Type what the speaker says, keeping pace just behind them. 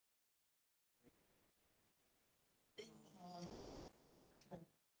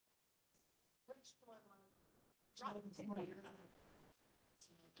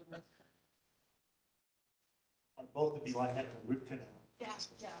Both of you, I had a root canal. Yeah,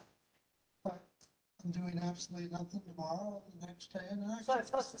 yeah. I'm doing absolutely nothing tomorrow, the next day, and the next. So it's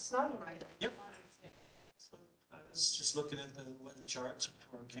supposed to snow, right? Yep. I was just looking at the weather charts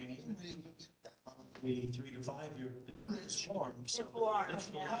for hurricane. The 3 to 5 year storm. So Warm,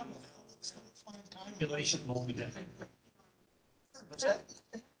 yeah. Population won't be that. What's that?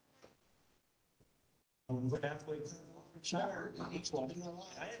 We're halfway through the shower. I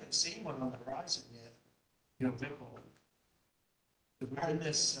haven't seen one on the horizon yet. You know, big one. We're in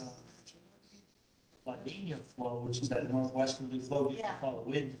this La Nina flow, which is that northwesterly flow, you can call it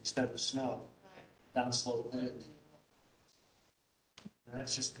wind instead of snow. Downslope wind. And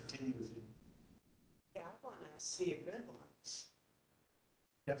that's just continuing. Yeah, I want to see a good one.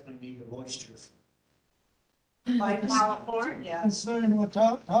 Definitely need the moisture. Like California. Considering what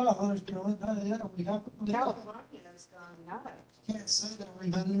Tahoe's doing, yeah, we have. California's gone nuts. Can't say that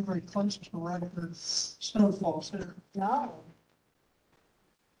we've had anywhere close to record snowfalls here. No.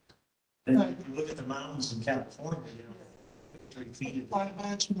 And you look at the mountains in California, you know, 3 feet. I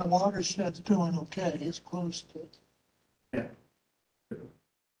imagine the watershed's doing okay, it's close to. Yeah.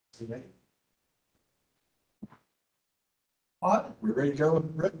 Okay. What? We ready to go,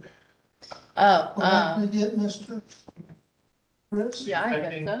 Rick? Oh, Let me get Mr. Chris. yeah, I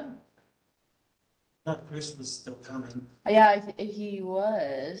guess so. Not Christmas still coming. Yeah, he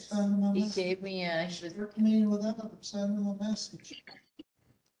was. Send him a He message. gave me a, he was, Work meeting with them, send him a message.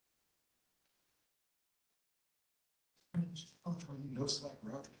 No slack,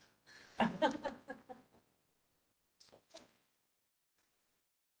 Rob.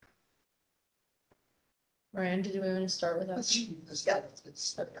 Ryan, did we want to start with us?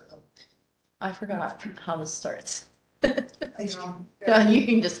 I forgot how this starts. John, you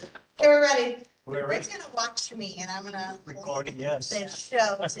can just, Okay, we're ready. We're Rick's gonna watch me and I'm gonna recording, yes. this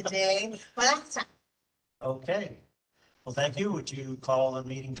show today. Well, that's time. Okay. Well, thank you. Would you call the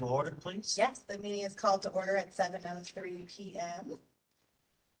meeting to order, please? Yes, the meeting is called to order at 7:03 p.m.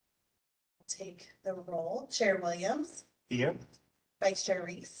 Take the roll. Chair Williams, Here. Vice Chair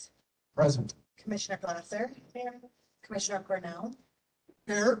Reese, Present. Commissioner Glasser, here. Commissioner Cornell,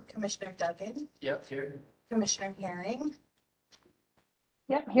 here. Commissioner Duggan, Yep, here. Commissioner Herring,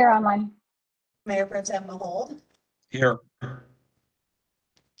 Yep, here online. Mayor Pro Tem Mahold. Here.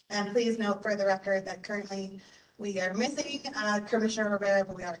 And please note for the record that currently we are missing Commissioner Rivera,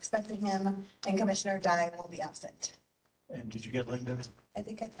 but we are expecting him, and Commissioner Dye will be absent. And did you get Linda? I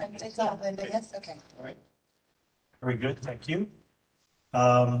think I saw Linda, yes, okay. All right. Very good, thank you.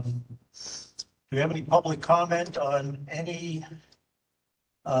 Do we have any public comment on any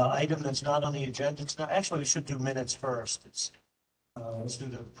item that's not on the agenda? It's not, actually, we should do minutes first. Let's do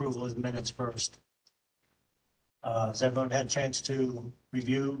the approval of the minutes first. Has everyone had a chance to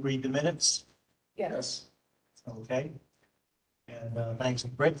read the minutes? Yes. Okay. And thanks,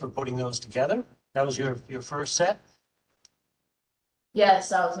 Britt, for putting those together. That was your first set. yes,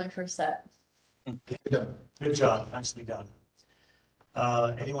 that was my first set. Good job, nicely done.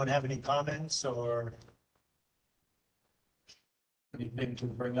 Anyone have any comments or anything to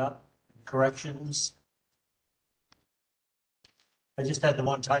bring up? Corrections? I just had the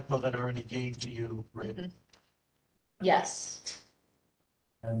one typo that I already gave to you, Britt. Yes.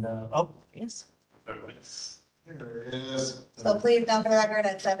 And, Yes. There it is. So please note for the record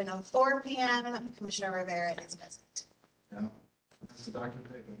at 7:04 p.m., Commissioner Rivera is present. Yeah. That's the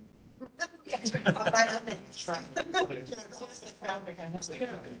documentation.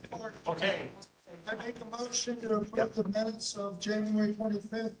 okay, I make a motion to approve the minutes of January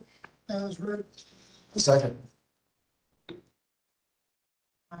 25th as written. Second.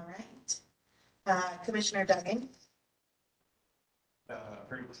 All right. Commissioner Duggan,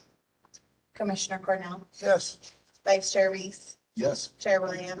 Commissioner Cornell, Yes. Vice Chair Reese, Yes. Chair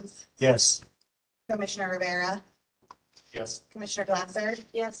Williams, yes. Commissioner Rivera, Yes. Commissioner Glasser.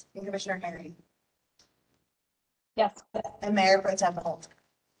 Yes. And Commissioner Herring, Yes. and Mayor Pro Tem Holt.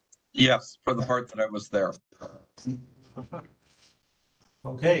 Yes, for the part that I was there.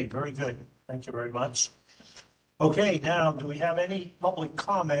 Okay, very good. Thank you very much. Okay, now, do we have any public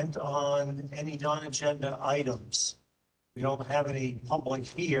comment on any non-agenda items? We don't have any public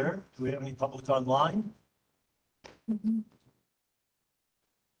here. Do we have any public online?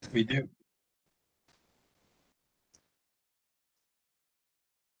 We do.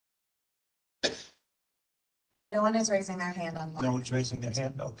 No one is raising their hand on No one's raising their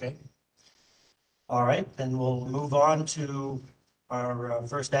hand, okay. All right, then we'll move on to our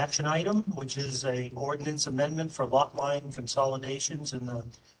first action item, which is a ordinance amendment for lot line consolidations in the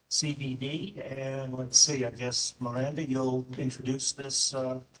CBD. And let's see, I guess, Miranda, you'll introduce this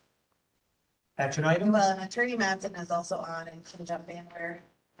action item? Well, and Attorney Madsen is also on and can jump in where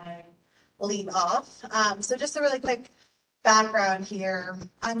I leave off. So just a really quick background here.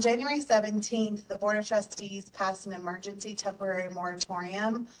 On January 17th, the Board of Trustees passed an emergency temporary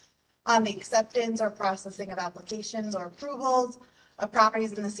moratorium on the acceptance or processing of applications or approvals of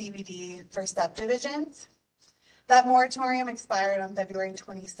properties in the CBD for subdivisions. That moratorium expired on February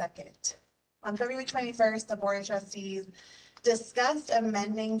 22nd. On February 21st, the Board of Trustees discussed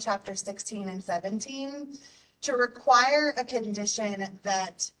amending Chapter 16 and 17 to require a condition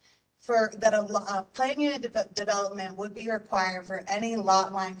that a plan unit development would be required for any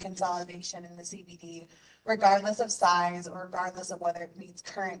lot line consolidation in the CBD, regardless of size or regardless of whether it meets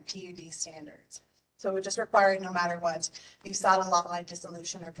current PUD standards. So it would just require, no matter what, if you sought a lot line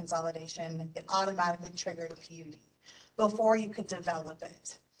dissolution or consolidation, it automatically triggered a PUD before you could develop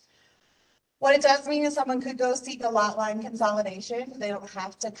it. What it does mean is someone could go seek a lot line consolidation. They don't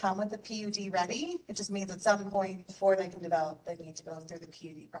have to come with the PUD ready. It just means at some point before they can develop, they need to go through the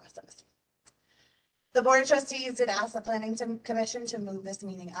PUD process. The Board of Trustees did ask the Planning Commission to move this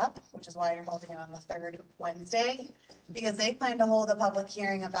meeting up, which is why you're holding it on the third Wednesday, because they plan to hold a public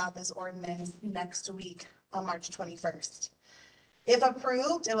hearing about this ordinance next week on March 21st. If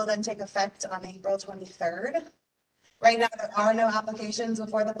approved, it will then take effect on April 23rd. Right now, there are no applications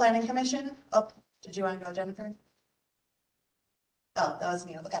before the Planning Commission. Oh, did you want to go, Jennifer? Oh, that was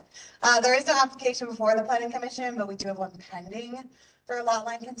me. Okay. There is no application before the Planning Commission, but we do have one pending for a lot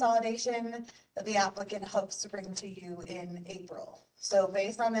line consolidation that the applicant hopes to bring to you in April. So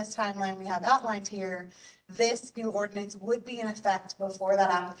based on this timeline we have outlined here, this new ordinance would be in effect before that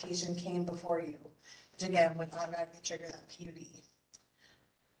application came before you, which again would automatically trigger that PUD.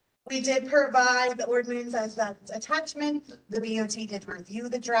 We did provide the ordinance as that attachment. The BOT did review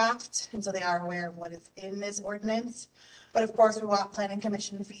the draft, and so they are aware of what is in this ordinance. But of course, we want Planning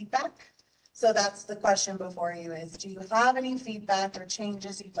Commission feedback. So that's the question before you is, do you have any feedback or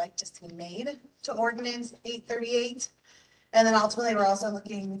changes you'd like to see made to Ordinance 838? And then ultimately, we're also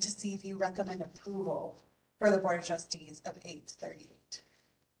looking to see if you recommend approval for the Board of Trustees of 838.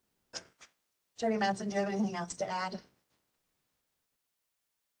 Attorney Madsen, do you have anything else to add?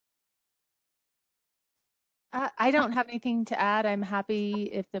 I don't have anything to add. I'm happy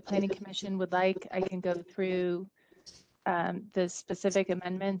if the Planning Commission would like, I can go through the specific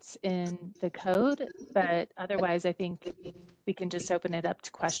amendments in the code, but otherwise I think we can just open it up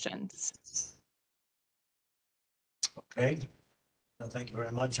to questions. Okay. No, thank you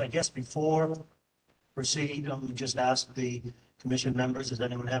very much. I guess before proceed, just ask the commission members, does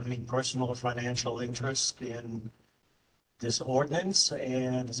anyone have any personal or financial interest in this ordinance?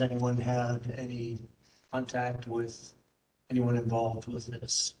 And does anyone have any contact with anyone involved with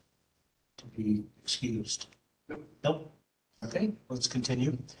this to be excused? Nope. Okay, let's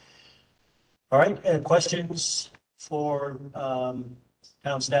continue. All right, questions for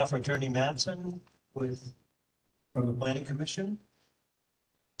town staff or Attorney Madsen from the Planning Commission?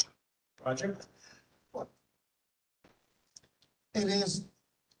 Roger? It is,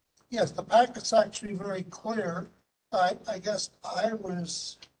 yes, the packet's actually very clear. I guess I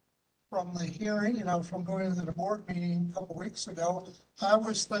was, from the hearing, from going to the board meeting a couple weeks ago, I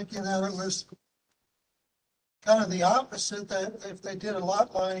was thinking that it was kind of the opposite, that if they did a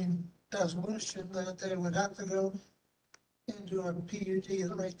lot line dissolution, that they would have to go into a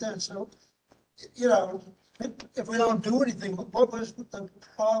PUD right then. So, if we don't do anything, what was the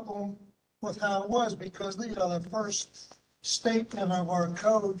problem with how it was? Because, the first statement of our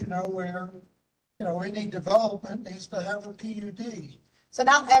code, where, any development needs to have a PUD. So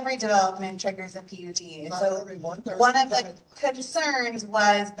not every development triggers a PUD. Not So everyone. one of the concerns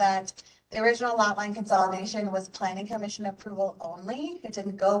was that the original lot line consolidation was Planning Commission approval only. It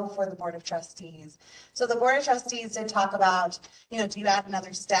didn't go before the Board of Trustees. So the Board of Trustees did talk about, do you add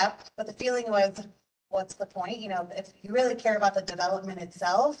another step? But the feeling was, what's the point? If you really care about the development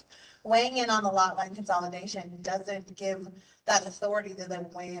itself, weighing in on the lot line consolidation doesn't give that authority to then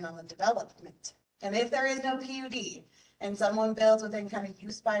weigh in on the development. And if there is no PUD and someone builds within kind of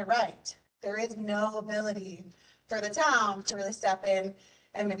use by right, there is no ability for the town to really step in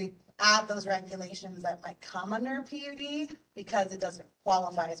and maybe add those regulations that might come under PUD because it doesn't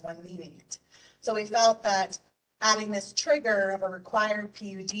qualify as one meeting it. So we felt that adding this trigger of a required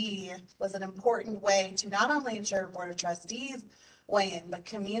PUD was an important way to not only ensure Board of Trustees weigh in, but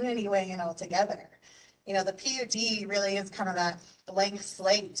community weigh in altogether. The PUD really is kind of that blank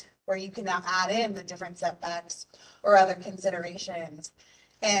slate where you can now add in the different setbacks or other considerations.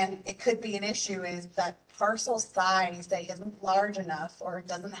 And it could be an issue is that parcel size that isn't large enough or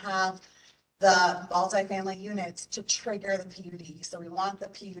doesn't have the multifamily units to trigger the PUD. So we want the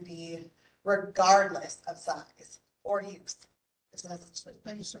PUD regardless of size or use. It's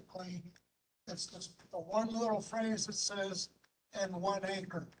basically, it's just the one little phrase that says, and 1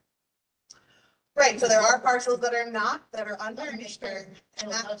 acre. Right, so there are parcels that are not, that are under an acre. So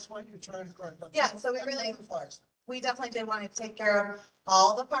And that's what you're trying to correct. Yeah, so we really- we definitely did want to take care of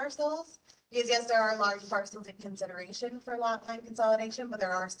all the parcels. Because yes, there are large parcels in consideration for lot line consolidation, but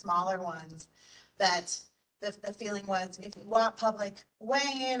there are smaller ones that the feeling was if you want public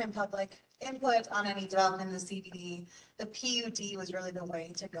weigh-in and public input on any development in the CBD, the PUD was really the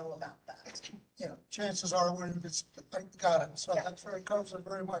way to go about that. Yeah, chances are when it's, I got it. So Yeah. that's very, covers it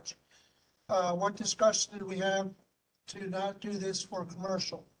very much. What discussion did we have to not do this for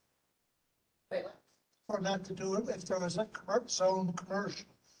commercial? Wait, what? Or not to do it if there was a zone commercial?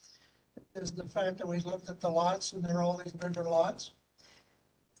 Is the fact that we looked at the lots and there are all these bigger lots?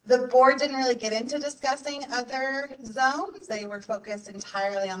 The board didn't really get into discussing other zones. They were focused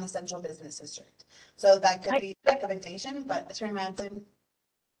entirely on the central business district. So that could be a recommendation, but Attorney Madsen.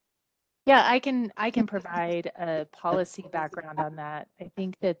 Yeah, I can provide a policy background on that. I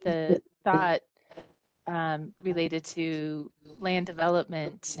think that the thought related to land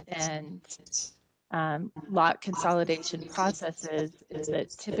development and lot consolidation processes is that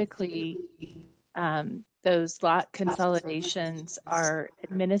typically those lot consolidations are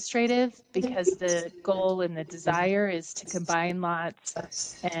administrative because the goal and the desire is to combine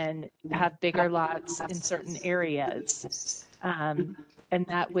lots and have bigger lots in certain areas. And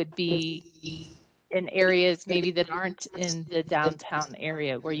that would be in areas maybe that aren't in the downtown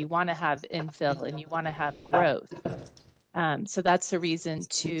area where you want to have infill and you want to have growth. So that's the reason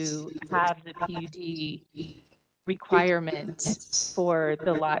to have the PUD requirement for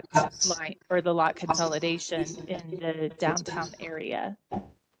the lot line or the lot consolidation in the downtown area.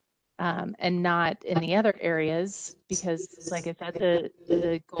 And not in the other areas, because like I said,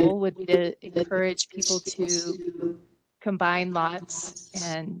 the goal would be to encourage people to combine lots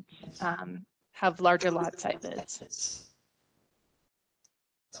and have larger lot sizes.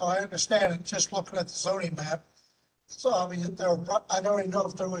 So I understand it, just looking at the zoning map. So I mean, I don't even know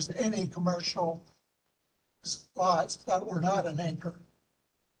if there was any commercial lots that were not an acre.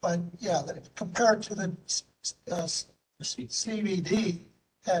 But yeah, compared to the CBD,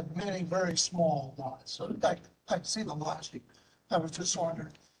 had many very small lots. So I see the logic. I was just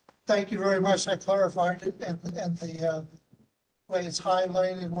wondering. Thank you very much. I clarified it and the way it's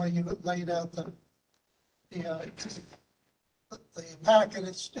highlighted, way you laid out the packet,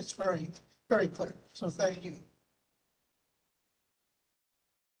 it's very, very clear. So thank you.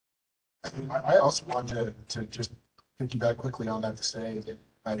 I also wanted to just piggyback quickly on that to say that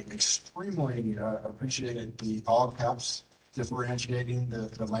I extremely appreciated the all caps differentiating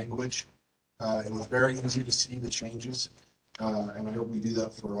the language. It was very easy to see the changes, and I hope we do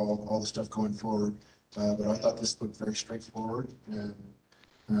that for all the stuff going forward. But I thought this looked very straightforward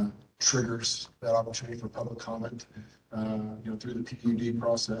and triggers that opportunity for public comment, through the PUD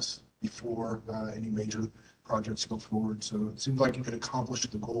process before any major projects go forward. So it seemed like you could accomplish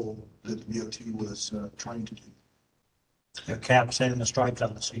the goal that the DOT was trying to do. The caps and the stripes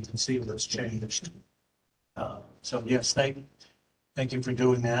on it, so you can see what's changed. So yes, thank you for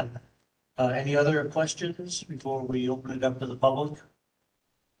doing that. Any other questions before we open it up to the public?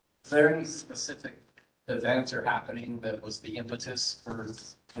 Is there any specific events or happening that was the impetus for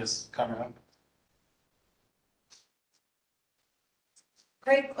this coming up?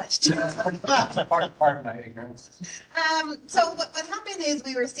 Great question. Part of my ignorance. So what happened is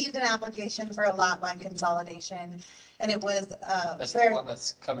we received an application for a lot line consolidation, and it was That's the very one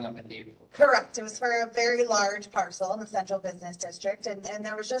that's coming up in April. correct. It was for a very large parcel in the central business district, and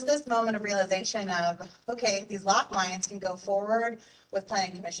there was just this moment of realization of, okay, these lot lines can go forward with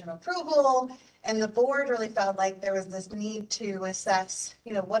planning commission approval, and the board really felt like there was this need to assess,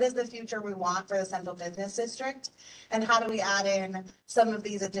 what is the future we want for the central business district, and how do we add in some of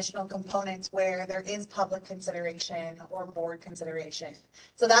these additional components where there is public consideration or board consideration.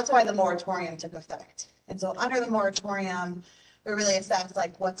 So that's why the moratorium took effect. And so under the moratorium, we really assessed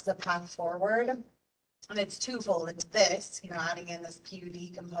what's the path forward. And it's twofold. It's this, adding in this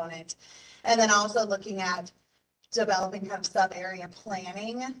PUD component, and then also looking at developing kind of sub-area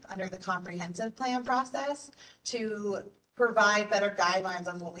planning under the comprehensive plan process to provide better guidelines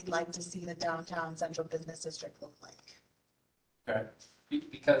on what we'd like to see the downtown central business district look like. Okay,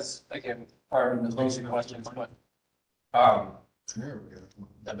 because again, part of the basic questions, but There we go.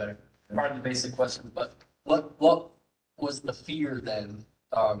 that better. Part of the basic question, but what was the fear then?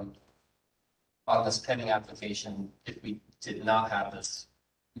 on this pending application if we did not have this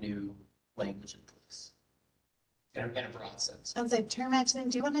new language in place? In a broad sense. I'd say term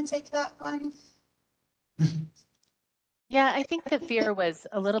accident, do you want to take that one? Yeah, I think the fear was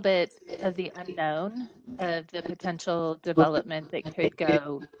a little bit of the unknown of the potential development that could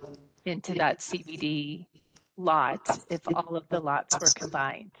go into that CBD lot if all of the lots were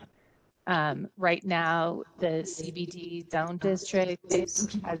combined. Right now, the CBD zone district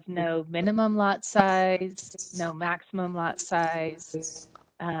has no minimum lot size, no maximum lot size,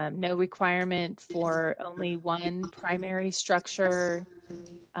 no requirement for only one primary structure.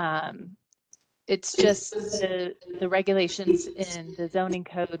 It's just the regulations in the zoning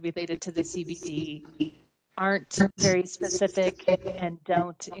code related to the CBD aren't very specific and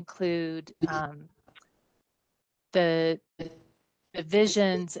don't include the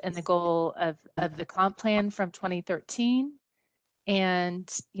visions and the goal of the comp plan from 2013.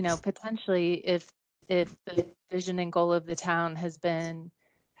 And, you know, potentially if the vision and goal of the town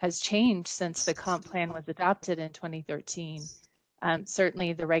has changed since the comp plan was adopted in 2013,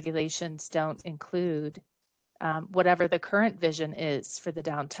 certainly the regulations don't include whatever the current vision is for the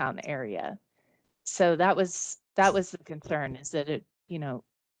downtown area. So that was the concern, is that it, you know,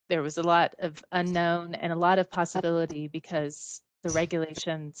 there was a lot of unknown and a lot of possibility because the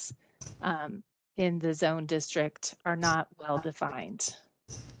regulations in the zone district are not well defined.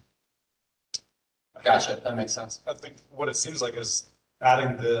 Gotcha, that makes sense. I think what it seems like is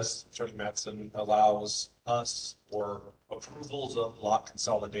adding this, Attorney Mattson, allows us for approvals of lot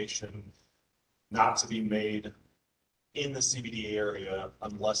consolidation not to be made in the CBD area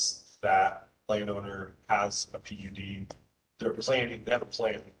unless that landowner has a PUD. They're planning, they have a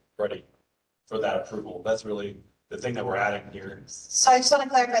plan ready for that approval. That's really the thing that we're adding here. So I just want to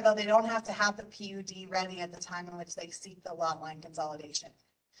clarify though, they don't have to have the PUD ready at the time in which they seek the lot line consolidation.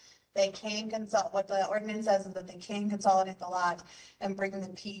 They can consult, what the ordinance says is that they can consolidate the lot and bring the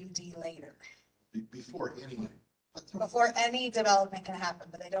PUD later. Before Before any development can happen,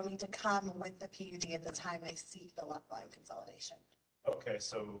 but they don't need to come with the PUD at the time they seek the lot line consolidation. Okay,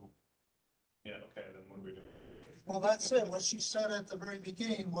 so, yeah, okay, then what do we do? Well, that's it. What she said at the very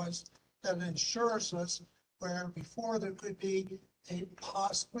beginning was that it ensures us where before there could be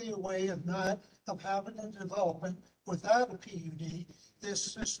possibly a way of having a development without a PUD,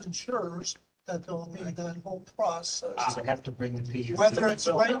 this ensures that there'll be that whole process. They have to bring the PUD. Whether it's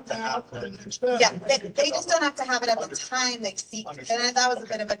right now or next time. Yeah, they just don't have to have it at the time they seek, and that was a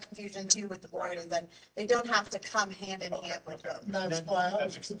bit of a confusion too with the board, is that they don't have to come hand in hand with them. That's why I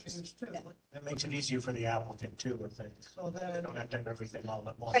was confused too. That makes it easier for the applicant too, if they So that don't have to have everything all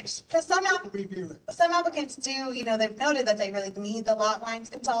at once. Because review it. some applicants do, you know, they've noted that they really need the lot lines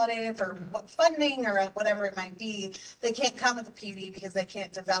consolidated for what funding or whatever it might be. They can't come with a PUD because they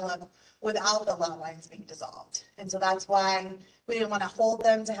can't develop without the lot lines being dissolved. And so that's why we didn't want to hold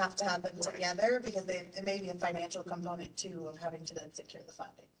them to have them together, because it may be a financial component too of having to then secure the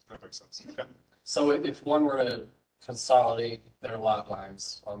funding. That makes sense. Okay. So if one were to consolidate their lot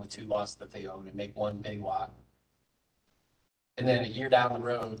lines on the two lots that they own and make one big lot, and then a year down the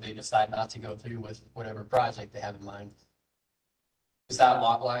road, they decide not to go through with whatever project they have in mind, is that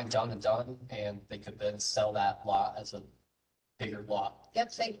lot line done and they could then sell that lot as a bigger lot?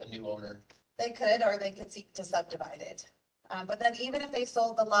 Yep, A new owner. they could, or they could seek to subdivide it. But then even if they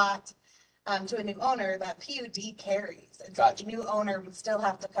sold the lot to a new owner, that PUD carries. And so Gotcha. the new owner would still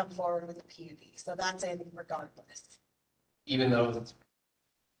have to come forward with a PUD. So that's in regardless. Even though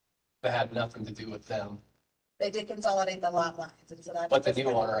that had nothing to do with them, They did consolidate the lot lines, and so that's. but the new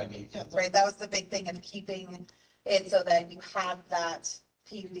owner, I mean. Right, that was the big thing of keeping it so that you have that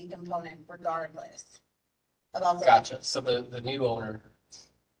PUD component regardless. Of all the- Gotcha. So the new owner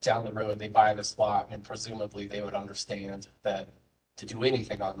down the road, they buy this lot and presumably they would understand that to do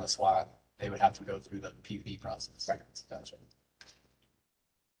anything on this lot, they would have to go through the PUD process. Right. Gotcha.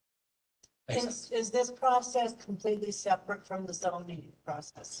 Makes sense. Is this process completely separate from the zoning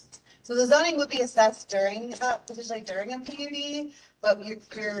process? So the zoning would be assessed during, potentially during a PUD, but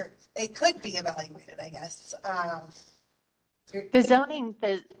it could be evaluated, I guess.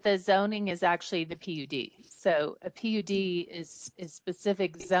 The zoning is actually the PUD. So a PUD is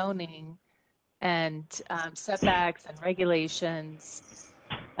specific zoning and setbacks and regulations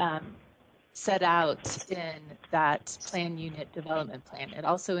set out in that plan unit development plan. It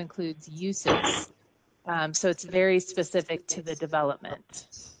also includes uses. So it's very specific to the development.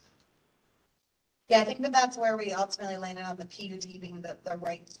 Yeah, I think that that's where we ultimately landed on the PUD being the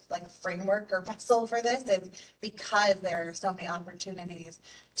right like framework or vessel for this is because there are so many opportunities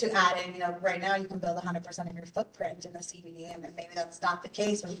to add in, right now you can build 100% of your footprint in the CBD and maybe that's not the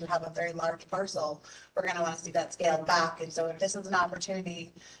case when you have a very large parcel. We're going to want to see that scaled back. And so if this is an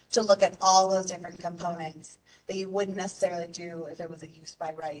opportunity to look at all those different components that you wouldn't necessarily do if it was a use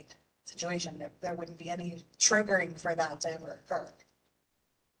by right situation, there wouldn't be any triggering for that to ever occur.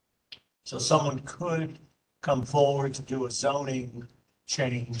 So someone could come forward to do a zoning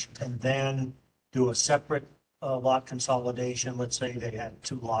change and then do a separate lot consolidation. Let's say they had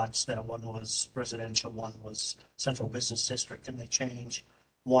two lots, that one was residential, one was central business district, and they change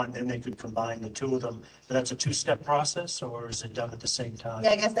one, then they could combine the two of them. But that's a two-step process, or is it done at the same time?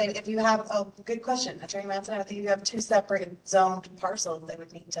 Yeah, I guess if you have, oh, good question, Attorney Manson, I think you have two separate zoned parcels, they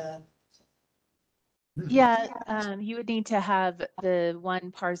would need to. Yeah, you would need to have the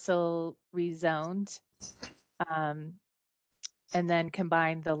one parcel rezoned, and then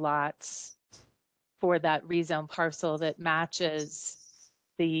combine the lots for that rezone parcel that matches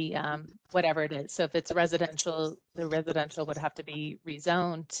the, whatever it is. So if it's residential, the residential would have to be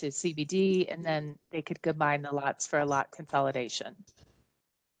rezoned to CBD, and then they could combine the lots for a lot consolidation.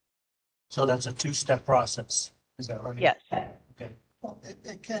 So that's a two-step process, is that right? Yes. Okay. Well,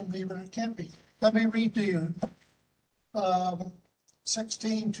 it can be, but it can't be. Let me read to you.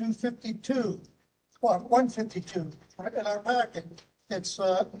 16-252, well, 152, right in our packet. It's,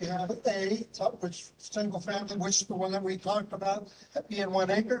 we have A, which single family, which is the one that we talked about, being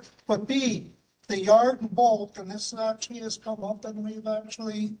 1 acre. But B, the yard and bulk, and this actually has come up and we've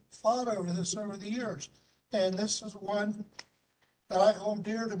actually fought over this over the years. And this is one that I hold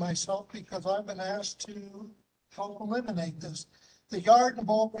dear to myself because I've been asked to help eliminate this. The yard and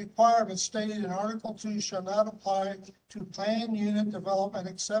bulk requirements stated in Article 2 shall not apply to planned unit development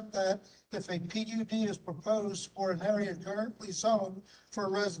except that if a PUD is proposed for an area currently zoned for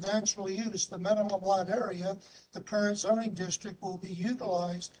residential use, the minimum lot area, the current zoning district will be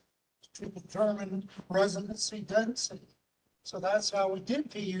utilized to determine residency density. So that's how we did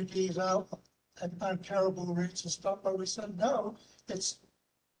PUDs out on Caribou Ridge and stuff, but we said, no, it's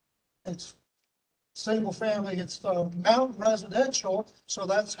single family, it's mountain residential, so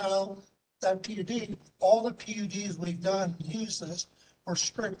that's how that PUD, all the PUDs we've done, use this, are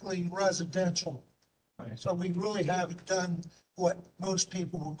strictly residential. Right. So we really haven't done what most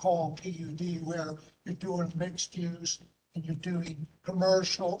people would call PUD, where you're doing mixed use and you're doing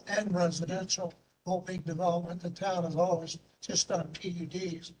commercial and residential. Whole big development, the town has always just done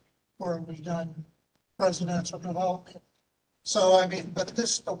PUDs, where we've done residential development. So I mean, but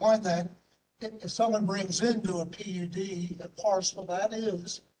this is the one that if someone brings into a PUD, a parcel that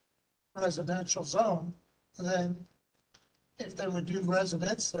is residential zone, then if they would do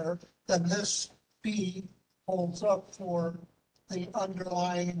residence there, then this B holds up for the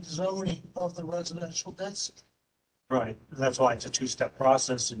underlying zoning of the residential density. Right, that's why it's a two-step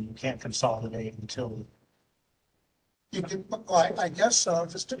process and you can't consolidate until You can, I guess so,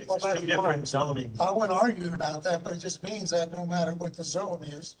 if it's two, well, it's two different zoning. I wouldn't argue about that, but it just means that no matter what the zone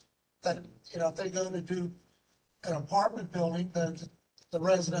is, that, if they go to do an apartment building, then the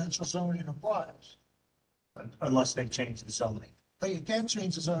residential zoning applies. Unless they change the zoning. But you can't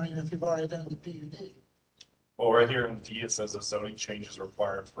change the zoning if you've already done the PUD. Well, right here in D, it says a zoning change is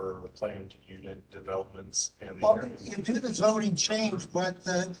required for the planned unit developments and the Well, area. you do the zoning change, but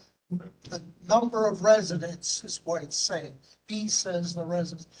the number of residents is what it's saying. B says the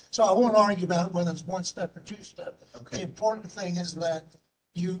residents. So I won't argue about whether it's one step or two step. Okay. The important thing is that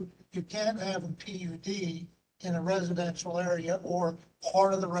you can't have a PUD in a residential area or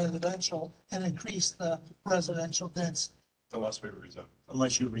part of the residential and increase the residential density. Unless we rezone.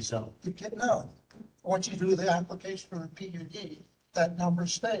 Unless you rezone. You can't, no. Once you do the application for a PUD, that number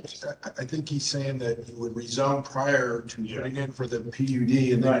stays. I think he's saying that you would rezone prior to putting in for the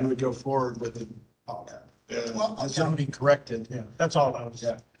PUD and then you would go forward with the Well, the zoning corrected. Yeah, that's all I was.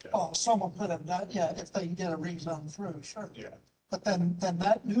 Yeah. Oh, someone could have done, yeah, if they can get a rezone through, sure. Yeah. But then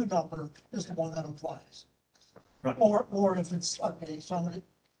that new number is the one that applies. Right. Or if it's,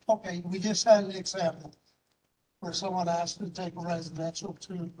 okay, we just had an example where someone asked to take a residential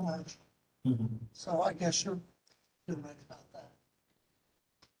to commercial. Mhm. So I guess you're right about that.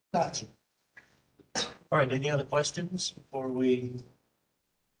 Gotcha. All right, any other questions before we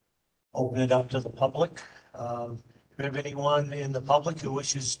open it up to the public? If you have anyone in the public who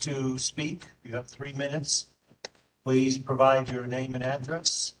wishes to speak, you have 3 minutes. Please provide your name and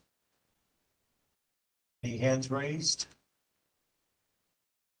address. Any hands raised?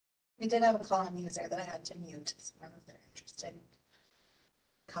 We did have a call-in user that I had to mute, so I don't know if they're interested.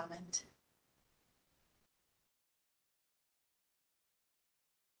 Comment.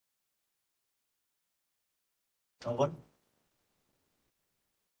 No one?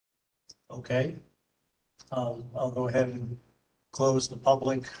 Okay. I'll go ahead and close the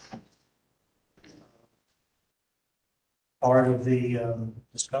public part of the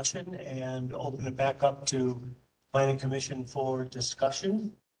discussion and open it back up to planning commission for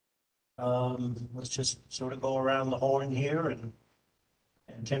discussion. Let's just sort of go around the horn here and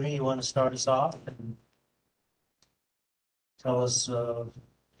Timmy, you want to start us off and tell us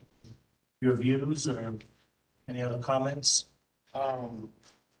your views or any other comments?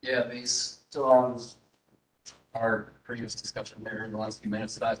 Yeah, based on our previous discussion there in the last few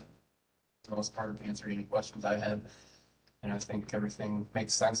minutes, that for the most part answered any questions I had. And I think everything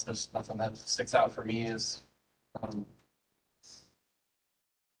makes sense. There's nothing that sticks out for me as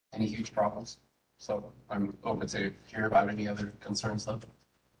any huge problems. So I'm open to hear about any other concerns though.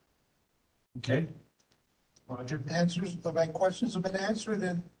 Okay. Roger? Answers, my questions have been answered,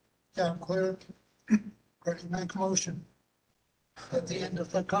 and yeah, I'm clear. Ready to make a motion at the end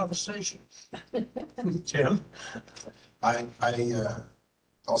of the conversation. Jim? I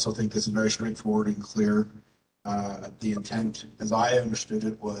also think this is very straightforward and clear. The intent, as I understood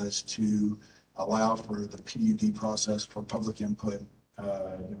it, was to allow for the PUD process for public input,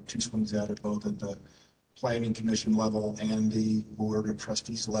 two swings at it, both at the planning commission level and the board of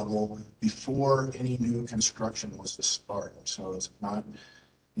trustees level before any new construction was to start. So it's not,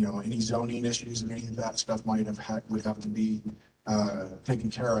 any zoning issues and any of that stuff would have to be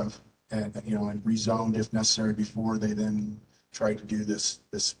taken care of and rezoned if necessary before they then try to do this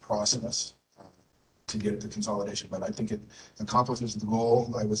process to get the consolidation. But I think it accomplishes the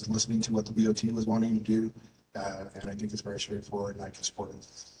goal. I was listening to what the BOT was wanting to do, and I think it's very straightforward, and I can support it.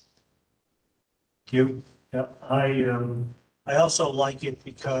 Thank you. Yeah, I also like it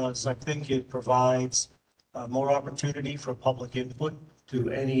because I think it provides more opportunity for public input to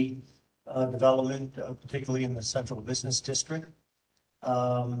any development, particularly in the central business district.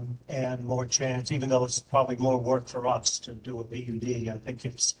 And more chance, even though it's probably more work for us to do a PUD, I think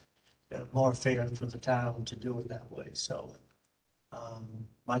it's more fair for the town to do it that way. So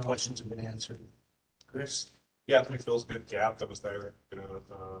my questions have been answered. Chris? Yeah, I think it fills a good gap that was there,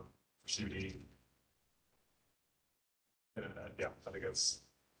 for CBD. And yeah, I think it's,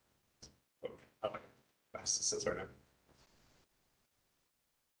 I like it. As it sits right now.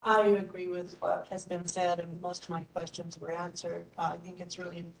 I agree with what has been said, and most of my questions were answered. I think it's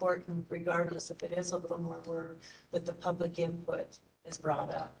really important, regardless if it is a little more work, that the public input is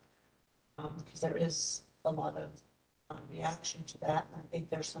brought up. Because there is a lot of reaction to that, and I think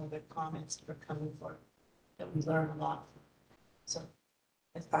there's some good comments that are coming forward that we learn a lot from. So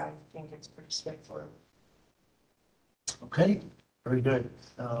I think it's pretty straightforward. Okay, very good.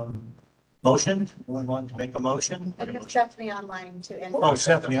 Motion? Anyone want to make a motion? I have Stephanie online to. Oh,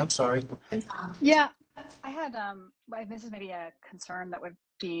 Stephanie, I'm sorry. Yeah, I had, this is maybe a concern that would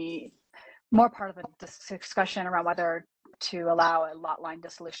be more part of the discussion around whether to allow a lot line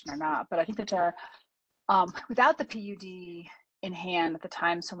dissolution or not. But I think that without the PUD in hand at the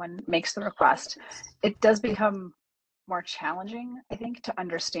time someone makes the request, it does become more challenging, I think, to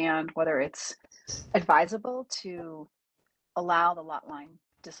understand whether it's advisable to allow the lot line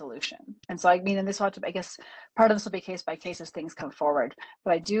dissolution. And so, I mean, and this will have to, I guess, part of this will be case by case as things come forward.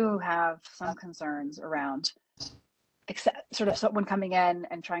 But I do have some concerns around sort of someone coming in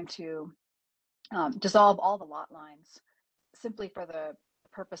and trying to dissolve all the lot lines simply for the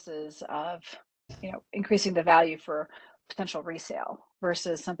purposes of, increasing the value for potential resale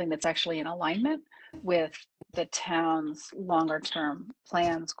versus something that's actually in alignment with the town's longer term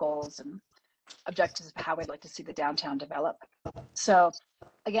plans, goals, and objectives of how we'd like to see the downtown develop. So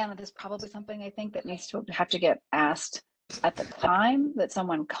again, this is probably something I think that needs to have to get asked at the time that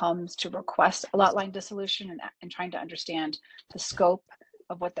someone comes to request a lot line dissolution, and trying to understand the scope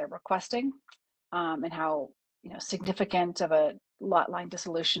of what they're requesting, and how significant of a lot line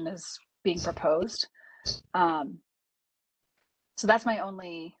dissolution is being proposed. So that's my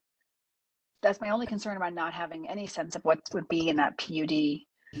only concern about not having any sense of what would be in that PUD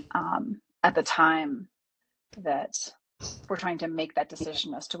at the time that we're trying to make that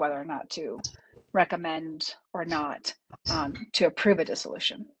decision as to whether or not to recommend or not to approve a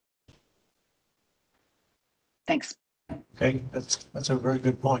dissolution. Thanks. Okay, that's a very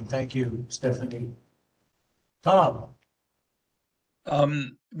good point. Thank you, Stephanie. Tom?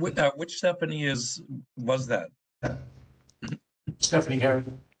 Which Stephanie was that? Stephanie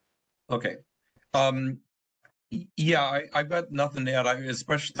Herron. Okay. Yeah, I've got nothing to add. I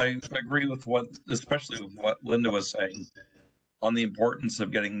agree with especially with what Linda was saying on the importance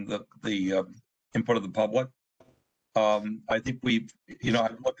of getting the input of the public. I think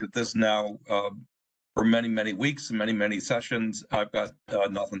I've looked at this now for many, many weeks and many, many sessions. I've got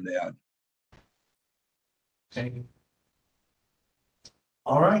nothing to add. Okay.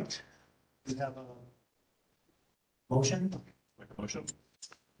 All right. We have a motion? Make a motion.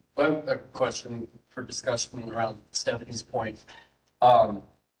 I have a question for discussion around Stephanie's point.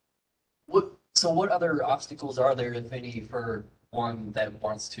 What other obstacles are there, if any, for one that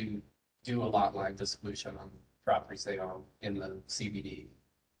wants to do a lot line dissolution on properties they own in the CBD?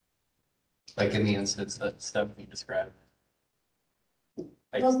 Like in the instance that Stephanie described?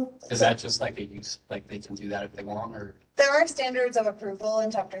 Like, is that just like a use, like they can do that if they want, or? There are standards of approval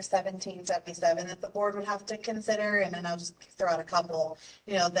in chapter 1777 that the board would have to consider, and then I'll just throw out a couple.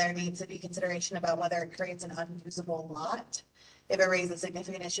 You know, there needs to be consideration about whether it creates an unusable lot, if it raises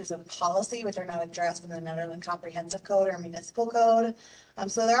significant issues of policy, which are not addressed in the Nederland Comprehensive Code or Municipal Code.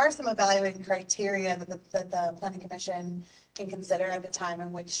 So there are some evaluating criteria that the Planning Commission can consider at the time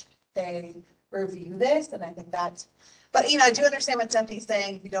in which they review this, and I think that's, but you know, I do understand what Stephanie's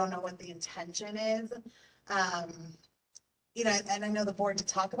saying. We don't know what the intention is. You know, and I know the board did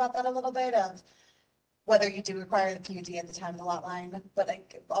talk about that a little bit of whether you do require the PUD at the time of the lot line, but I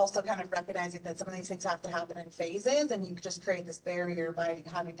also kind of recognizing that some of these things have to happen in phases, and you just create this barrier by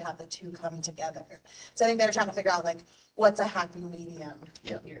having to have the two come together. So I think they're trying to figure out like what's a happy medium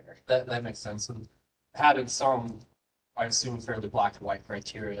here. That makes sense. And having some, I assume, fairly black and white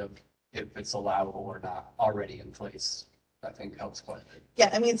criteria of if it's allowable or not already in place, I think helps quite a bit. Yeah,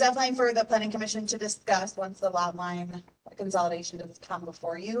 I mean, it's definitely for the planning commission to discuss once the lot line consolidation does come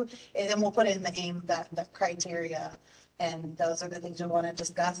before you. And then we'll put in the aim, that criteria. And those are the things we want to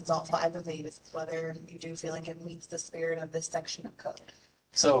discuss. It's all 5 of these, whether you do feel like it meets the spirit of this section of code.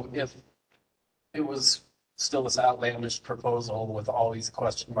 So if it was still this outlandish proposal with all these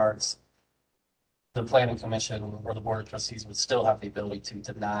question marks, the planning commission or the board of trustees would still have the ability to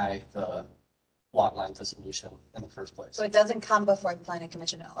deny the lot line dissolution in the first place. So it doesn't come before the planning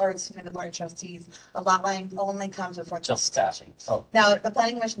commission or excuse me, the board of trustees. A lot line only comes before. Just statute. Oh, Now, if the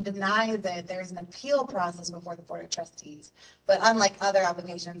planning commission denies it, there's an appeal process before the board of trustees. But unlike other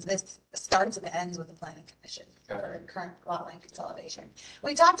applications, this starts and ends with the planning commission for current lot line consolidation.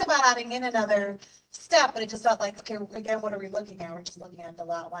 We talked about adding in another step, but it just felt like, okay, again, what are we looking at? We're just looking at the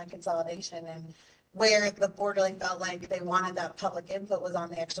lot line consolidation, and where the board really felt like they wanted that public input was on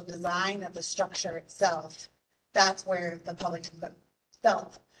the actual design of the structure itself. That's where the public input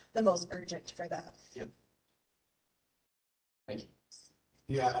felt the most urgent for that. yep. Thank you.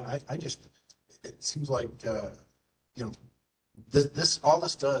 Yeah, and I just, it seems like, you know, this, all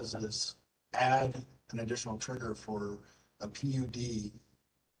this does is add an additional trigger for a PUD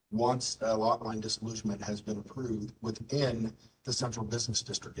once a lot line disillusionment has been approved within the central business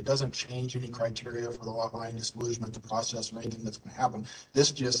district. It doesn't change any criteria for the lot line disillusionment, the process, or anything that's going to happen.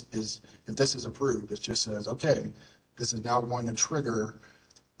 This just is, if this is approved, it just says, okay, this is now going to trigger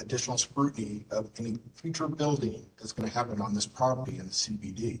additional scrutiny of any future building that's going to happen on this property in the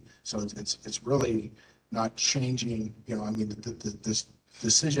CBD. So it's really not changing, you know, I mean, this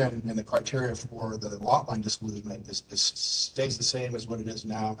decision and the criteria for the lot line disillusionment is stays the same as what it is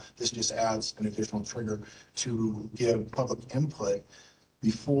now. This just adds an additional trigger to give public input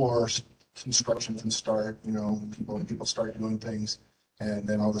before construction can start, you know, when people start doing things, and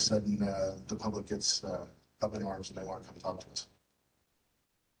then all of a sudden the public gets up in arms and they want to come talk to us.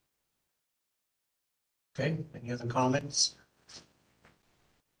 Okay, any other comments? If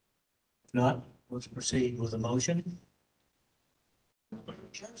not, let's proceed with a motion.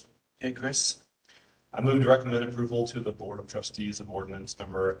 Okay, Chris? I move to recommend approval to the Board of Trustees of ordinance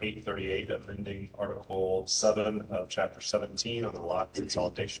number 838, amending Article 7 of Chapter 17 on the lot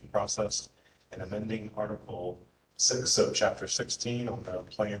consolidation process, and amending Article 6 of Chapter 16 on the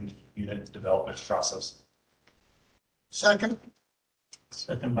planned unit development process. Second,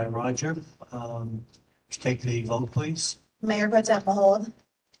 Second by Roger. Take the vote, please. Mayor Pro Tem Mahold,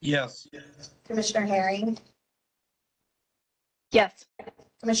 Yes. Commissioner Herring, Yes.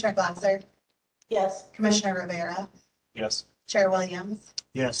 Commissioner Glasser, Yes. Commissioner Rivera, Yes. Chair Williams,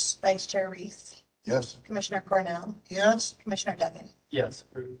 Yes. Vice Chair Reese, Yes. Commissioner Cornell, yes, Commissioner Duggan. Yes.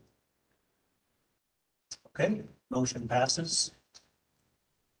 Approved. Okay, motion passes.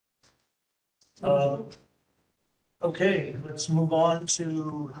 Okay, let's move on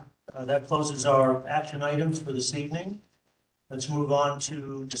to, that closes our action items for this evening. Let's move on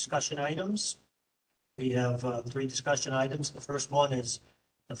to discussion items. We have 3 discussion items. The first one is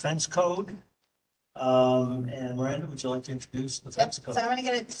the fence code. And Miranda, would you like to introduce the fence So code? I'm gonna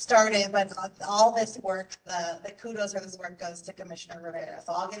get it started, but all this work, the kudos for this work goes to Commissioner Rivera.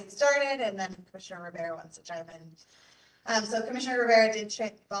 So I'll get it started, and then Commissioner Rivera wants to chime in So Commissioner Rivera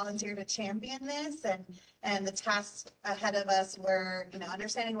did volunteer to champion this, and the tasks ahead of us were,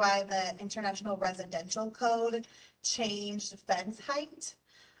 understanding why the International Residential Code changed fence height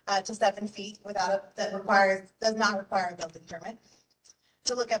to 7 feet does not require a building permit.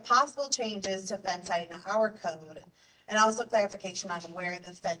 To look at possible changes to fence height in our code, and also clarification on where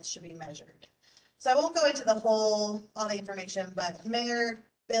the fence should be measured. So I won't go into all the information, but Mayor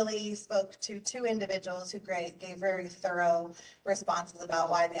Billy spoke to 2 individuals who gave very thorough responses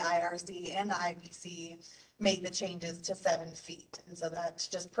about why the IRC and the IBC made the changes to 7 feet. And so that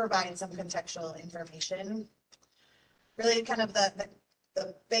just provides some contextual information. Really kind of the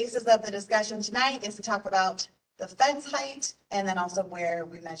basis of the discussion tonight is to talk about the fence height and then also where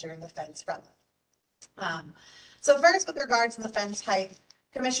we measure the fence from. So first, with regards to the fence height,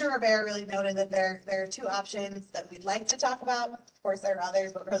 Commissioner Rivera really noted that there are 2 options that we'd like to talk about. Of course, there are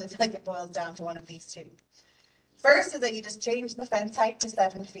others, but really feel like it boils down to one of these 2. First is that you just change the fence height to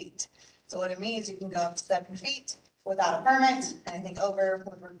 7 feet. So what it means, you can go up to 7 feet without a permit. Anything over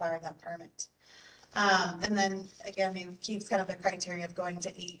would require that permit. And then again, it keeps kind of the criteria of going to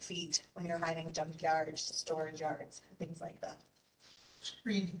 8 feet when you're hiding junkyards, storage yards, things like that.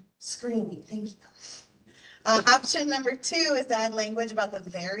 Screening, thank you. Option number 2 is to add language about the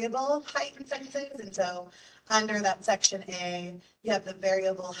variable height in fences. And so under that section A, you have the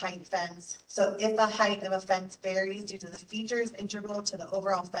variable height fence. So if the height of a fence varies due to the features integral to the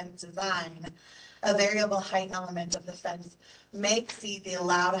overall fence design, a variable height element of the fence may exceed the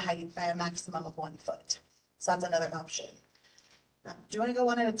allowed height by a maximum of 1 foot. So that's another option. Do you want to go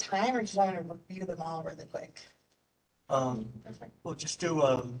one at a time, or do you want to review them all really quick? We'll just do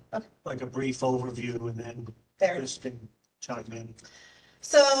like a brief overview and then Kristen chime in.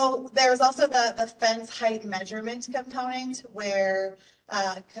 So there's also the fence height measurement component where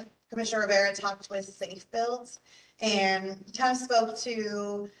Commissioner Rivera talked with Safe Builds and kind of spoke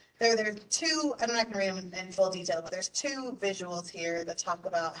to, there are 2, I'm not going to read them in full detail, but there's 2 visuals here that talk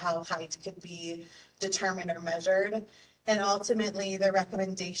about how height could be determined or measured. And ultimately, the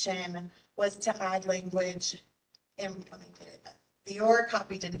recommendation was to add language. And let me get it. Your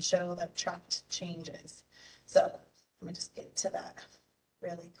copy didn't show the tracked changes. So let me just get to that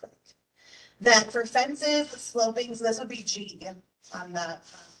really quick. That for fences, sloping, so this would be G on that,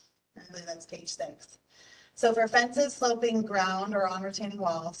 I believe that's page 6. So for fences, sloping ground or on retaining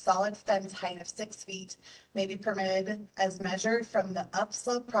wall, solid fence height of 6 feet may be permitted as measured from the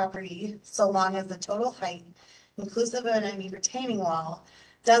upslope property, so long as the total height, inclusive of any retaining wall,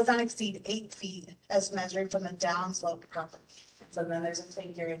 does not exceed 8 feet as measured from the downslope property. So then there's a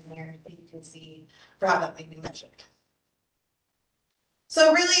figure in here that you can see for how that may be measured.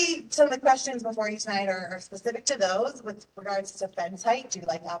 So really, some of the questions before you tonight are specific to those with regards to fence height. Do you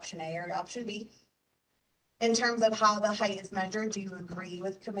like option A or option B? In terms of how the height is measured, do you agree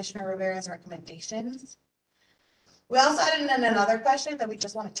with Commissioner Rivera's recommendations? We also added in another question that we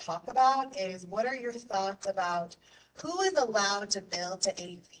just want to talk about is what are your thoughts about who is allowed to build to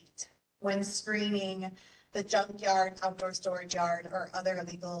 8 feet when screening the junkyard, outdoor storage yard, or other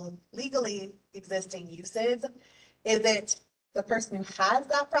legally existing uses? Is it the person who has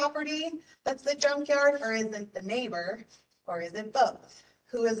that property that's the junkyard, or is it the neighbor, or is it both?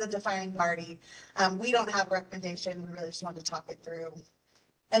 Who is the defining party? We don't have a recommendation. We really just want to talk it through.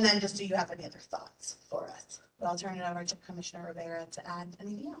 And then just, do you have any other thoughts for us? But I'll turn it over to Commissioner Rivera to add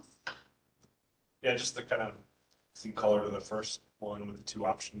anything else. Yeah, just to kind of see color to the first one with the 2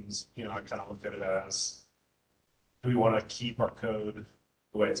 options, I kind of looked at it as, do we want to keep our code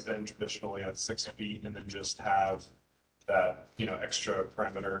the way it's been traditionally at 6 feet and then just have that, extra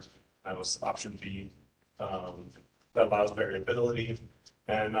parameter? That was option B, that allows variability.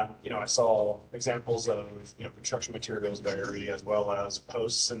 And, I saw examples of, construction materials vary as well as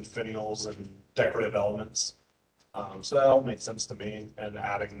posts and finials and decorative elements. So that all made sense to me, and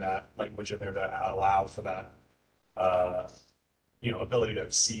adding that language in there to allow for that, ability to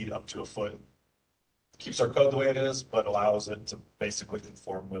exceed up to 1 foot keeps our code the way it is, but allows it to basically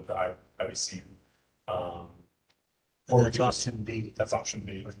conform with the IBC. And that's option B. That's option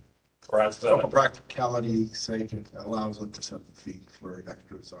B. Whereas From a practicality sake, it allows it to 7 feet for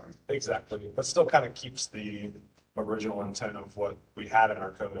extra design. exactly, but still kind of keeps the original intent of what we had in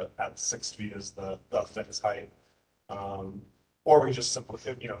our code at 6 feet as the fence height. Or we just simply,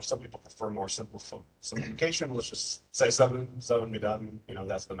 some people prefer more simplification. Let's just say 7 be done.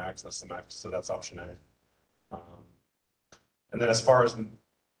 That's the max. So that's option A. And then as far as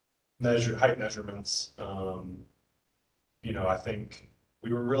height measurements, I think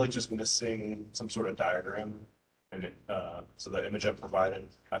we were really just missing some sort of diagram, and so the image I provided,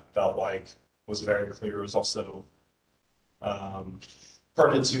 I felt like was very clear. It was also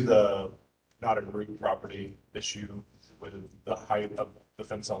Pertinent to the not a group property issue with the height of the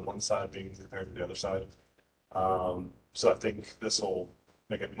fence on one side being compared to the other side. So I think this will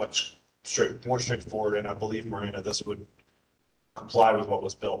make it much more straightforward, and I believe, Miranda, this would comply with what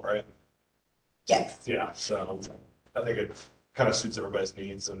was built, right? Yes. Yeah, so I think it kind of suits everybody's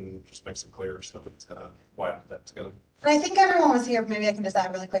needs and just makes it clear, so it's why I put that together. And I think everyone was here, maybe I can just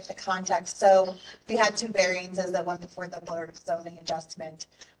add really quick the context. So we had two variances that went before the Board of Zoning Adjustment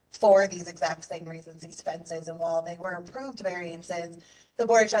for these exact same reasons, these fences. And while they were approved variances, the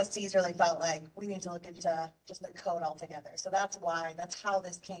Board of Trustees really felt like we need to look into just the code altogether. So that's how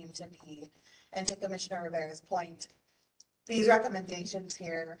this came to be. And to Commissioner Rivera's point, these recommendations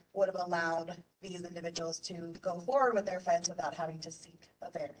here would have allowed these individuals to go forward with their fence without having to seek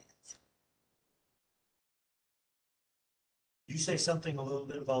a variance. You say something a little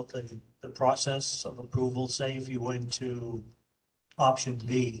bit about the process of approval, say if you went to option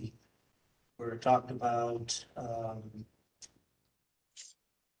B, where it talked about,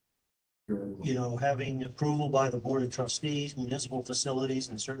 having approval by the Board of Trustees, municipal facilities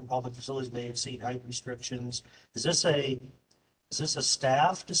and certain public facilities may exceed height restrictions. Is this a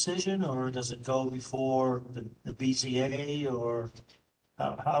staff decision, or does it go before the BZA, or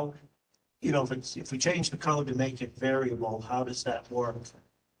how, if we change the code to make it variable, how does that work?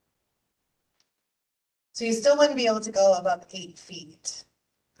 So you still wouldn't be able to go above 8 feet.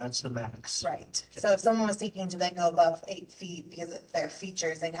 That's the max. Right. So if someone was seeking to then go above 8 feet because of their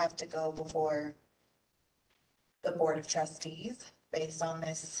features, they'd have to go before the Board of Trustees based on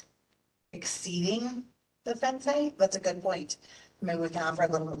this exceeding the fence height. That's a good point. Maybe we can offer a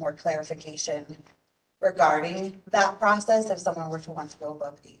little bit more clarification regarding that process if someone were to want to go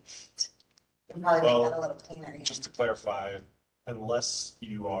above 8 feet. And probably make that a little cleaner. Just to clarify, unless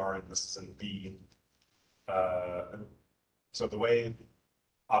you are, and this is in B, so the way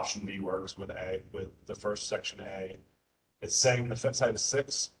option B works with the first section A, it's saying the fence height is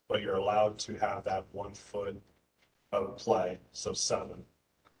 6, but you're allowed to have that 1 foot of play, so 7.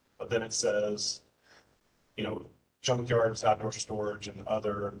 But then it says, junkyards, outdoor storage, and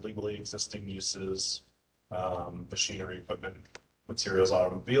other legally existing uses, machinery, equipment, materials,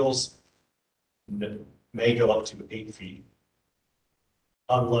 automobiles, may go up to 8 feet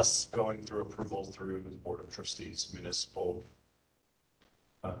unless going through approval through the Board of Trustees, municipal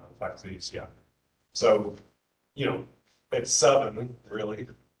faculties, yeah. So, it's 7 really,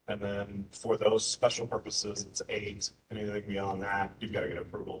 and then for those special purposes, it's 8. Anything beyond that, you've got to get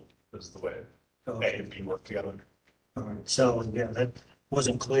approval. This is the way A and B work together. All right, so, yeah, that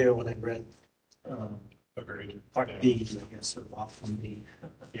wasn't clear when I read, Agreed. part B, I guess, of option B.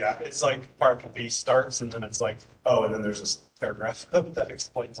 Yeah, it's like part B starts and then it's like, oh, and then there's this paragraph that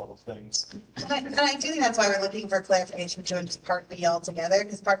explains all the things. And I do think that's why we're looking for clarification to just Part B altogether,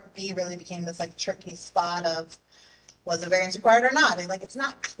 because Part B really became this like tricky spot of was a variance required or not? And like, it's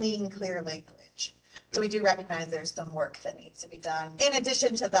not clear language. So we do recognize there's some work that needs to be done in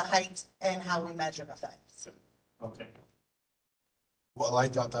addition to the height and how we measure the fence. Okay. Well, I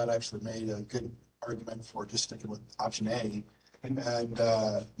thought that actually made a good argument for just sticking with option A and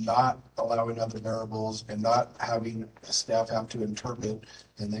not allowing other variables and not having the staff have to interpret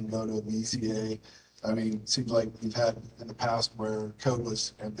and then go to a BCA. I mean, it seems like we've had in the past where code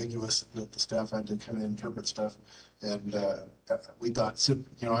was ambiguous, that the staff had to kind of interpret stuff. And we thought, in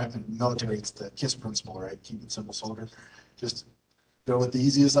the military, it's the KISS principle, right? Keep it simple, soldier. Just go with the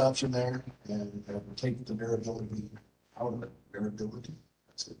easiest option there and take the variability out of it. Variability.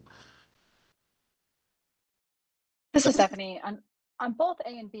 That's it. This is Stephanie. On both A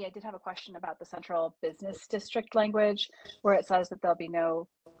and B, I did have a question about the central business district language, where it says that there'll be no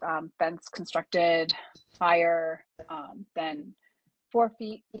fence constructed higher than 4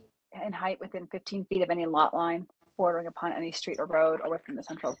 feet in height within 15 feet of any lot line bordering upon any street or road or within the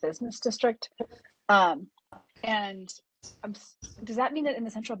central business district. And does that mean that in the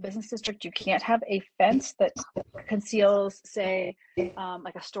central business district, you can't have a fence that conceals, say,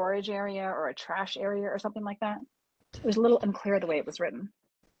 like a storage area or a trash area or something like that? It was a little unclear the way it was written.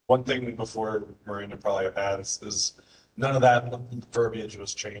 One thing before Miranda probably adds is none of that verbiage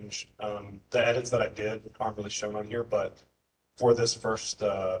was changed. The edits that I did aren't really shown on here, but for this first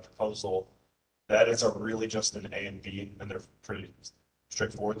proposal, the edits are really just in A and B, and they're pretty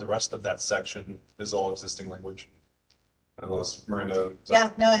straightforward. The rest of that section is all existing language. Unless Miranda. Yeah,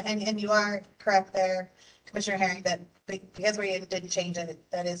 no, and you are correct there, Commissioner Herring, that because we didn't change it,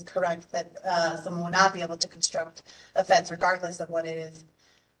 that is correct, that someone will not be able to construct a fence regardless of what it is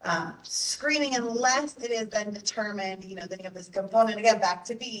screening, unless it has been determined, then you have this component, again, back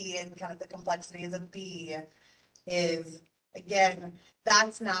to B, and kind of the complexities of B is again,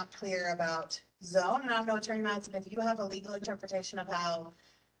 that's not clear about zone. And I don't know, Attorney Madsen, if you have a legal interpretation of how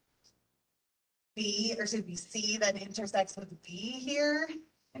B, or should we C that intersects with B here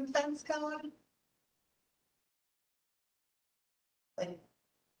in fence code? Like,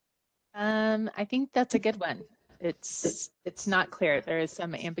 I think that's a good one. It's not clear. There is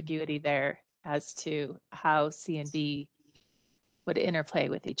some ambiguity there as to how C and B would interplay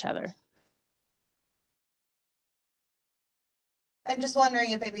with each other. I'm just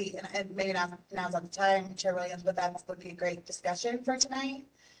wondering if maybe, and maybe now's not the time, Chair Williams, but that would be a great discussion for tonight,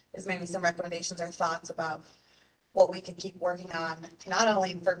 is maybe some recommendations or thoughts about what we can keep working on, not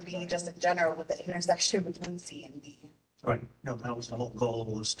only for B, just in general, with the intersection between C and B. Right, no, that was the whole goal,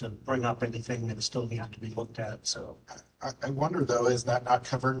 was to bring up anything that still needed to be looked at, so. I wonder though, is that not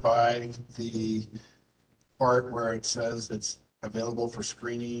covered by the part where it says it's available for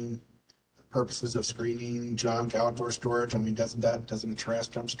screening, purposes of screening, junk, outdoor storage? I mean, doesn't a trash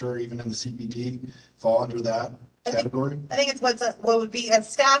dumpster, even in the CBD, fall under that category? I think it's what would be, as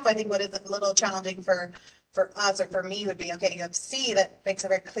staff, I think what is a little challenging for us or for me would be, okay, you have C that makes it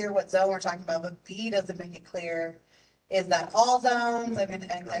very clear what zone we're talking about, but B doesn't make it clear. Is that all zones? I mean,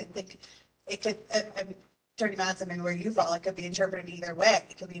 and I think it could, Attorney Madsen, I mean, where you fall, it could be interpreted either way.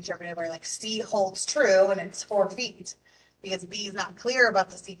 It could be interpreted where like C holds true and it's 4 feet because B is not clear about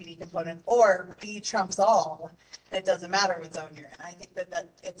the CBD component, or B trumps all. And it doesn't matter what zone you're in. I think that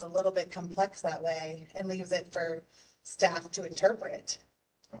it's a little bit complex that way and leaves it for staff to interpret.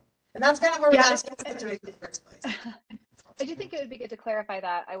 And that's kind of where we got to get to in the first place. I do think it would be good to clarify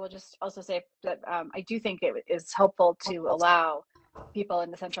that. I will just also say that I do think it is helpful to allow people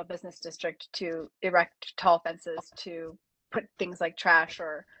in the central business district to erect tall fences, to put things like trash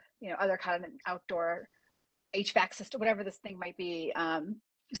or, other kind of outdoor HVAC system, whatever this thing might be.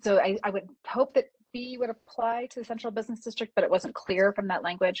 So I would hope that B would apply to the central business district, but it wasn't clear from that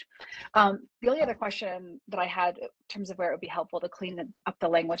language. The only other question that I had in terms of where it would be helpful to clean up the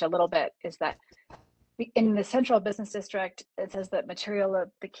language a little bit is that in the central business district, it says that material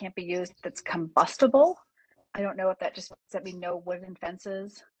that can't be used that's combustible. I don't know if that just does that mean no wooden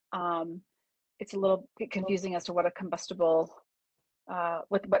fences. It's a little bit confusing as to what a combustible,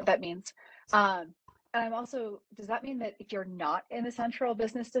 what that means. And I'm also, does that mean that if you're not in the central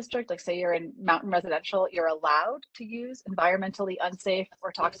business district, like say you're in Mountain Residential, you're allowed to use environmentally unsafe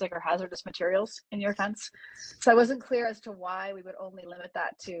or toxic or hazardous materials in your fence? So I wasn't clear as to why we would only limit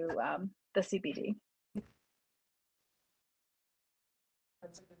that to the CBD.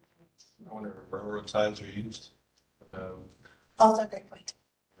 I wonder if railroad ties are used. Also a great point.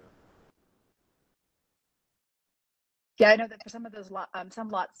 Yeah, I know that for some of those some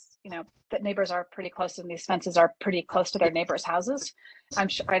lots, that neighbors are pretty close, and these fences are pretty close to their neighbors' houses. I'm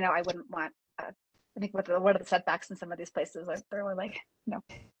sure. I know I wouldn't want. I think what are the setbacks in some of these places? They're only like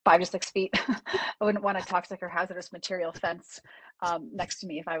 5 to 6 feet. I wouldn't want a toxic or hazardous material fence next to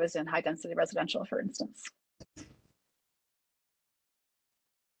me if I was in high density residential, for instance.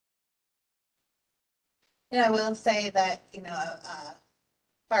 I will say that,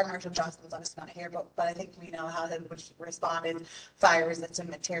 Fire Marshal Johnson's obviously not here, but I think we know how he would respond in fire resistant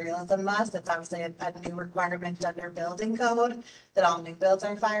material is a must. It's obviously a new requirement under building code that all new builds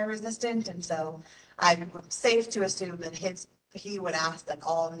are fire resistant. And so I'm safe to assume that he would ask that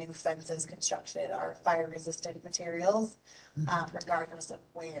all new fences constructed are fire resistant materials, regardless of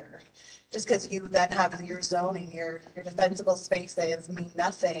where. Just because you then have your zoning, your defensible spaces mean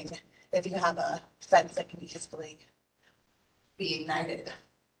nothing if you have a fence that can easily be ignited.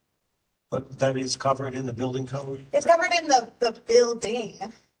 But that is covered in the building code? It's covered in the building.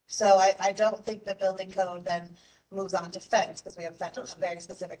 So I don't think the building code then moves on to fence because we have a very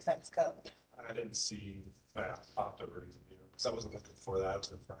specific fence code. I didn't see that popped over because I wasn't looking for that. I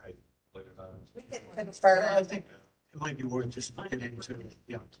was looking for height later on. We can confirm. I think it might be worth just looking into,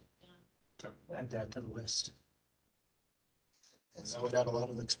 add that to the list. And that would add a lot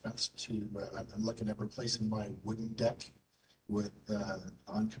of expense to, I'm looking at replacing my wooden deck with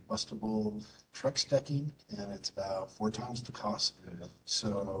non-combustible truck decking, and it's about 4 times the cost.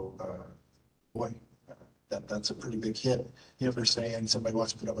 So, boy, that's a pretty big hit. If they're saying somebody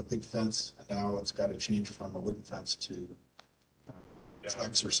wants to put up a big fence, and now it's got to change from a wooden fence to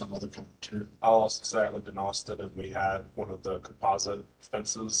trucks or some other kind of material. I'll also say I lived in Austin and we had one of the composite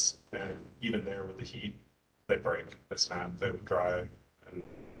fences, and even there with the heat, they break, they snap, they would dry, and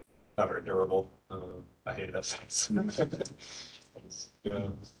not very durable. I hated that fence.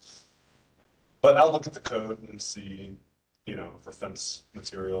 But I'll look at the code and see, for fence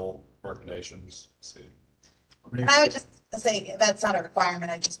material recommendations, see. And I would just say that's not a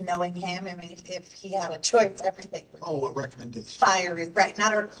requirement. I just knowing him. I mean, if he had a choice, everything. Oh, a recommendation. Fire is right,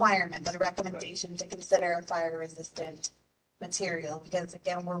 not a requirement, but a recommendation to consider a fire resistant material. Because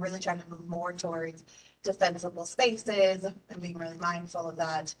again, we're really trying to move more towards defensible spaces and being really mindful of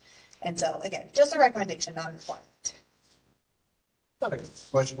that. And so again, just a recommendation, not a requirement. Got a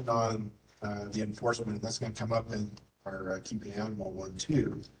question on the enforcement, and that's going to come up in our keeping animal one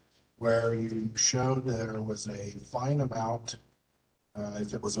too, where you showed there was a fine amount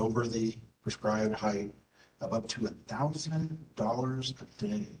if it was over the prescribed height of up to $1,000 a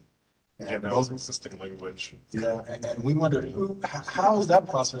day. Yeah, that was existing language. Yeah, and we wondered how is that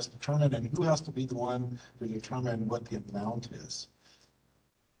process determined, and who has to be the one to determine what the amount is?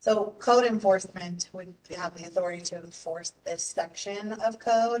 So code enforcement would have the authority to enforce this section of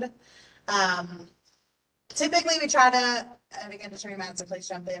code. Typically we try to, and again, Attorney Madison, please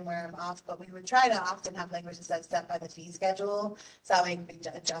jump in where I'm off, but we would try to often have language that's set by the fee schedule. So that way it can be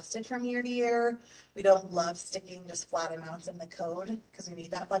adjusted from year to year. We don't love sticking just flat amounts in the code because we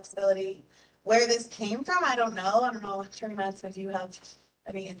need that flexibility. Where this came from, I don't know. I don't know, Attorney Madison, if you have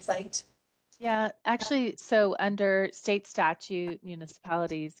any insight. Yeah, actually, so under state statute,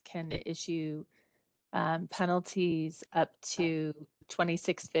 municipalities can issue penalties up to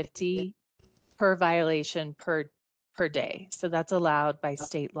 $26.50 per violation per day. So that's allowed by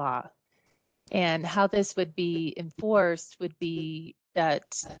state law. And how this would be enforced would be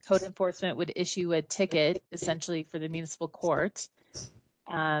that code enforcement would issue a ticket essentially for the municipal court.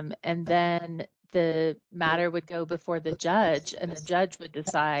 And then the matter would go before the judge, and the judge would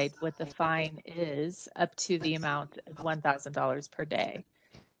decide what the fine is up to the amount of $1,000 per day.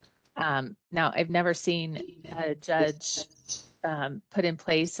 Now, I've never seen a judge put in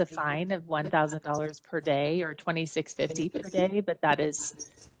place a fine of $1,000 per day or $26.50 per day, but that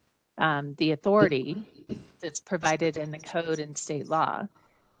is the authority that's provided in the code and state law.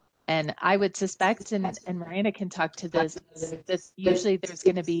 And I would suspect, and Miranda can talk to this, that usually there's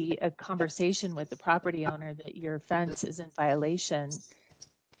going to be a conversation with the property owner that your fence is in violation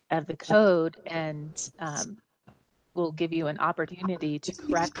of the code, and will give you an opportunity to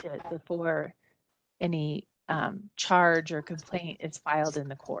correct it before any charge or complaint is filed in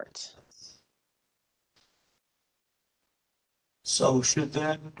the court. So should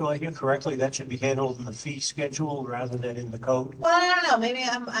that, do I hear correctly, that should be handled in the fee schedule rather than in the code? Well, I don't know, maybe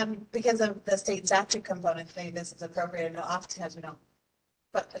I'm because of the state statute component, maybe this is appropriate, and oftentimes we don't.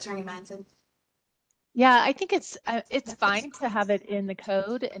 But Attorney Manson? Yeah, I think it's fine to have it in the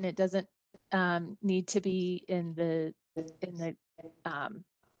code, and it doesn't need to be in the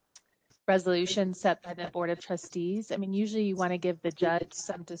resolution set by the Board of Trustees. I mean, usually you want to give the judge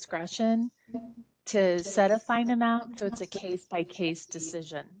some discretion to set a fine amount, so it's a case-by-case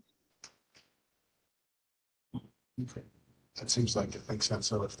decision. Okay. That seems like it makes sense.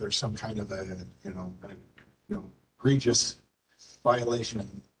 So if there's some kind of a, egregious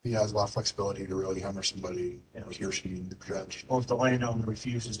violation, he has a lot of flexibility to really hammer somebody, he or she, the judge. Or if the landowner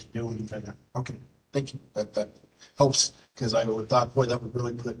refuses to do anything. Okay, thank you. That helps, because I would thought, boy, that would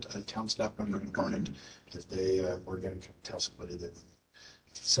really put a town staff member in a bind if they were going to tell somebody that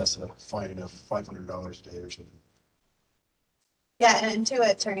assess a fine of $500 a day or something. Yeah, and to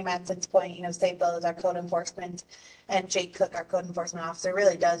Attorney Manson's point, State Bill is our code enforcement, and Jake Cook, our code enforcement officer,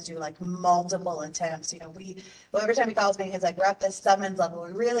 really does do like multiple attempts. Every time he calls me, he's like, we're at this summons level.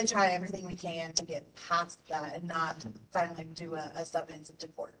 We really try everything we can to get past that and not finally do a summons into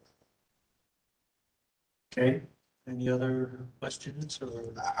court. Okay, any other questions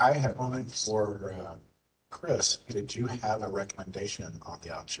or? I have one for Chris. Did you have a recommendation on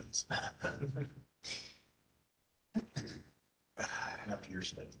the options? After your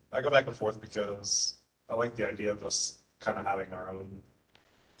study. I go back and forth because I like the idea of us kind of having our own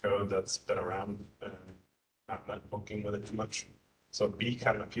code that's been around and not poking with it too much. So B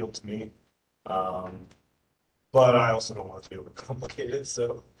kind of appealed to me. But I also don't want it to be overcomplicated.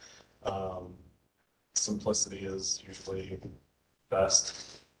 So simplicity is usually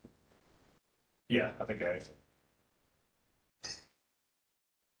best. Yeah, I think A.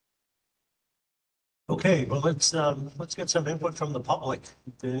 Okay, well, let's get some input from the public.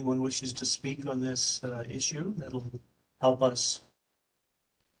 If anyone wishes to speak on this issue, that'll help us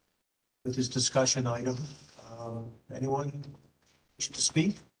with this discussion item. Anyone wish to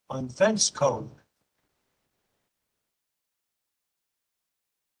speak on fence code?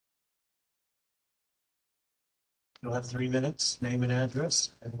 You'll have 3 minutes, name and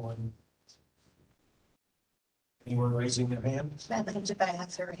address. Anyone raising their hand? Madam Jabba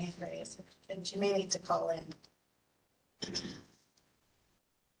has her hand raised, and she may need to call in.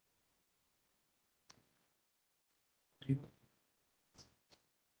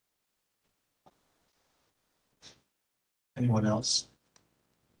 Anyone else?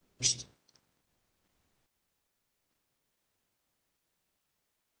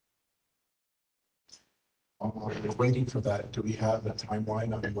 While we're waiting for that, do we have a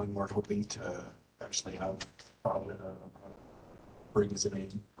timeline on when we're hoping to actually have brings it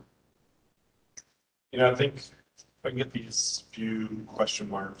in? I think if I can get these few question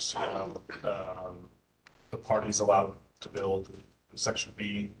marks, the parties allowed to build section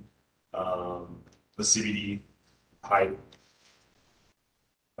B, the CBD height,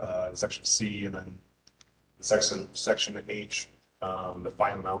 section C, and then section H, the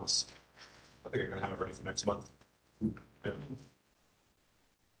final amounts. I think I'm gonna have it ready for next month. Yeah.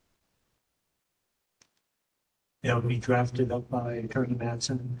 It'll be drafted up by Attorney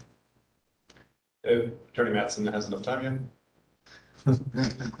Mattson. If Attorney Mattson has enough time,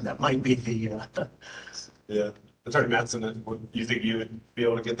 That might be the, yeah. Attorney Mattson, would you think you would be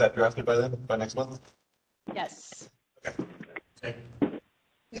able to get that drafted by then, by next month? Yes. okay.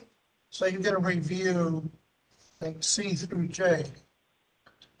 So you get a review, like C through J,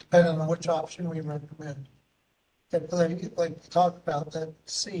 depending on which option we recommend. If like we talked about that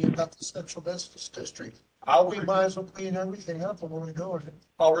C, about the central business district, we might as well clean everything up when we go with it.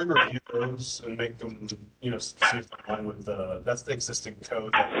 I'll re-review those and make them, see if they're in line with that's the existing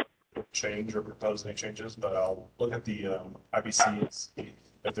code that will change or propose any changes, but I'll look at the IBC and see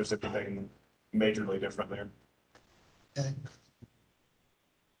if there's anything majorly different there. Okay.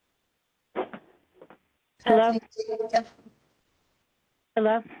 Hello?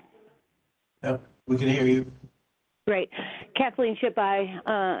 Hello? Yep, we can hear you. Great. Kathleen Shipai,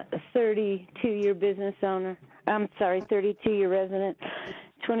 32-year business owner. I'm sorry, 32-year resident,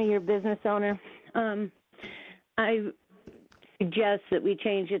 20-year business owner. I suggest that we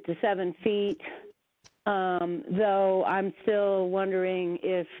change it to 7 feet, though I'm still wondering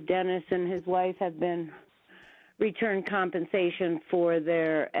if Dennis and his wife have been returned compensation for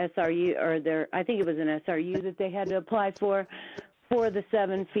their SRU, or I think it was an SRU that they had to apply for the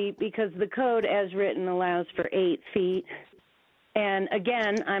 7 feet, because the code as written allows for 8 feet. And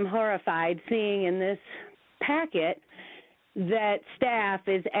again, I'm horrified seeing in this packet that staff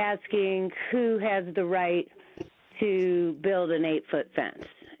is asking who has the right to build an 8-foot fence.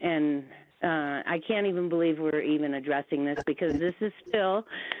 And I can't even believe we're even addressing this, because this is still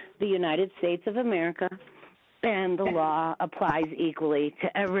the United States of America, and the law applies equally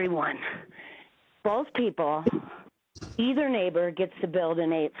to everyone. Both people, either neighbor gets to build an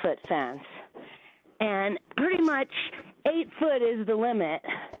 8-foot fence. And pretty much 8 foot is the limit.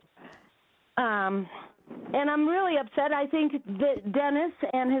 And I'm really upset. I think that Dennis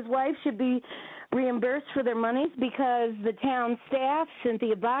and his wife should be reimbursed for their monies, because the town staff,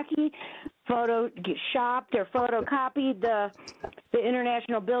 Cynthia Baki, photoshopped or photocopied the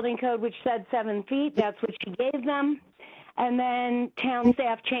International Building Code, which said 7 feet. That's what she gave them. And then town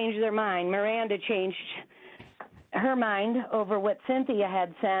staff changed their mind. Miranda changed her mind over what Cynthia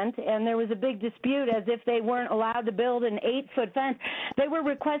had sent, and there was a big dispute as if they weren't allowed to build an 8-foot fence. They were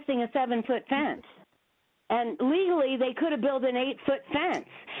requesting a 7-foot fence. And legally, they could have built an 8-foot fence.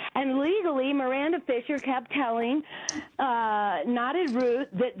 And legally, Miranda Fisher kept telling Knotted Root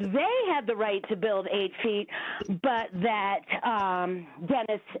that they had the right to build 8 feet, but that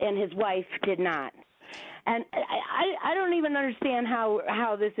Dennis and his wife did not. And I don't even understand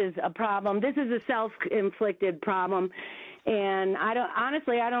how this is a problem. This is a self-inflicted problem. And I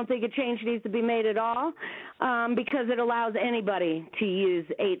don't think a change needs to be made at all, because it allows anybody to use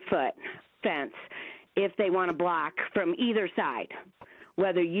 8-foot fence if they want to block from either side,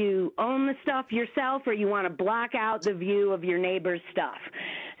 whether you own the stuff yourself or you want to block out the view of your neighbor's stuff.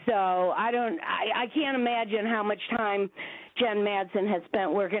 So I can't imagine how much time Jen Madsen has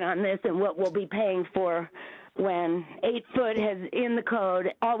spent working on this and what we'll be paying for when 8 foot has in the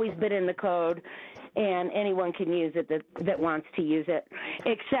code, always been in the code, and anyone can use it that wants to use it,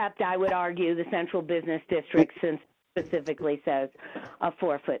 except I would argue the central business district, since specifically says a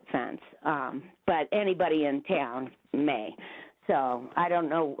 4-foot fence, but anybody in town may. So I don't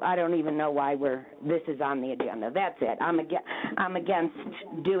know. I don't even know why this is on the agenda. That's it. I'm against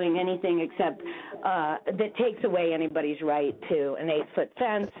doing anything except that takes away anybody's right to an 8-foot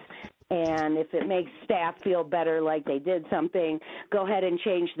fence. And if it makes staff feel better, like they did something, go ahead and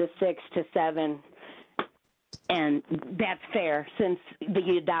change the 6 to 7. And that's fair, since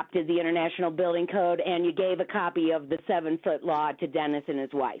you adopted the International Building Code and you gave a copy of the 7-foot law to Dennis and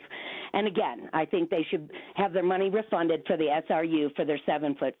his wife. And again, I think they should have their money refunded for the SRU for their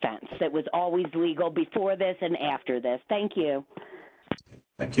 7-foot fence. That was always legal before this and after this. Thank you.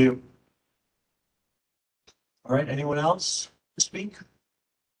 Thank you. All right, anyone else to speak?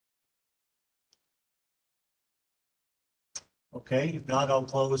 Okay, if not, I'll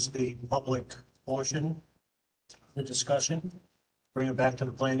close the public portion, the discussion. Bring it back to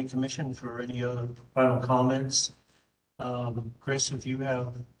the planning commission for any other final comments. Chris, if you have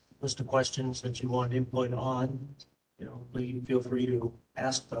a list of questions that you want input on, please feel free to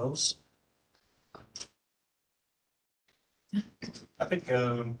ask those. I think,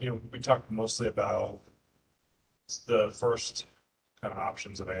 we talked mostly about the first kind of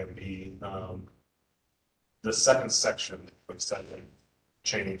options of A and B. The second section, which said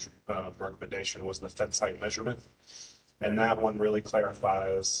change recommendation was the fence height measurement. And that one really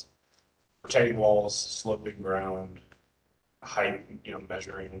clarifies retaining walls, sloping ground, height,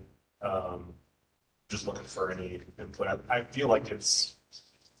 measuring, just looking for any input. I feel like it's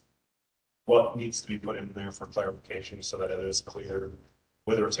what needs to be put in there for clarification so that it is clear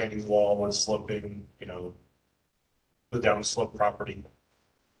with a retaining wall and sloping, the downslope property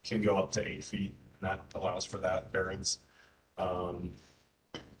can go up to 8 feet, and that allows for that variance.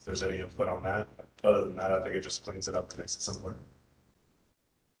 If there's any input on that, other than that, I think it just cleans it up and makes it simpler.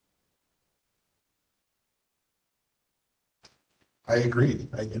 I agree.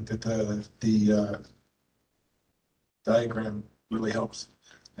 I think that the diagram really helps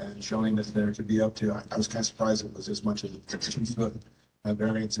and showing that there could be up to, I was kind of surprised it was as much as a 2 foot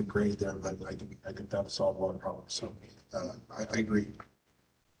variance in grade there, but I think that would solve a lot of problems. So I agree.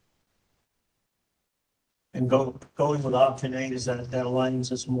 And going with option A is that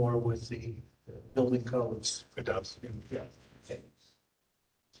aligns us more with the building codes. It does. Yeah. Okay.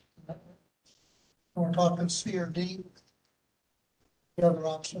 We're talking C or D. The other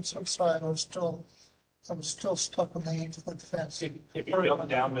options, I'm sorry, I'm still stuck on the 8-foot fence. If you go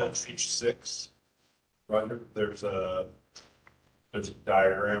down to page 6, right, there's a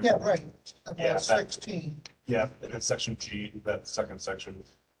diagram. Yeah, right, Yeah, about 16. Yeah, and then section G, that second section,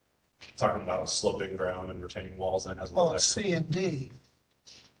 talking about sloping ground and retaining walls, and it has a Oh, little it's C and D,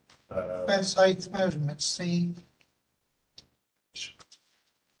 extra. fence height measurement, C.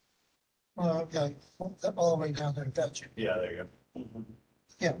 Okay, all the way down there, gotcha. Yeah, there you go.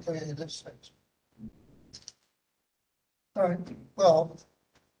 Yeah, okay, it is 6. All right, well,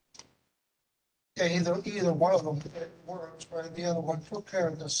 yeah, either one of them works, right? The other one took care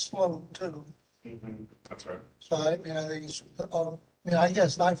of the slope too. That's right. So I mean, I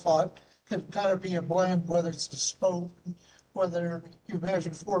guess I thought it'd kind of be a blend, whether it's the slope, whether you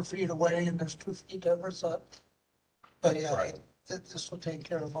measure 4 feet away and there's 2 feet difference. But yeah, Right. this will take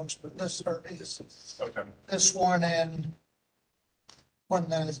care of most of it. This certainly is, Okay. this one and one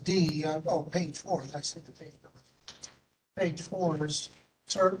that is D, page 4, I see the page. Page 4 is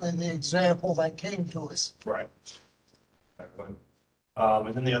certainly the example that came to us. Right. Exactly.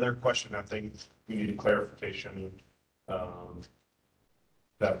 And then the other question, I think we needed clarification,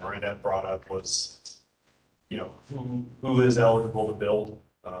 that Miranda brought up was, who is eligible to build?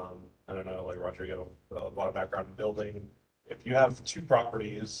 I don't know, like Roger, you have a lot of background in building. If you have 2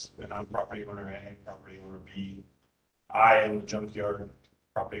 properties, and I'm property owner A, property owner B, I am the junkyard,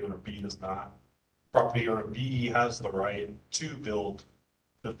 property owner B does not. Property owner B has the right to build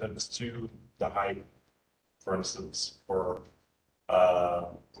the fence to the height, for instance, for,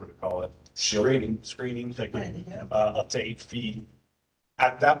 what do we call it? Screening, up to 8 feet.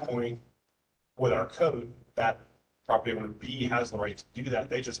 At that point, with our code, that property owner B has the right to do that.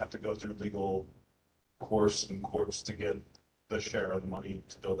 They just have to go through legal course and courts to get the share of the money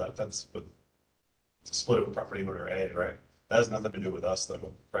to build that fence, but to split it with property owner A, right? That has nothing to do with us,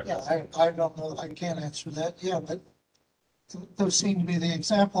 though. Right? Yeah, I don't know, I can't answer that, yeah, but those seem to be the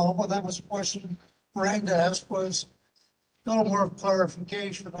example. Well, that was a question Miranda asked, was a little more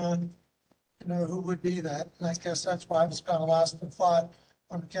clarification on, who would be that. And I guess that's why I was kind of lost in thought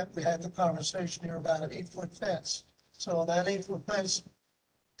when we had the conversation here about an 8-foot fence. So that 8-foot fence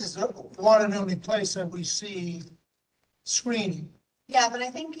is the one and only place that we see screening. Yeah, but I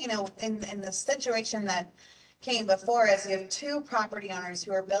think, in the situation that came before us, you have 2 property owners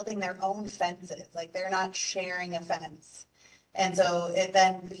who are building their own fences, like they're not sharing a fence. And so it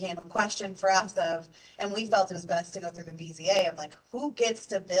then became a question for us and we felt it was best to go through the BZA of like, who gets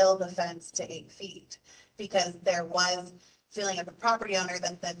to build a fence to 8 feet? Because there was feeling of the property owner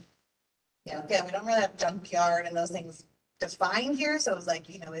that, again, we don't really have junkyard and those things defined here. So it was like,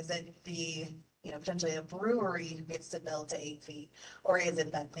 is it the, potentially a brewery who gets to build to 8 feet, or is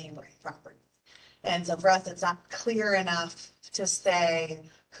it that neighboring property? And so for us, it's not clear enough to say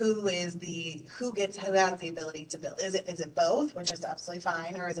who has the ability to build. Is it both, which is absolutely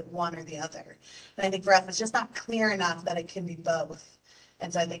fine, or is it one or the other? And I think for us, it's just not clear enough that it can be both.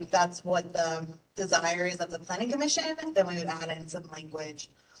 And so I think that's what the desire is of the planning commission. Then we would add in some language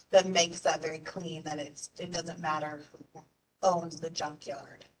that makes that very clean, that it doesn't matter owns the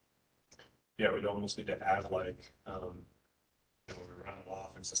junkyard. Yeah, we'd almost need to add like, we run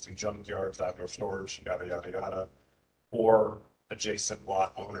off existing junkyards, outdoor storage, yada, yada, yada, or adjacent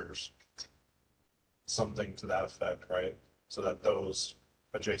lot owners. Something to that effect, right? So that those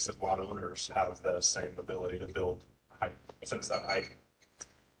adjacent lot owners have the same ability to build height, since that height.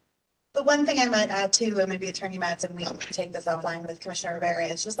 The one thing I might add too, and maybe Attorney Madsen, we can take this offline with Commissioner Rivera,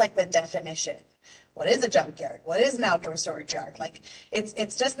 is just like the definition. What is a junkyard? What is an outdoor storage yard? Like,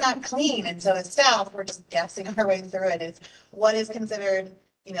 it's just not clean. And so as staff, we're just guessing our way through it. Is what is considered,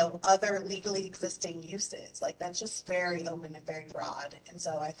 other legally existing uses. Like, that's just very open and very broad. And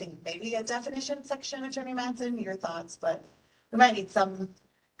so I think maybe a definition section, Attorney Madsen, your thoughts, but we might need some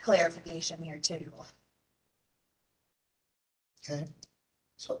clarification here too. Okay.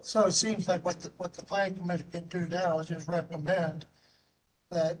 So it seems like what the planning commission can do now is just recommend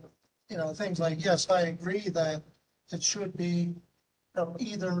that, things like, yes, I agree that it should be,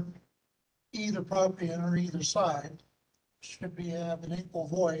 either property owner, either side should be have an equal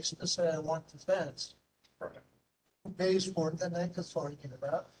voice to say, I want the fence. Right. Who pays for it, then they can start thinking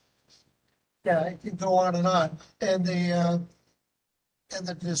about. Yeah, it can go on. And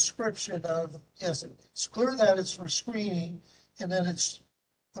the description of, yes, it's clear that it's for screening, and then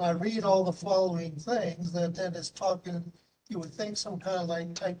when I read all the following things, then it's talking, you would think some kind of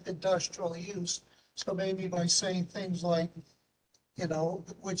like type industrial use. So maybe by saying things like,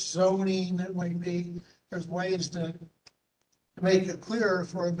 which zoning it might be, there's ways to make it clearer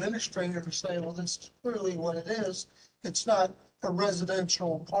for administrator to say, well, this is clearly what it is. It's not a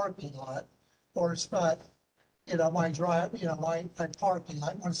residential parking lot, or it's not, my drive, my parking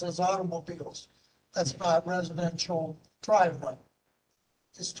lot. When it says automobiles, that's not residential driveway.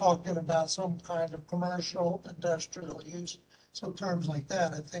 It's talking about some kind of commercial, industrial use. So terms like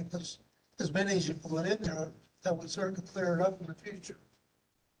that, I think as many as you put in there, that would certainly clear it up in the future.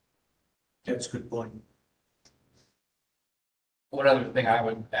 That's a good point. One other thing I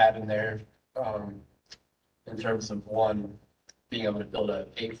would add in there, in terms of one, being able to build a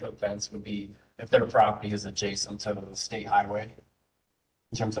 8-foot fence would be if their property is adjacent to the state highway.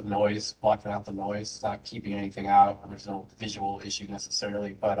 In terms of noise, blocking out the noise, not keeping anything out, there's no visual issue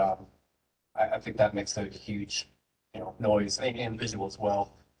necessarily, but I think that makes a huge, noise and visual as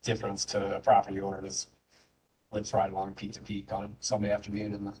well, difference to a property owner that lives right along peak to peak on Sunday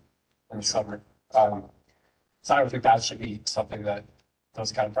afternoon in the summer. So I would think that should be something that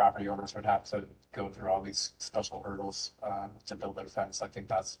those kind of property owners would have to go through all these special hurdles to build their fence. I think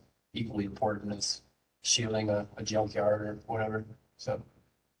that's equally important as shielding a junkyard or whatever. So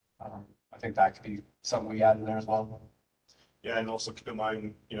I think that could be something we add in there as well. Yeah, and also keep in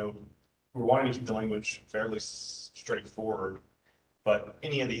mind, we're wanting to keep the language fairly straightforward, but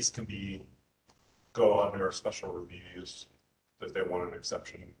any of these can go under a special reviews if they want an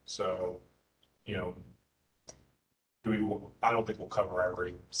exception. So, I don't think we'll cover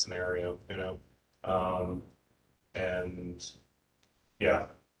every scenario, and yeah.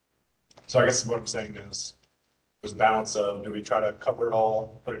 So I guess what I'm saying is there's a balance of, do we try to cover it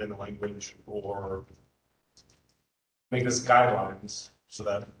all, put it in the language, or make this guidelines so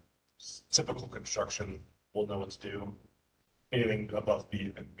that typical construction will know what to do. Anything above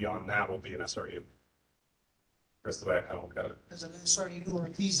beyond that will be an SRU. That's the way I kind of look at it. As an SRU or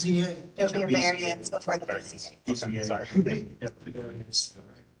PZA. There'll be a variance before the Okay, sorry.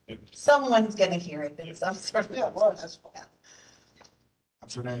 someone's gonna hear it in some sort of. Yeah, well, that's,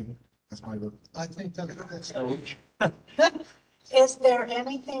 What's her name? That's my vote. I think that's. Is there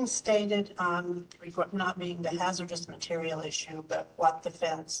anything stated on, not being the hazardous material issue, but what the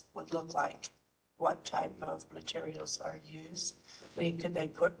fence would look like? What type of materials are used? Could they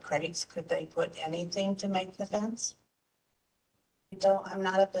put crates? Could they put anything to make the fence? I'm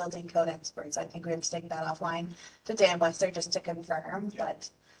not a building code expert, so I think we have to take that offline to Dan Webster just to confirm, but.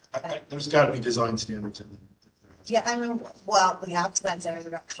 There's got to be design standards in there. Yeah, I mean, well, we have fence areas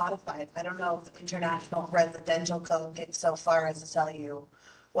that are codified. I don't know if the international residential code gets so far as to tell you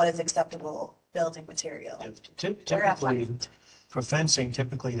what is acceptable building material. Typically, for fencing,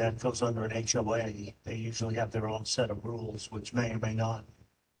 typically that goes under an HOA. They usually have their own set of rules, which may or may not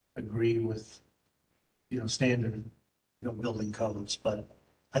agree with, standard, building codes. But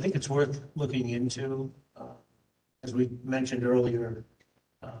I think it's worth looking into, as we mentioned earlier,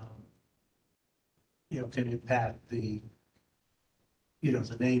 can impact the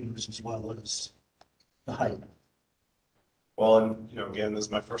neighbors as well as the height. Well, and, again, this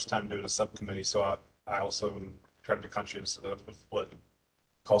is my first time doing a subcommittee, so I also try to be conscious of what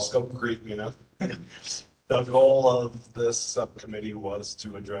called scope creep, The goal of this subcommittee was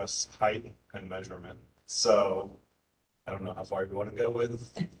to address height and measurement. So I don't know how far you want to go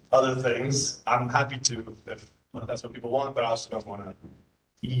with other things. I'm happy to, if that's what people want, but I also don't want to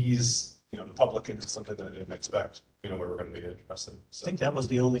ease, the public into something that they didn't expect, where we're going to be interested. I So, think that was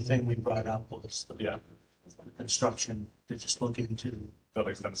the only thing we brought up was the yeah, construction, to just look into,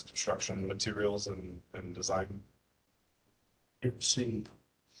 building fence construction, materials and design. see.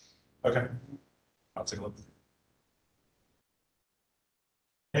 Okay. I'll take a look.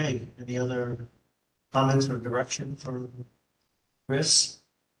 Hey, any other comments or direction for Chris?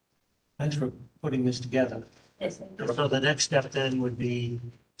 Thanks for putting this together. Yes, So the next step then would be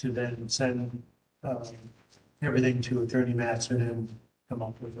to then send everything to Attorney Mattson and come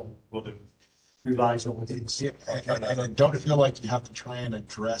up with a We'll do. revised ordinance. Yeah, and I don't feel like you have to try and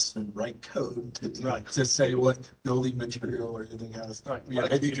address and write code to say what building material or anything else. Right. Yeah,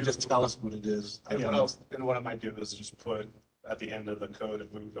 maybe you can just tell us what it is. And what I might do is just put at the end of the code,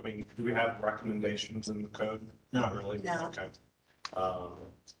 do we have recommendations in the code? No. Not really? No. Okay.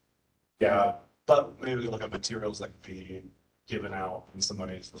 Yeah, but maybe we can look at materials that could be given out when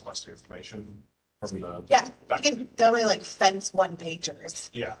somebody's requesting information from the. Yeah, you can definitely like fence one pagers.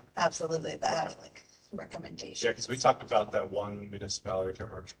 Yeah, Absolutely, that have like recommendations. yeah, because we talked about that one municipality, I can't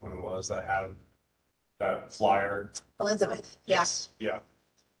remember which one it was, that had that flyer. Elizabeth, yes. Yeah.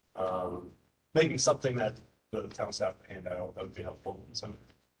 Making something that the town staff can hand out, that would be helpful, so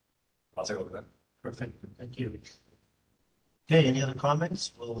I'll take a look at that. Perfect, thank you. Okay, any other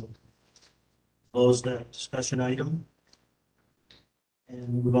comments? We'll close that discussion item.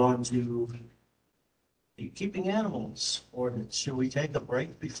 And move on to the keeping animals ordinance. Should we take a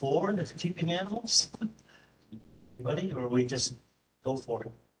break before the keeping animals? Anybody, or we just go for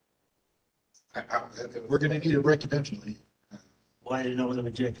it? We're gonna need a break eventually. Why didn't know whether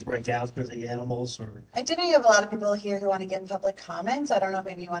we take a break after the animals or? I do know you have a lot of people here who want to get public comments. I don't know if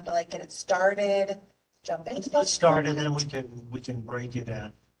maybe you want to like get it started, jump into. Let's start and then we can break it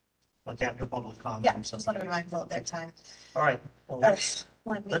at, like after public comment. Yeah, or just want something. to be mindful of their time. All right, well,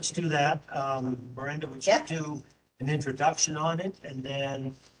 let's do that. Miranda, would you Yeah. do an introduction on it? And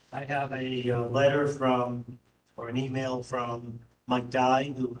then I have a letter from, or an email from Mike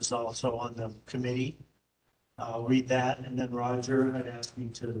Dye, who was also on the committee. I'll read that, and then Roger, I'd ask you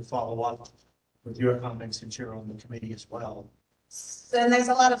to follow up with your comments since you're on the committee as well. So and there's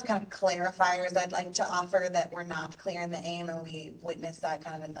a lot of kind of clarifiers I'd like to offer that were not clear in the aim, and we witnessed that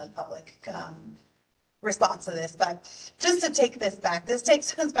kind of in the public response to this. But just to take this back, this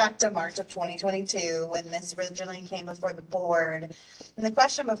takes us back to March of 2022 when this originally came before the board. And the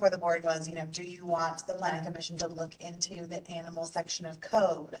question before the board was, do you want the planning commission to look into the animal section of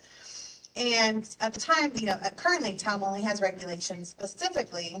code? And at the time, currently town only has regulations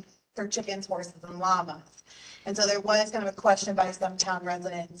specifically for chickens, horses, and llamas. And so there was kind of a question by some town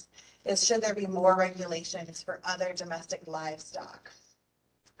residents is should there be more regulations for other domestic livestock?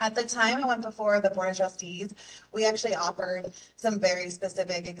 At the time I went before the Board of Trustees, we actually offered some very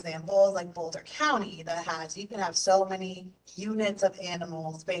specific examples like Boulder County that has, you can have so many units of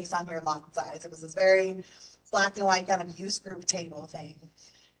animals based on your lot size. It was this very black and white kind of use group table thing.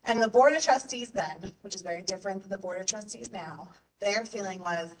 And the Board of Trustees then, which is very different than the Board of Trustees now, their feeling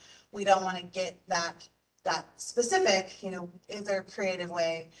was, we don't want to get that specific, is there a creative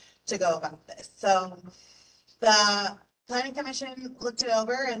way to go about this? So the Planning Commission looked it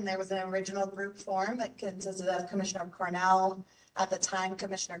over and there was an original group form that consisted of Commissioner Cornell, at the time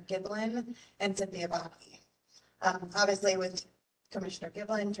Commissioner Giblin, and Cynthia Bobby. Obviously with Commissioner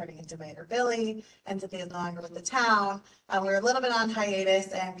Giblin turning into Mayor Billy, and Cynthia is no longer with the town. We were a little bit on hiatus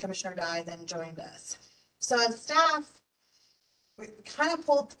and Commissioner Dye then joined us. So as staff, we kind of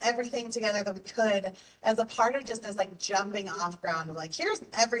pulled everything together that we could as a part of just this like jumping off ground of like, here's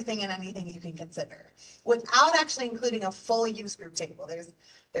everything and anything you can consider without actually including a full use group table.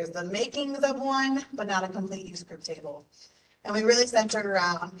 There's the makings of one, but not a complete use group table. And we really centered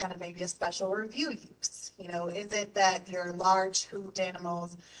around kind of maybe a special review use. Is it that your large hoofed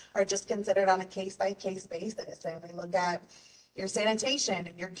animals are just considered on a case-by-case basis? And we look at your sanitation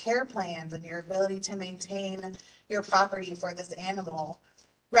and your care plans and your ability to maintain your property for this animal,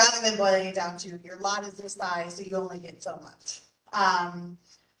 rather than boiling it down to your lot is this size, so you only get so much.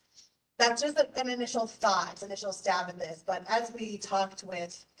 That's just an initial thought, initial stab at this. But as we talked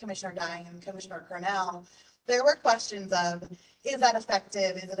with Commissioner Dye and Commissioner Cornell, there were questions of, is that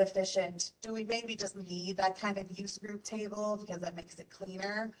effective? Is it efficient? Do we maybe just need that kind of use group table because that makes it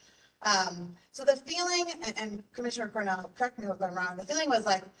cleaner? So the feeling, and Commissioner Cornell, correct me if I'm wrong, the feeling was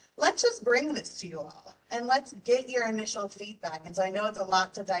like, let's just bring this to you all and let's get your initial feedback. And so I know it's a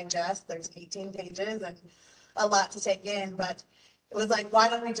lot to digest. There's 18 pages and a lot to take in, but it was like, why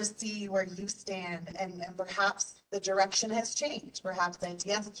don't we just see where you stand? And perhaps the direction has changed. Perhaps it's,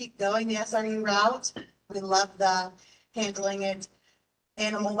 yes, keep going the SRU route. We love the handling it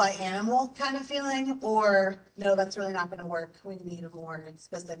animal by animal kind of feeling, or no, that's really not going to work. We need a more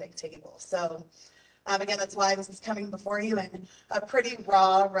specific table. So again, that's why this is coming before you in a pretty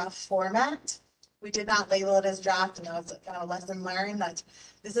raw, rough format. We did not label it as draft, and that was kind of a lesson learned that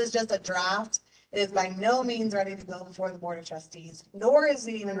this is just a draft. It is by no means ready to go before the Board of Trustees, nor is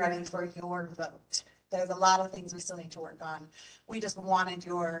it even ready for your vote. There's a lot of things we still need to work on. We just wanted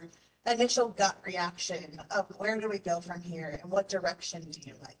your initial gut reaction of where do we go from here and what direction do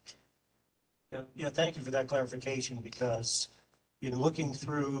you like? Yeah, thank you for that clarification, because in looking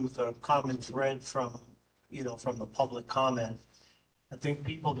through the common thread from, from the public comment, I think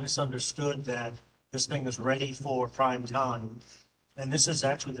people misunderstood that this thing is ready for prime time. And this is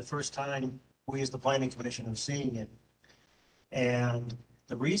actually the first time we as the Planning Commission are seeing it. And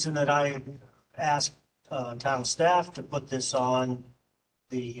the reason that I asked town staff to put this on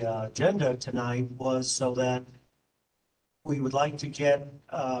the agenda tonight was so that we would like to get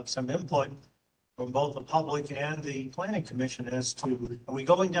some input from both the public and the Planning Commission as to, are we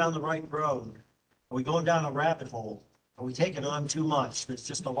going down the right road? Are we going down a rabbit hole? Are we taking on too much? There's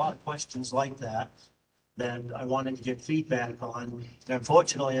just a lot of questions like that that I wanted to get feedback on. And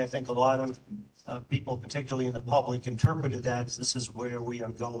unfortunately, I think a lot of people, particularly in the public, interpreted that as this is where we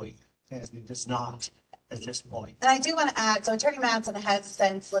are going. And it is not at this point. And I do want to add, so Attorney Madsen has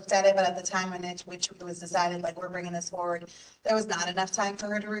since looked at it, but at the time when which it was decided, like, we're bringing this forward, there was not enough time for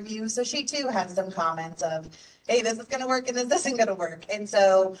her to review. So she too had some comments of, hey, this is going to work and this isn't going to work. And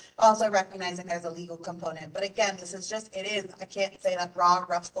so also recognizing there's a legal component. But again, this is just, it is, I can't say that raw,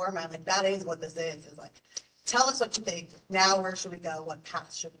 rough format, like that is what this is like, tell us what you think. Now, where should we go? What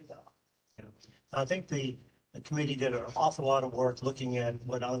path should we go? Yeah. I think the committee did an awful lot of work looking at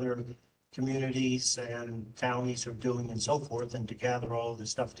what other communities and counties are doing and so forth, and to gather all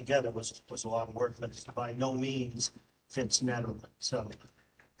this stuff together was a lot of work, but it's by no means fits Nederland. So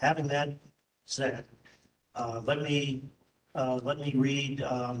having that said, let me read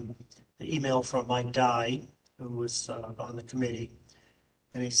the email from Mike Dye, who was on the committee.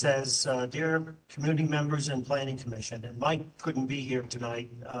 And he says, dear community members and planning commission, and Mike couldn't be here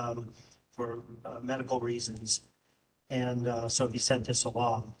tonight for medical reasons. And so he sent this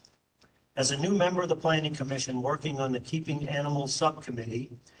along. As a new member of the Planning Commission working on the Keeping Animals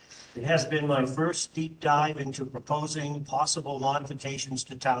Subcommittee, it has been my first deep dive into proposing possible modifications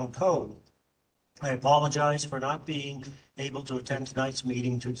to town code. I apologize for not being able to attend tonight's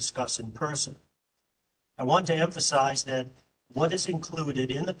meeting to discuss in person. I want to emphasize that what is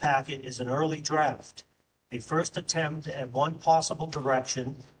included in the packet is an early draft, a first attempt at one possible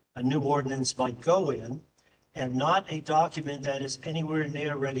direction a new ordinance might go in, and not a document that is anywhere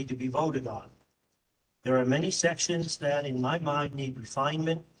near ready to be voted on. There are many sections that, in my mind, need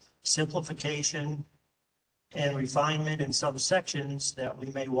refinement, simplification, and refinement in some sections that we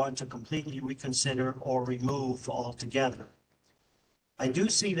may want to completely reconsider or remove altogether. I do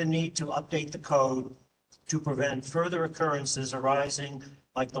see the need to update the code to prevent further occurrences arising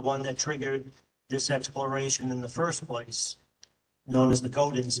like the one that triggered this exploration in the first place, known as the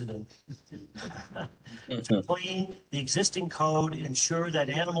code incident. To clean the existing code, ensure that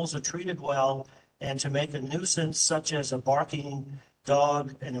animals are treated well, and to make a nuisance such as a barking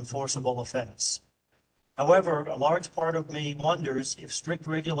dog an enforceable offense. However, a large part of me wonders if strict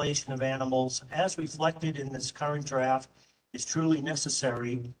regulation of animals, as reflected in this current draft, is truly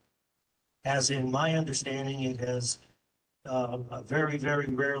necessary, as in my understanding, it has very, very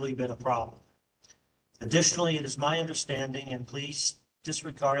rarely been a problem. Additionally, it is my understanding, and please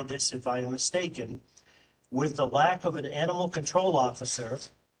disregard this if I am mistaken, with the lack of an animal control officer,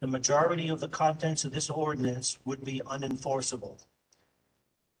 the majority of the contents of this ordinance would be unenforceable.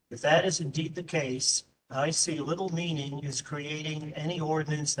 If that is indeed the case, I see little meaning in creating any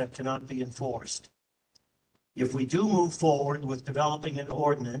ordinance that cannot be enforced. If we do move forward with developing an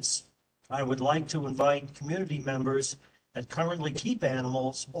ordinance, I would like to invite community members that currently keep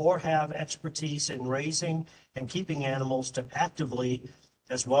animals or have expertise in raising and keeping animals to actively,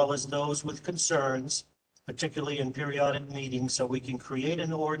 as well as those with concerns, particularly in periodic meetings, so we can create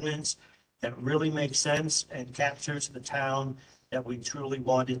an ordinance that really makes sense and captures the town that we truly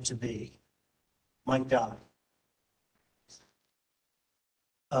want it to be. Mike Dodd.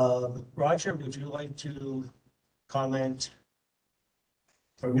 Roger, would you like to comment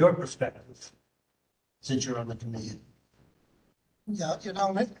from your perspective, since you're on the committee? Yeah,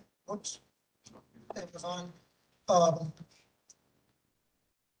 Nick, oops, it was on.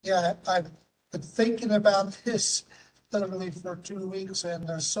 Yeah, I've been thinking about this literally for 2 weeks, and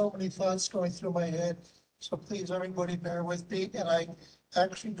there's so many thoughts going through my head. So please, everybody bear with me, and I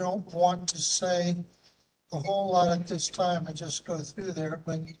actually don't want to say a whole lot at this time and just go through there,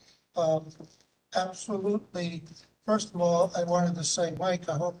 but absolutely. First of all, I wanted to say, Mike,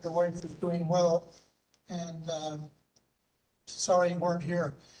 I hope the wife is doing well, and sorry you weren't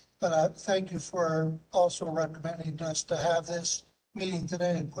here, but thank you for also recommending us to have this meeting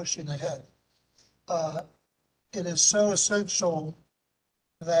today and pushing ahead. It is so essential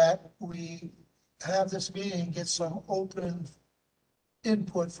that we have this meeting and get some open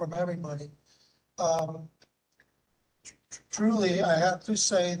input from everybody. Truly, I have to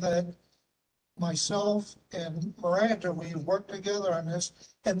say that myself and Miranda, we worked together on this,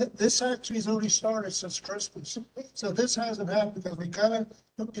 and this actually has only started since Christmas. So this hasn't happened because we kind of,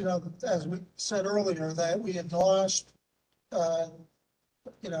 you know, as we said earlier, that we had lost,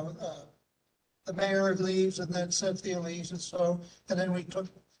 you know, the mayor leaves and then Cynthia leaves, and so, and then we took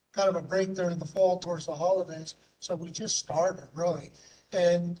kind of a break there in the fall towards the holidays. So we just started really,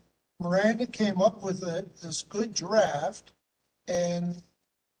 and Miranda came up with this good draft, and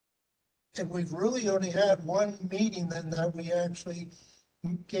we've really only had one meeting then that we actually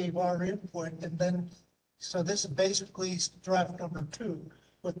gave our input, and then, so this is basically draft number 2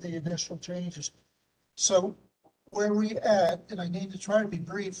 with the initial changes. So where we at, and I need to try to be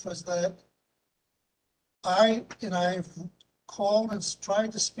brief, was that I've called and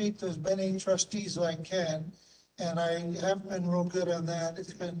tried to speak to as many trustees as I can, and I haven't been real good on that.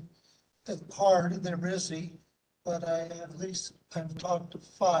 It's been hard and they're busy, but I've talked to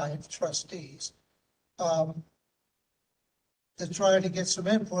 5 trustees to try to get some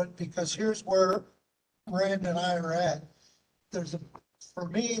input, because here's where Miranda and I are at. For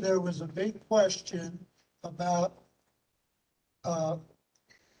me, there was a big question about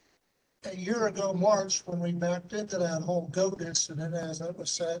a year ago, March, when we backed into that whole goat incident, as it was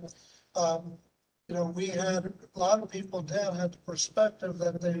said. You know, we had a lot of people in town had the perspective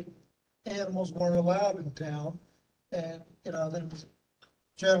that the animals weren't allowed in town. And, you know, then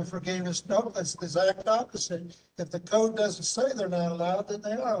Jennifer gave us, no, that's the exact opposite. If the code doesn't say they're not allowed, then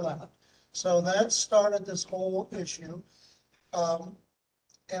they are allowed. So that started this whole issue.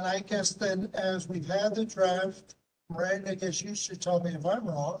 And I guess then, as we've had the draft, Miranda, I guess you should tell me if I'm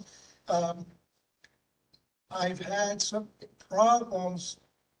wrong. I've had some problems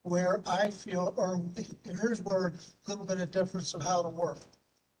where I feel, or here's where a little bit of difference of how to work,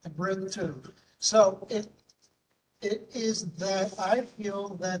 and Brent too. So it is that I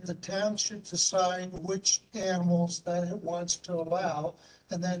feel that the town should decide which animals that it wants to allow,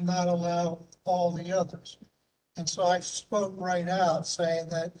 and then not allow all the others. And so I spoke right out saying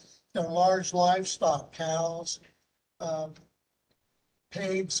that, you know, large livestock, cows,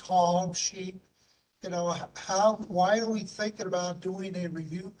 pigs, hogs, sheep, you know, why are we thinking about doing a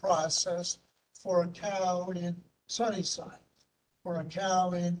review process for a cow in Sunnyside, or a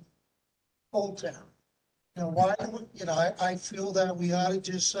cow in Old Town? You know, why, you know, I feel that we ought to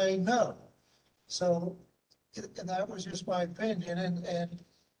just say no. So, and that was just my opinion, and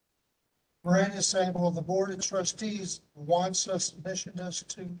Miranda's saying, well, the Board of Trustees wants us, commissioned us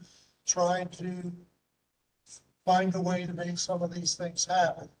to try to find a way to make some of these things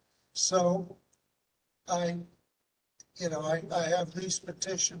happen. So I have these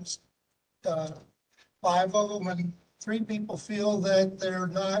petitions, 5 of them, and 3 people feel that they're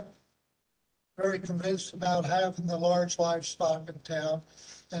not very convinced about having the large livestock in town.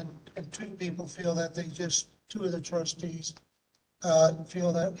 And 2 people feel that 2 of the trustees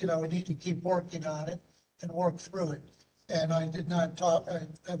feel that, you know, we need to keep working on it and work through it. And I have not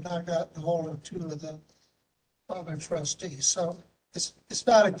gotten hold of 2 of the other trustees. So it's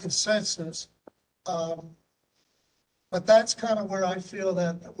not a consensus. But that's kind of where I feel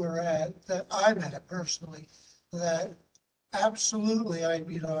that we're at, that I'm at personally, that absolutely, I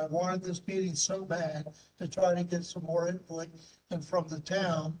wanted this meeting so bad to try to get some more input and from the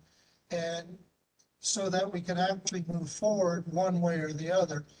town, and so that we can actually move forward one way or the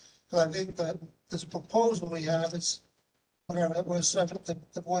other. Because I think that this proposal we have is, whatever it was,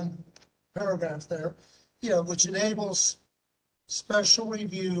 the one paragraph there, you know, which enables special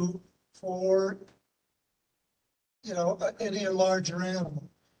review for, you know, any larger animal.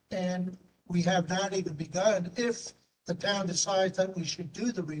 And we have not even begun. If the town decides that we should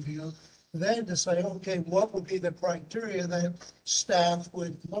do the review, then to say, okay, what would be the criteria that staff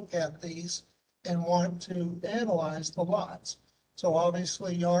would look at these and want to analyze the lots? So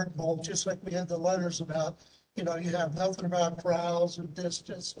obviously yard bulk, just like we had the letters about, you know, you have nothing about corrals and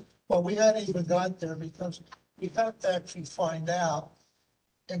distance. Well, we hadn't even got there because we have to actually find out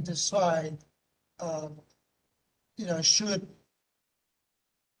and decide, should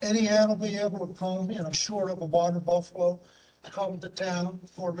any animal be able to come, short of a water buffalo, come to town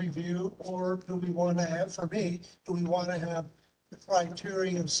for review? Or do we want to have, for me, do we want to have the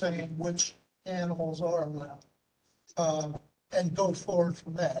criteria of saying which animals are allowed? And go forward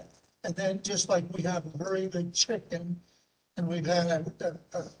from that. And then just like we have a very big chicken, and we've had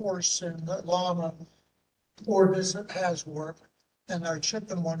a horse and a llama ordinance that has worked, and our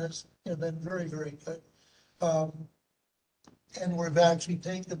chicken one has been very, very good. And we've actually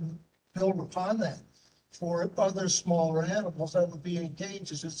taken, built upon that for other smaller animals that would be in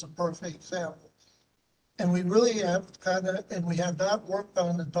cages. It's a perfect example. And we really have and we have not worked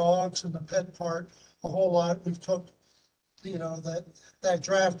on the dogs and the pet part a whole lot. We've took, that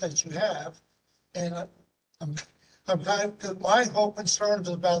draft that you have, and I'm my whole concern is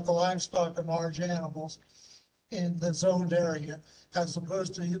about the livestock and large animals in the zoned area, as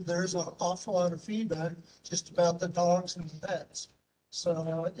opposed to, there's an awful lot of feedback just about the dogs and the pets.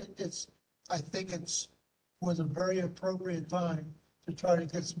 So I think was a very appropriate time to try to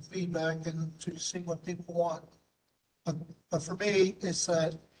get some feedback and to see what people want. But for me, it's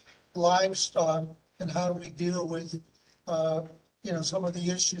that livestock and how do we deal with, some of the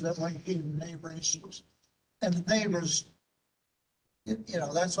issues that might be the neighbor issues. And the neighbors,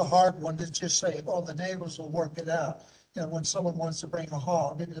 that's a hard one to just say, oh, the neighbors will work it out. When someone wants to bring a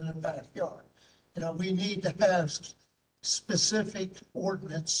hog into the backyard, we need to have specific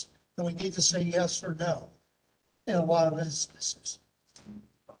ordinance, and we need to say yes or no in a lot of instances.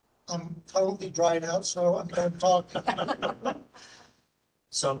 I'm totally dried out, so I'm done talking.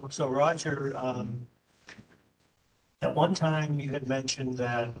 So Roger, at one time you had mentioned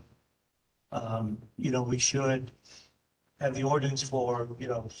that, we should have the ordinance for,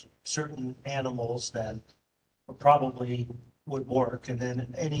 certain animals that probably would work, and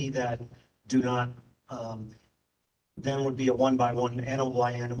then any that do not, then would be a one-by-one,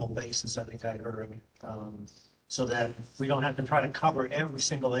 animal-by-animal basis, I think I heard. So that we don't have to try to cover every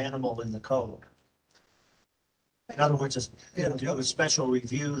single animal in the code. In other words, just, do a special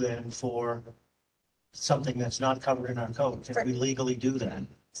review then for something that's not covered in our code. Can we legally do that?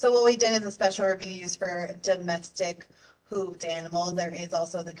 So what we did is a special reviews for domestic hooved animals. There is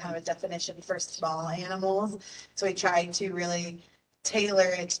also the kind of definition for small animals. So we tried to really tailor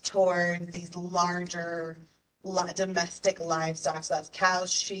it toward these larger domestic livestock. So that's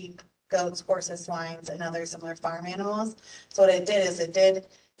cows, sheep, goats, horses, swines, and other similar farm animals. So what it did is it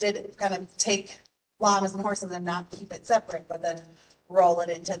did kind of take llamas and horses and not keep it separate, but then roll it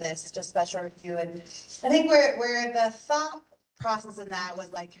into this just special review. And I think where the thought process in that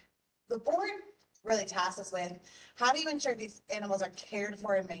was like, the board really tasked us with, how do you ensure these animals are cared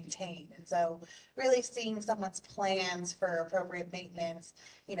for and maintained? And so really seeing someone's plans for appropriate maintenance,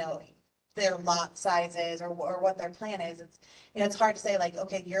 their lot sizes or what their plan is. It's hard to say like,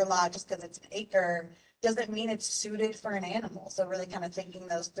 okay, your lot, just because it's an acre, doesn't mean it's suited for an animal. So really kind of thinking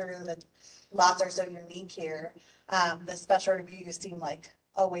those through, that lots are so unique here. The special reviews seem like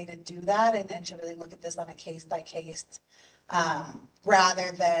a way to do that and to really look at this on a case by case,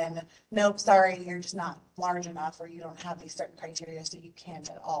 rather than, nope, sorry, you're just not large enough or you don't have these certain criteria, so you can't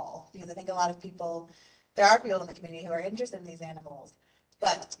at all. Because I think a lot of people, there are people in the community who are interested in these animals,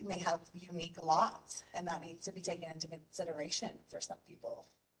 but may have unique lots, and that needs to be taken into consideration for some people.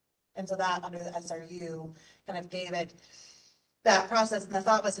 And so that under the SRU kind of gave it that process, and the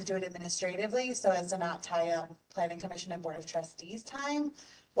thought was to do it administratively so as to not tie up planning commission and board of trustees time.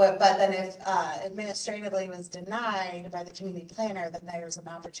 But then if administratively was denied by the community planner, then there's an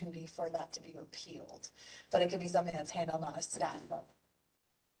opportunity for that to be repealed. But it could be something that's handled on a staff level.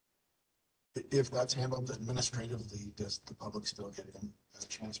 If that's handled administratively, does the public still get a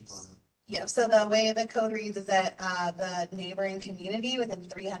chance for it? Yeah, so the way the code reads is that the neighboring community within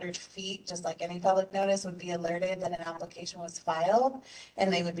 300 feet, just like any public notice, would be alerted that an application was filed,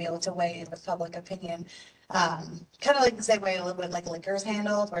 and they would be able to weigh in with public opinion. Kind of like the same way a little bit like liquor is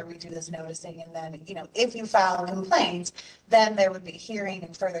handled, where we do this noticing, and then, if you file a complaint, then there would be a hearing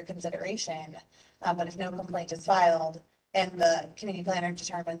and further consideration. But if no complaint is filed, and the community planner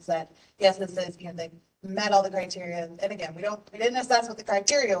determines that, yes, this is, they met all the criteria. And again, we didn't assess what the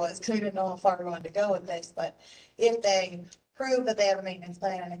criteria was because we didn't know how far we wanted to go with this. But if they prove that they have a maintenance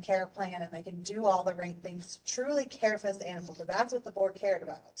plan and a care plan and they can do all the right things, truly care for this animal, because that's what the board cared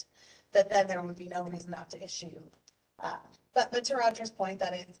about, that then there would be no reason not to issue. But to Roger's point,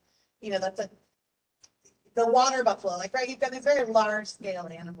 that is, that's the water buffalo, like, right, you've got these very large scale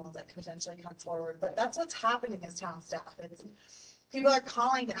animals that could potentially come forward, but that's what's happening as town staff. People are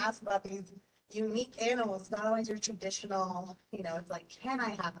calling to ask about these unique animals, not always your traditional, it's like, can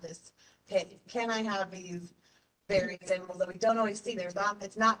I have this pig? Can I have these various animals that we don't always see.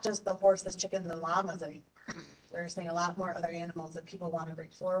 It's not just the horses, chickens, and llamas. I mean, we're seeing a lot more other animals that people want to bring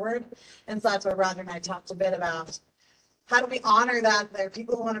forward. And so that's where Roger and I talked a bit about how do we honor that there are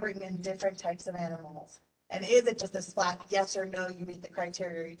people who want to bring in different types of animals. And is it just this flat yes or no, you meet the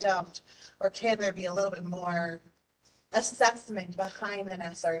criteria or you don't? Or can there be a little bit more assessment behind an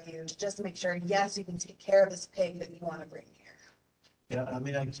SRU just to make sure, yes, you can take care of this pig that you want to bring here? Yeah, I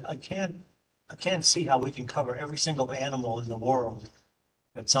mean, I can't see how we can cover every single animal in the world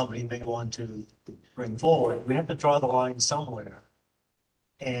that somebody may want to bring forward. We have to draw the line somewhere.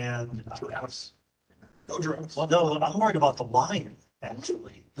 And No drugs. well, no, I'm worried about the lion,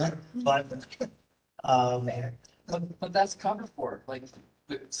 actually. But But that's covered for, like,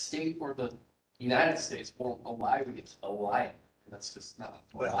 the state or the United States won't allow you to get a lion. That's just not.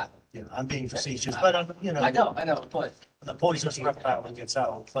 well, yeah, I'm being facetious, but you know, I know, but the poisonous reptile that gets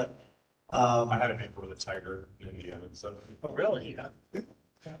out, but I had a neighbor with a tiger in India, and so. oh, really? You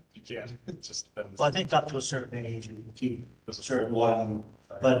can't, it just depends. Well, I think up to a certain age, you can keep There's a certain full-on,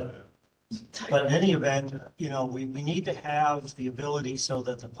 but in any event, you know, we need to have the ability so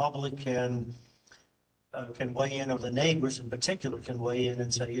that the public can weigh in, or the neighbors in particular can weigh in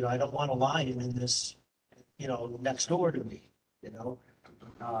and say, you know, I don't want a lion in this, you know, next door to me, you know?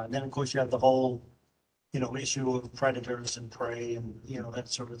 And then, of course, you have the whole, you know, issue of predators and prey and, you know, that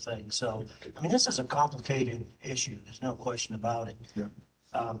sort of thing. So, I mean, this is a complicated issue. There's no question about it. Yeah.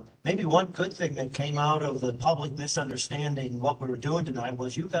 Maybe one good thing that came out of the public misunderstanding what we were doing tonight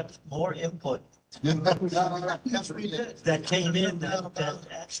was you got more input Yes, we did. that came in that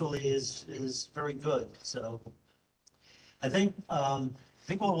actually is very good. So I think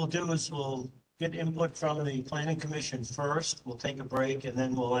what we'll do is we'll get input from the planning commission first. We'll take a break and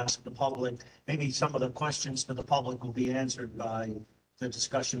then we'll ask the public. Maybe some of the questions to the public will be answered by the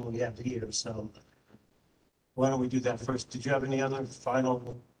discussion we have here. So why don't we do that first? Did you have any other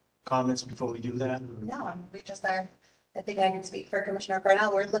final comments before we do that? No, we just are, I think I can speak for Commissioner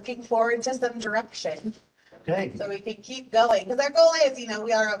Cornell. We're looking forward to some direction Okay. so we can keep going. Because our goal is, you know,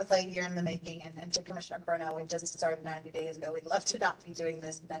 we are obviously a year in the making, and to Commissioner Cornell, we just started 90 days ago. We'd love to not be doing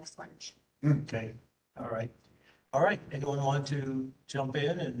this next March. Okay. All right. All right. Anyone want to jump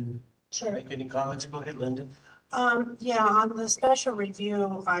in and Sure. make any comments? Go ahead, Linda. Yeah, on the special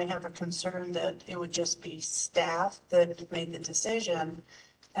review, I have a concern that it would just be staff that made the decision.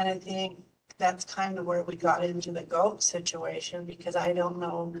 And I think that's kind of where we got into the goat situation, because I don't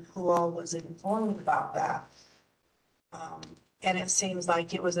know who all was informed about that. And it seems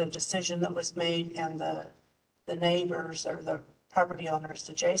like it was a decision that was made and the neighbors or the property owners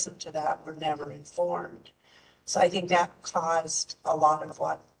adjacent to that were never informed. So I think that caused a lot of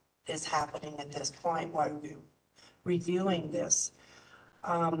what is happening at this point while we're reviewing this.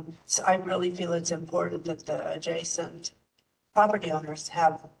 So I really feel it's important that the adjacent property owners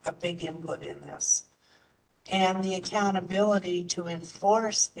have a big input in this. And the accountability to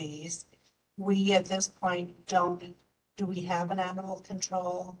enforce these, we at this point do we have an animal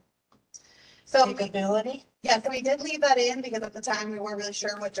control So capability? yeah, so we did leave that in because at the time we weren't really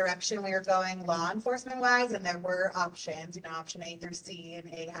sure what direction we were going law enforcement wise, and there were options, you know, option A through C,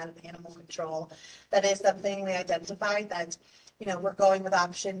 and A had animal control. That is something we identified that, you know, we're going with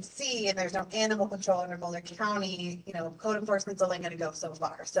option C and there's no animal control under Boulder County, you know, code enforcement's only gonna go so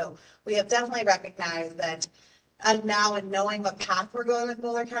far. So we have definitely recognized that, and now in knowing what path we're going with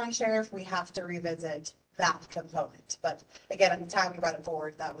Boulder County Sheriff, we have to revisit that component. But again, at the time we brought it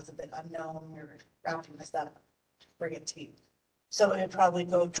forward, that was a bit unknown. We were wrapping this up, bring it to you. So it'd probably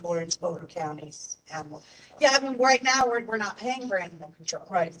go towards Boulder County's animal. Yeah, I mean, right now, we're not paying for animal control.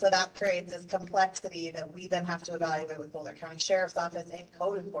 Right. So that creates this complexity that we then have to evaluate with Boulder County Sheriff's Office and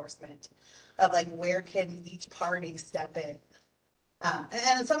code enforcement of like, where can each party step in?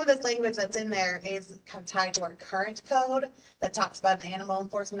 And some of this language that's in there is kind of tied to our current code that talks about an animal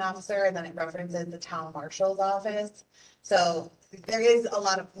enforcement officer, and then it references the town marshal's office. So there is a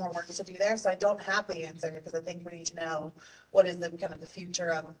lot of more work to do there. So I don't have the answer because I think we need to know what is the kind of the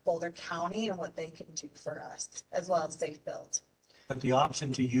future of Boulder County and what they can do for us, as well as Safe Build. But the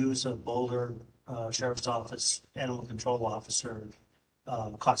option to use a Boulder Sheriff's Office animal control officer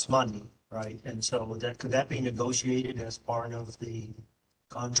costs money, right? And so could that be negotiated as part of the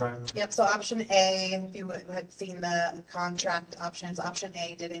contract? Yep, so option A, if you had seen the contract options, option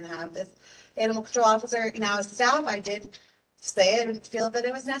A didn't have this animal control officer. Now, as staff, I did say I didn't feel that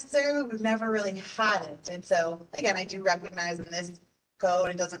it was necessary. We've never really had it. And so, again, I do recognize in this code,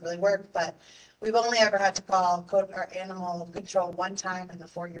 it doesn't really work, but we've only ever had to call code or animal control one time in the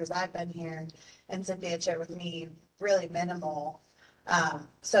 4 years I've been here. And Cynthia shared with me, really minimal.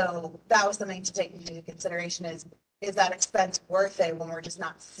 So that was something to take into consideration is that expense worth it when we're just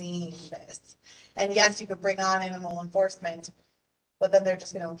not seeing this? And yes, you could bring on animal enforcement, but then they're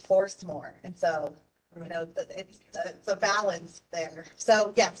just gonna enforce more. And so, you know, it's a balance there.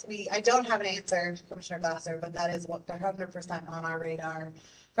 So yes, I don't have an answer, Commissioner Glasser, but that is what 100% on our radar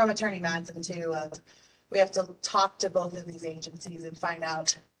from Attorney Madsen too. We have to talk to both of these agencies and find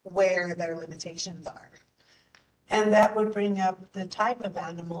out where their limitations are. And that would bring up the type of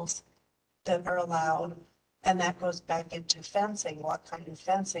animals that are allowed. And that goes back into fencing. What kind of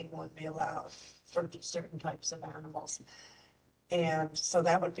fencing would be allowed for certain types of animals? And so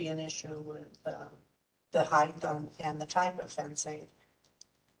that would be an issue with the height and the type of fencing.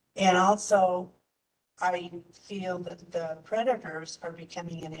 And also, I feel that the predators are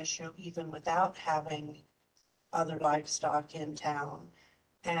becoming an issue even without having other livestock in town.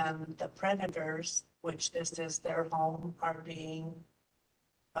 And the predators, which this is their home, are being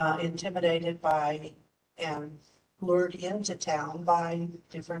intimidated by and lured into town by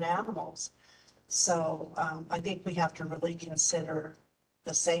different animals. So I think we have to really consider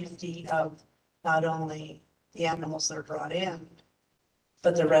the safety of not only the animals that are brought in,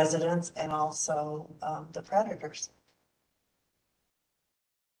 but the residents and also the predators.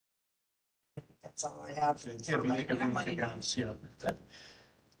 That's all I have.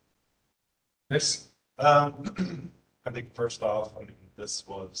 This, I think first off, I mean, this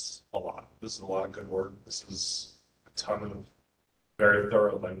was a lot. This is a lot of good work. This is a ton of very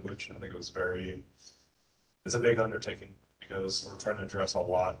thorough language. I think it's a big undertaking because we're trying to address a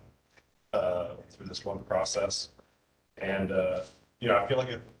lot through this one process. And, you know, I feel like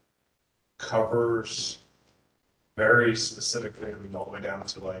it covers very specifically, I mean, all the way down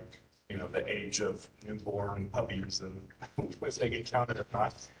to like, you know, the age of newborn puppies and if they get counted or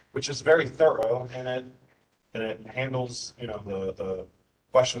not, which is very thorough, and it handles, you know, the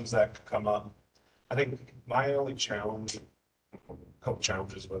questions that could come up. I think my only challenge, a couple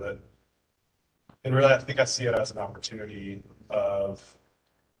challenges with it, and really I think I see it as an opportunity of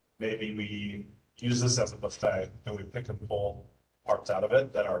maybe we use this as a buffet and we pick and pull parts out of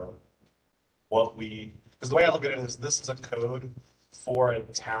it that are because the way I look at it is this is a code for a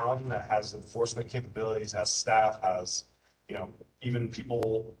town that has enforcement capabilities, has staff, has, you know, even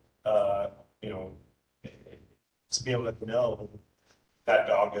people, you know, to be able to know that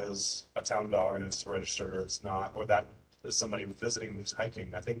dog is a town dog and it's registered or it's not, or that is somebody visiting who's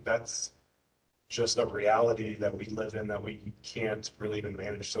hiking. I think that's just a reality that we live in that we can't really even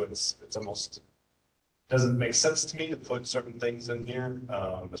manage. So it's almost doesn't make sense to me to put certain things in here,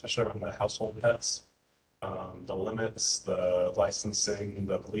 especially around the household pets. The limits, the licensing,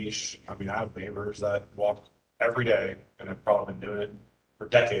 the leash. I mean, I have neighbors that walk every day and have probably been doing it for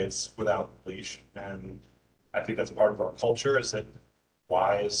decades without leash. And I think that's part of our culture. Is it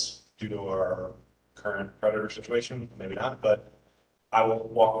wise due to our current predator situation? Maybe not, but I will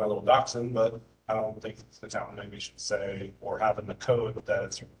walk my little dachshund, but I don't think the town maybe should say or have in the code that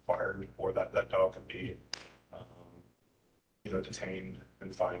it's required or that that dog can be, you know, detained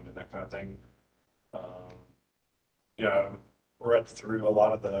and fined and that kind of thing. You know, I've read through a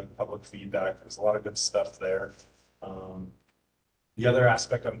lot of the public feedback. There's a lot of good stuff there. The other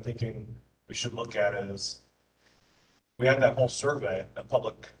aspect I'm thinking we should look at is we had that whole survey, a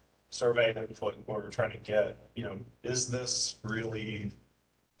public survey and input where we're trying to get, you know, is this really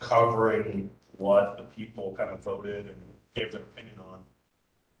covering what the people kind of voted and gave their opinion on?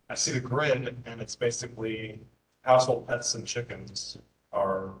 I see the grid and it's basically household pets and chickens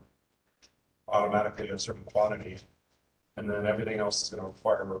are automatically a certain quantity. And then everything else is going to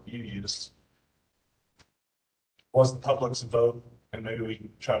require review use. Was the public's vote, and maybe we can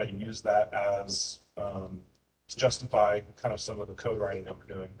try to use that as to justify kind of some of the code writing that we're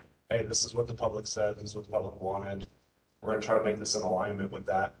doing. Hey, this is what the public said, this is what the public wanted. We're going to try to make this in alignment with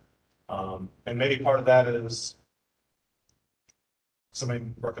that. And maybe part of that is somebody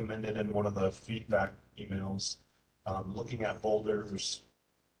recommended in one of the feedback emails, looking at Boulder's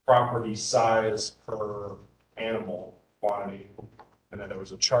property size per animal quantity. And then there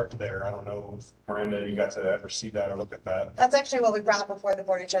was a chart there. I don't know if Miranda, you got to ever see that or look at that. That's actually what we brought before the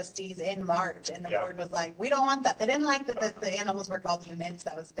Board of Trustees in March, and the board was like, we don't want that. They didn't like that the animals were called units.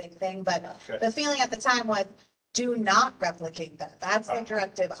 That was a big thing, but the feeling at the time was, do not replicate that. That's the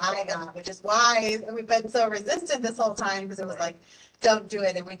directive I got, which is why we've been so resistant this whole time, because it was like, don't do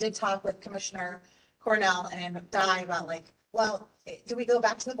it. And we did talk with Commissioner Cornell and Di about like, well, do we go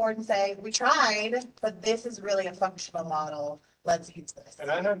back to the board and say, we tried, but this is really a functional model let's use this. And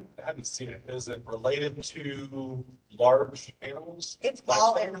I hadn't seen it. Is it related to large animals? It's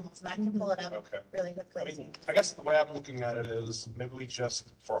all Livestock? animals, and I can pull it up Okay. really I quickly. mean, I guess the way I'm looking at it is maybe we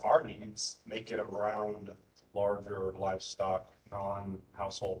just, for our needs, make it around larger livestock,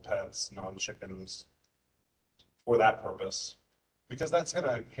 non-household pets, non-chickens for that purpose. Because that's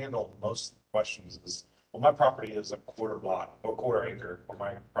gonna handle most questions is, well, my property is a quarter block or quarter acre, or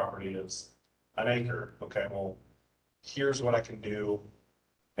my property is an acre. Okay, well, here's what I can do.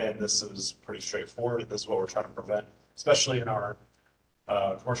 And this is pretty straightforward. This is what we're trying to prevent, especially in our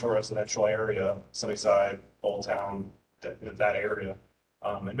commercial residential area, Sunnyside, Old Town, that area.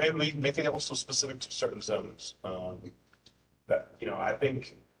 And maybe we make it also specific to certain zones. That, I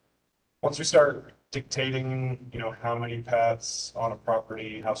think once we start dictating, how many pets on a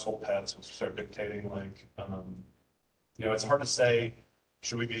property, household pets, once we start dictating like, it's hard to say,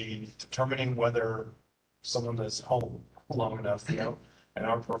 should we be determining whether someone is home long enough, and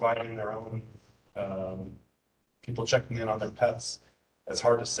are providing their own, people checking in on their pets. It's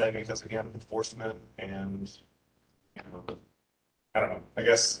hard to say because again, enforcement and, I don't know, I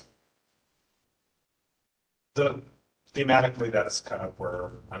guess thematically, that's kind of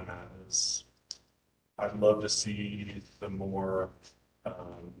where I'm at is I'd love to see the more,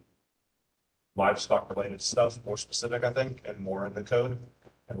 livestock related stuff, more specific, I think, and more in the code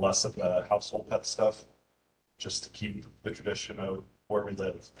and less of the household pet stuff, just to keep the tradition of where we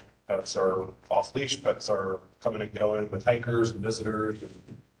live. Pets are off leash, pets are coming and going with hikers and visitors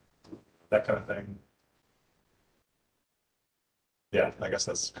and that kind of thing. Yeah, I guess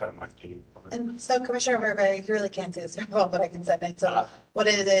that's kind of my theme. And so Commissioner Burberry, you really can't see this very well, but I can send it. So what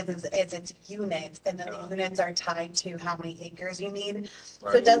it is it's units, and then the units are tied to how many acres you need.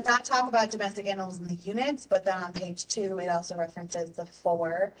 So it does not talk about domestic animals in the units, but then on page 2, it also references the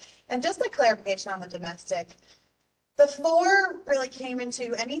 4. And just a clarification on the domestic, the 4 really came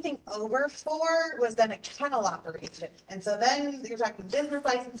into anything over 4 was then a kennel operation. And so then you're talking business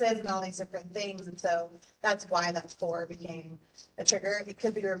licenses and all these different things. And so that's why that 4 became a trigger. It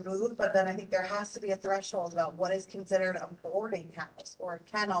could be removed, but then I think there has to be a threshold about what is considered a boarding house or a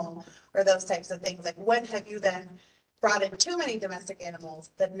kennel or those types of things. Like when have you then brought in too many domestic animals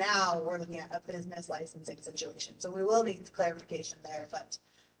that now we're looking at a business licensing situation. So we will need clarification there, but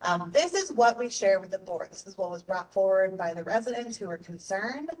this is what we share with the board. This is what was brought forward by the residents who were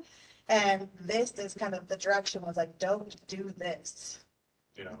concerned. And this is kind of the direction was like, don't do this.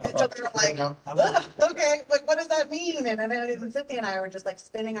 And so they were like, okay, like, what does that mean? And then Cynthia and I were just like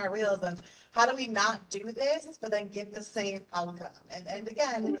spinning our wheels of how do we not do this, but then get the same outcome? And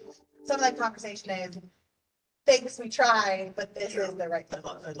again, some of that conversation is, thanks, we tried, but this is the right thing.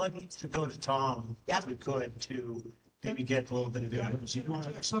 I'd like to go to Tom, if we could, to maybe get a little bit of input. You want to-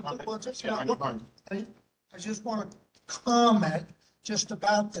 I just want to comment just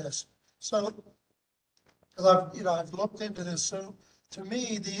about this. So, because I've looked into this. So to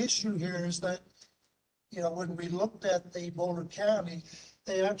me, the issue here is that, when we looked at the Boulder County,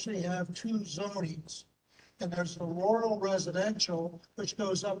 they actually have 2 zonings. And there's the rural residential, which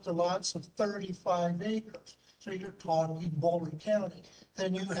goes up to lots of 35 acres. So you're talking Boulder County.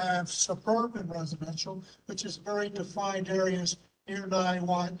 Then you have suburban residential, which is very defined areas near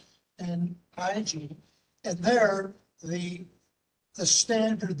 9-1 and IG. And there, the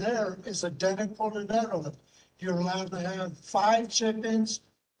standard there is identical to Nederland. You're allowed to have 5 chickens,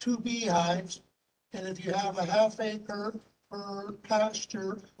 2 beehives, and if you have a half acre per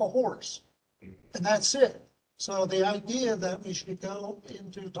pasture, a horse. And that's it. So the idea that we should go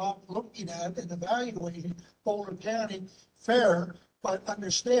into looking at and evaluating Boulder County, fair, but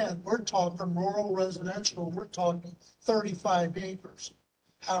understand, we're talking rural residential, we're talking 35 acres.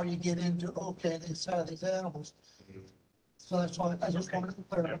 How you get into, okay, these animals. So that's why I just wanted to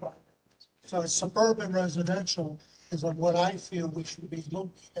clarify. So suburban residential is what I feel we should be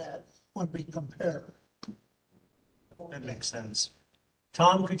looking at when we compare. That makes sense.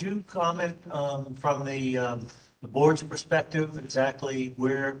 Tom, could you comment from the board's perspective, exactly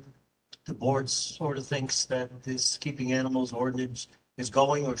where the board sort of thinks that this keeping animals ordinance is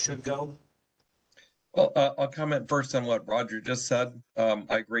going or should go? Well, I'll comment first on what Roger just said. I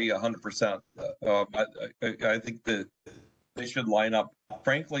agree 100%. I think that they should line up.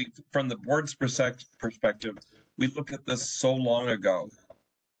 Frankly, from the board's perspective, we looked at this so long ago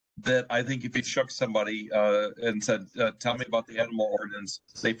that I think if you shook somebody and said, tell me about the animal ordinance,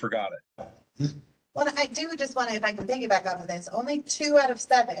 they forgot it. Well, I do just want to, if I can piggyback off of this, only 2 out of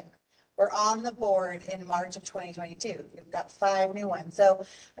 7 were on the board in March of 2022. We've got 5 new ones. So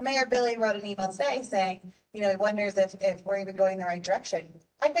Mayor Billy wrote an email today saying, he wonders if we're even going the right direction.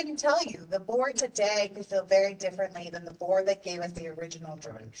 I couldn't tell you. The board today could feel very differently than the board that gave us the original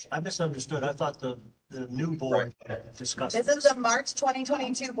direction. I misunderstood. I thought the new board discussed This is the March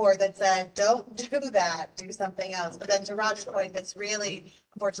 2022 board that said, don't do that, do something else. But then to Roger's point, that's really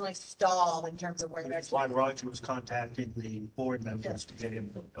unfortunately stalled in terms of where they're. That's why Roger was contacting the board members to get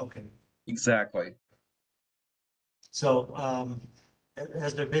input. Okay. Exactly. So,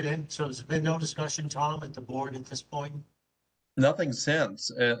 has there been no discussion, Tom, at the board at this point? Nothing since,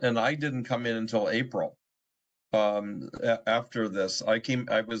 and I didn't come in until April. After this,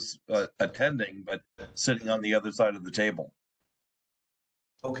 I was attending, but sitting on the other side of the table.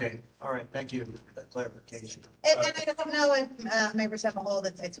 Okay, all right, thank you for that clarification. And I don't know if members have a hold,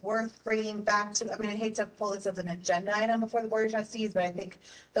 it's worth bringing back to, I mean, I hate to pull this as an agenda item before the board of trustees, but I think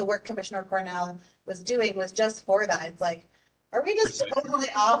the work Commissioner Cornell was doing was just for that. It's like, are we just totally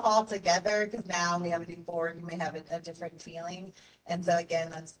off altogether? Because now we have a new board, you may have a different feeling. And so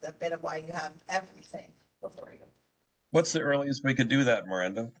again, that's a bit of why you have everything before you. What's the earliest we could do that,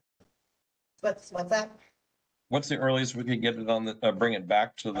 Miranda? What's that? What's the earliest we could get it on the, bring it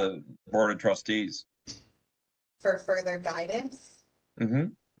back to the Board of Trustees? For further guidance? Mm-hmm.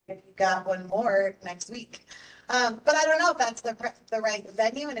 If you got one more next week. But I don't know if that's the right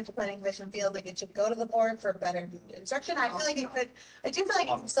venue, and if the planning commission feels like it should go to the board for better instruction. I feel like I do feel like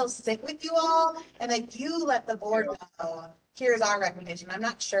it can still sit with you all, and that you let the board know, here's our recommendation. I'm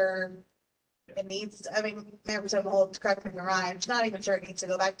not sure it needs, I mean, Mayor Pro Tem Holt, correct me if I'm wrong, I'm not even sure it needs to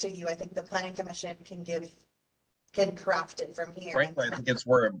go back to you. I think the planning commission can craft it from here. Frankly, I think it's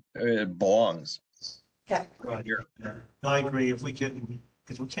where it belongs. Okay. Right here. I agree. If we can,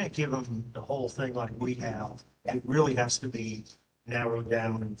 because we can't give them the whole thing like we have. It really has to be narrowed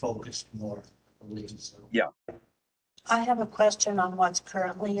down and focused more. Yeah. I have a question on what's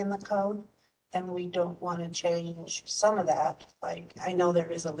currently in the code, and we don't want to change some of that. Like, I know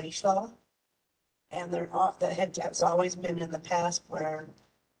there is a leash law, and that's always been in the past where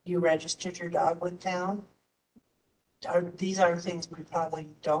you registered your dog with town. These are things we probably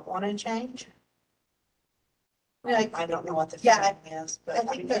don't want to change. I don't know what the Yeah, feeling is, I but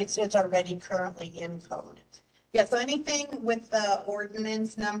think it's already currently in code. Yeah, so anything with the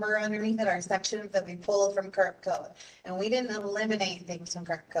ordinance number underneath it are sections that we pulled from current code. And we didn't eliminate things from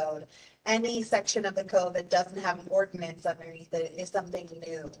current code. Any section of the code that doesn't have an ordinance underneath it is something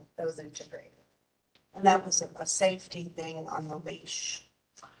new that was integrated. And that was a safety thing on the leash.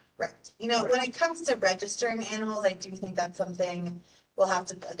 Right. You know, when it comes to registering animals, I do think that's something we'll have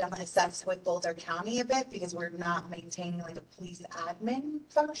to definitely assess with Boulder County a bit, because we're not maintaining like a police admin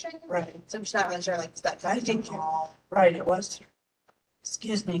function. Right. So I'm just not really sure like that kind of thing. Right, it was,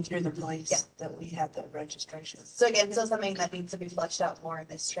 through the police Yeah. that we had the registration. So again, still something that needs to be fleshed out more in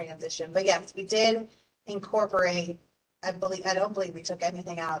this transition. But yes, we did incorporate, I don't believe we took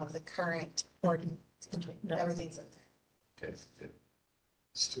anything out of the current ordinance. Everything's in there. Okay.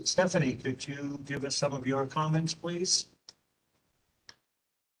 Stephanie, could you give us some of your comments, please?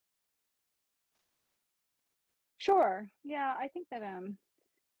 Sure. Yeah, I think that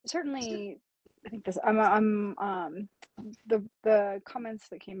certainly I think this the comments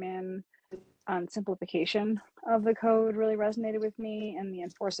that came in on simplification of the code really resonated with me, and the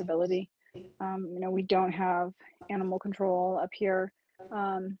enforceability. We don't have animal control up here.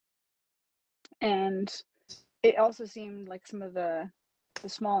 And it also seemed like some of the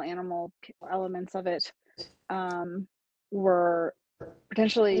small animal elements of it were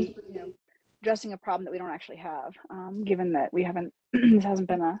potentially, addressing a problem that we don't actually have, given that we haven't, this hasn't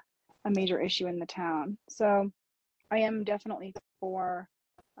been a major issue in the town. So I am definitely for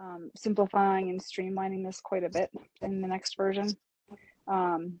simplifying and streamlining this quite a bit in the next version,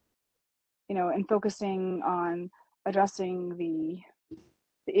 and focusing on addressing the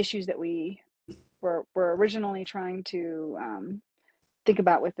issues that we were originally trying to think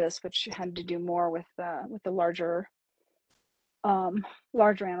about with this, which had to do more with the larger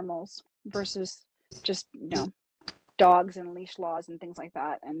animals versus just dogs and leash laws and things like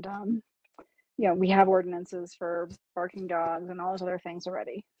that. And we have ordinances for barking dogs and all those other things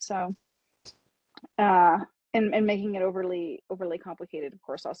already. So and making it overly complicated, of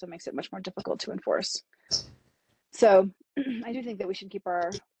course, also makes it much more difficult to enforce. So I do think that we should keep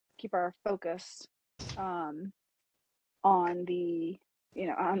our focus on the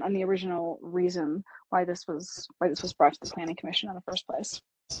on the original reason why this was brought to the Planning Commission in the first place.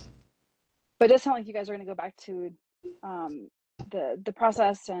 But it does sound like you guys are going to go back to the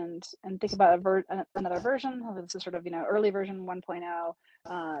process and think about another version. This is sort of early version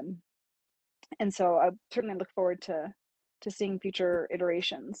 1.0, and so I certainly look forward to seeing future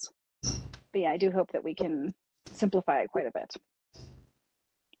iterations. But yeah, I do hope that we can simplify it quite a bit.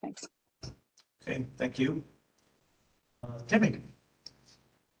 Thanks. Okay, thank you. Timmy?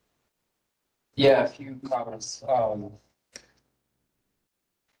 Yeah, a few comments.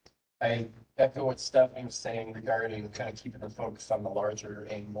 I echo what Stephanie was saying regarding kind of keeping the focus on the larger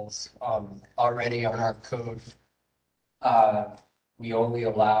animals. Already on our code, we only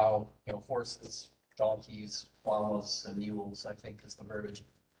allow, horses, donkeys, llamas, and mules, I think is the verbiage,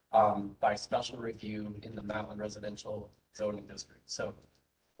 by special review in the mountain residential zoning district. So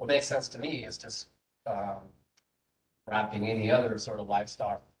what makes sense to me is just, wrapping any other sort of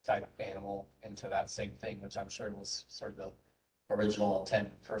livestock type animal into that same thing, which I'm sure was sort of the original intent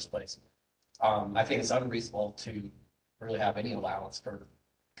in the first place. I think it's unreasonable to really have any allowance for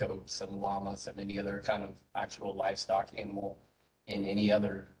goats and llamas and any other kind of actual livestock animal in any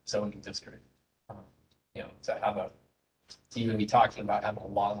other zoning district. To even be talking about having a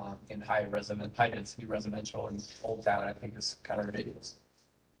llama in high density residential in Old Town, I think is kind of ridiculous.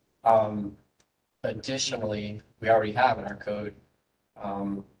 Additionally, we already have in our code,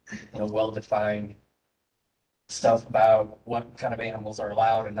 well-defined stuff about what kind of animals are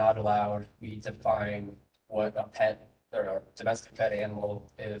allowed and not allowed. We define what a pet or a domestic pet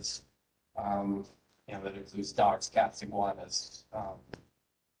animal is. That includes dogs, cats, iguanas,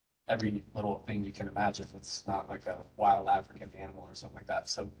 every little thing you can imagine. It's not like a wild African animal or something like that.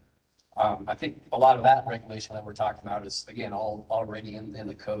 So I think a lot of that regulation that we're talking about is, again, all already in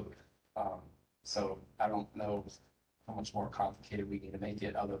the code. So I don't know how much more complicated we need to make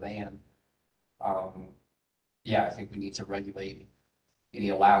it other than, I think we need to regulate any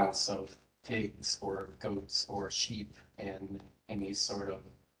allowance of pigs or goats or sheep in any sort of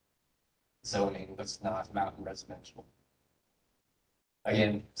zoning that's not mountain residential.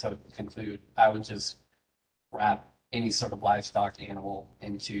 Again, to conclude, I would just wrap any sort of livestock animal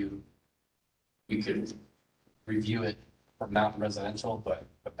into, we could review it for mountain residential, but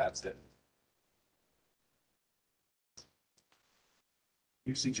that's it.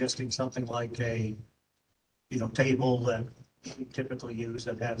 You're suggesting something like a, table that we typically use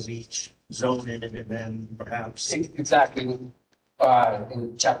that has each zone in it and then perhaps. Exactly.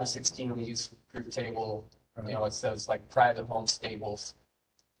 In chapter 16, we use group table, it says like private home stables,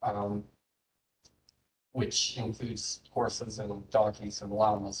 which includes horses and donkeys and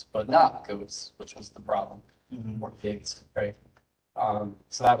llamas, but not goats, which was the problem, or pigs, right?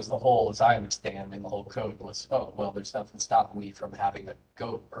 So that was the whole, as I understand, in the whole code was, oh, well, there's nothing stopping me from having a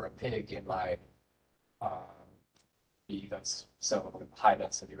goat or a pig in my, that's so high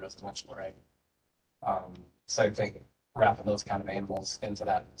density residential, right? So I think wrapping those kind of animals into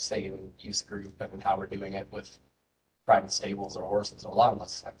that same use group and how we're doing it with private stables or horses or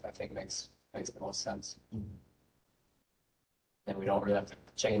llamas, I think makes the most sense. And we don't really have to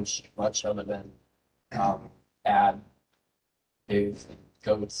change much other than add pigs and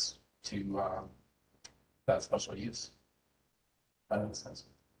goats to that special use. That makes sense.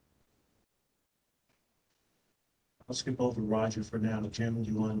 I'll skip over Roger for now. Jim, do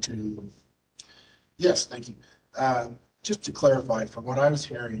you want to? Yes, thank you. Just to clarify, from what I was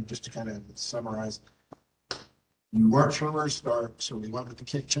hearing, just to kind of summarize, you weren't sure where to start, so we went with the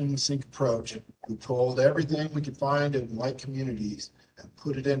kitchen sink approach. We pulled everything we could find in like communities and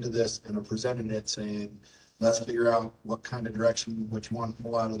put it into this and presented it saying, let's figure out what kind of direction, which one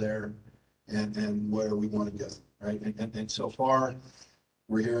pull out of there and where we want to go, right? And so far,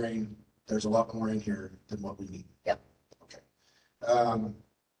 we're hearing there's a lot more in here than what we need. Yep. Okay.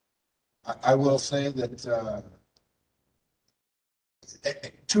 I will say that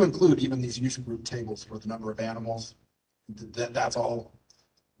to include even these use group tables for the number of animals, that's all.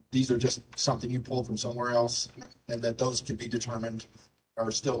 These are just something you pulled from somewhere else, and that those can be determined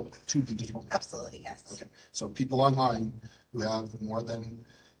are still to be determined. Absolutely, yes. Okay, so people online who have more than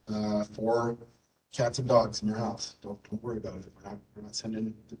 4 cats and dogs in your house, don't worry about it. We're not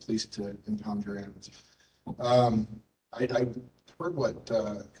sending the police to impound your animals. I heard what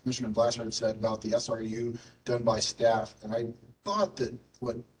Commissioner Blanchard said about the SRU done by staff, and I thought that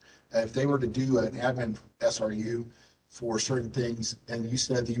if they were to do an admin SRU for certain things, and you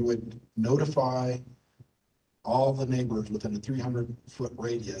said that you would notify all the neighbors within a 300-foot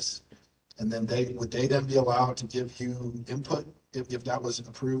radius, and then would they then be allowed to give you input if that was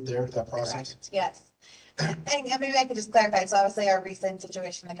approved there, that process? Correct. Yes. And maybe I could just clarify. So obviously our recent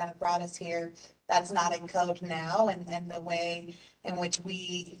situation that kind of brought us here, that's not in code now, and the way in which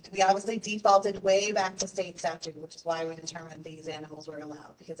we obviously defaulted way back to state statute, which is why we determined these animals were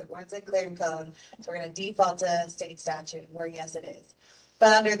allowed, because it wasn't clear in code. So we're going to default to state statute where yes, it is.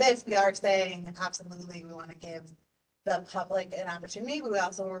 But under this, we are saying absolutely we want to give the public an opportunity. But we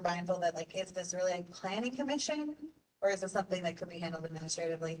also were mindful that, like, is this really a planning commission Or is this something that could be handled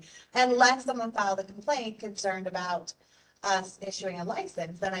administratively? Unless someone filed a complaint concerned about us issuing a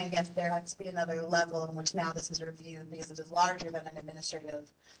license, then I guess there has to be another level in which now this is reviewed because it is larger than an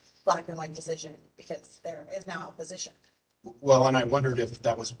administrative black and white decision because there is now opposition. Well, and I wondered if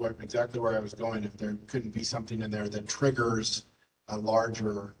that was exactly where I was going, if there couldn't be something in there that triggers a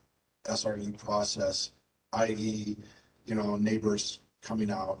larger SRU process, i.e., neighbors coming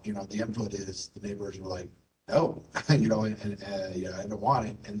out, the input is the neighbors are like, no, yeah, I don't want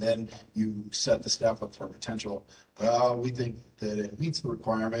it. And then you set the staff up for potential, well, we think that it meets the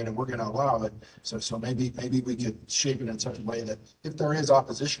requirement and we're going to allow it. So maybe we could shape it in such a way that if there is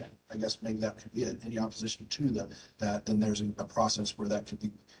opposition, I guess maybe that could be it, any opposition to that, then there's a process where that could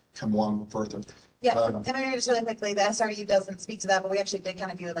come along further. Yeah, and maybe just really quickly, the SRU doesn't speak to that, but we actually did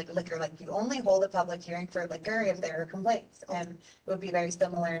kind of view it like liquor, like you only hold a public hearing for liquor if there are complaints. And it would be very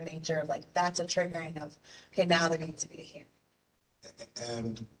similar in nature of like, that's a triggering of, okay, now there needs to be a hearing.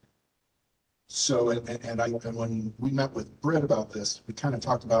 And so, and when we met with Britt about this, we kind of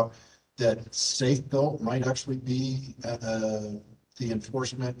talked about that safe built might actually be the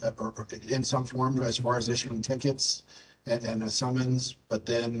enforcement or in some form as far as issuing tickets and a summons, but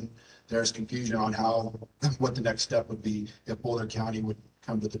then there's confusion on what the next step would be if Boulder County would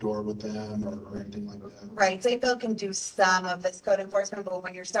come to the door with them or anything like that. Right, Safe Bill can do some of this code enforcement, but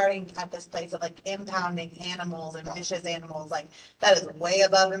when you're starting at this place of like impounding animals and vicious animals, like that is way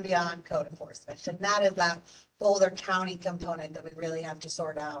above and beyond code enforcement. And that is that Boulder County component that we really have to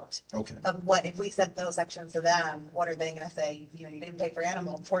sort out. Okay. Of what, if we sent those sections to them, what are they gonna say? You didn't pay for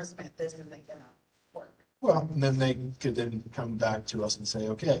animal enforcement, this isn't gonna work. Well, and then they could then come back to us and say,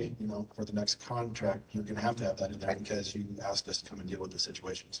 okay, for the next contract, you're going to have that in there because you asked us to come and deal with the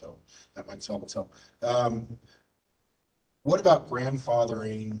situation. So that might solve itself. What about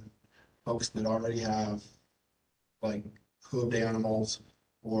grandfathering folks that already have like hooved animals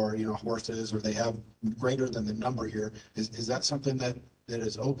or, horses, or they have greater than the number here? Is that something that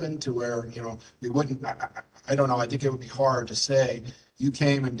is open to where, we wouldn't, I don't know. I think it would be hard to say you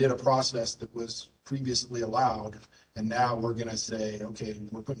came and did a process that was previously allowed, and now we're going to say, okay,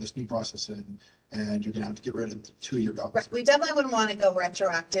 we're putting this new process in, and you're going to have to get rid of 2 year dogs. Right. We definitely wouldn't want to go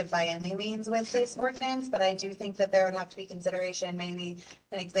retroactive by any means with this ordinance, but I do think that there would have to be consideration. Maybe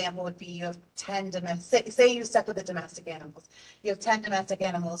an example would be you have 10 domestic, say you stuck with the domestic animals. You have 10 domestic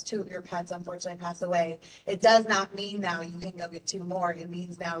animals, 2 of your pets unfortunately pass away. It does not mean now you can go get 2 more. It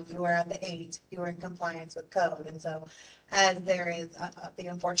means now you are at the 8, you are in compliance with code. And so as there is the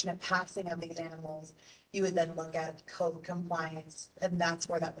unfortunate passing of these animals, you would then look at code compliance, and that's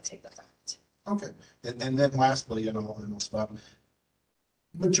where that would take effect. Okay. And then lastly, and I'll stop.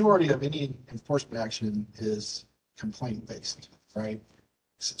 Majority of any enforcement action is complaint based, right?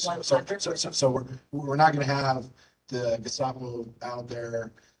 So we're not going to have the Gestapo out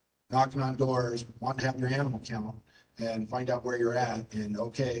there knocking on doors, wanting to have your animal count and find out where you're at. And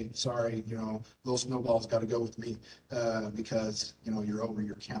okay, sorry, little snowball's got to go with me because, you're over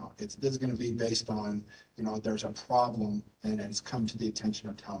your count. This is going to be based on, there's a problem and it's come to the attention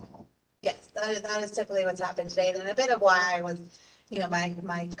of town hall. Yes, that is typically what's happened today. And a bit of why I was,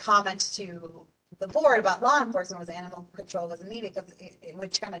 my comment to the board about law enforcement was animal control wasn't needed because it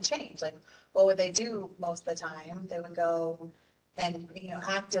would kind of change. Like, what would they do most of the time? They would go and,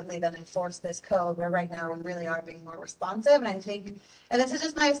 actively then enforce this code, where right now we really are being more responsive. And I think, and this is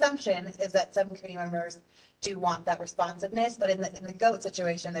just my assumption, is that some community members do want that responsiveness, but in the goat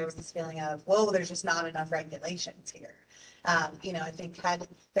situation, there was this feeling of, whoa, there's just not enough regulations here. I think had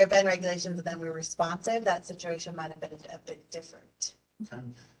there been regulations and then we were responsive, that situation might have been a bit different. Okay.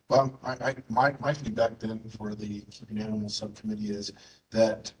 Well, my feedback then for the Keeping Animals Subcommittee is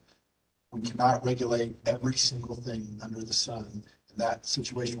that we cannot regulate every single thing under the sun. That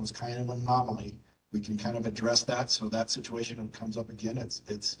situation was kind of an anomaly. We can kind of address that so that situation comes up again.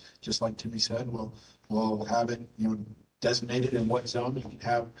 It's just like Timmy said, we'll have it, designated in what zone we can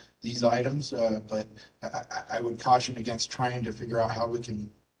have these items, but I would caution against trying to figure out how we can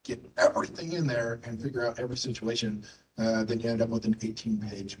get everything in there and figure out every situation. Then you end up with an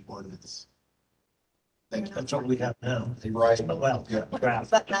 18-page ordinance. That's what we have now. Right. But well, Yeah. draft.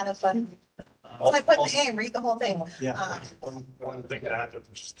 But not a fun, it's like putting the game, read the whole thing. Yeah. One thing to add,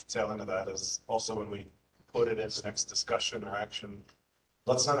 just to tail into that, is also when we put it as next discussion or action,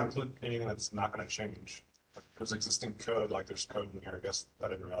 let's not include anything that's not going to change. There's existing code, like there's code in here, I guess I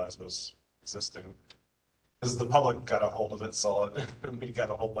didn't realize was existing. Because the public got a hold of it, saw it, and we got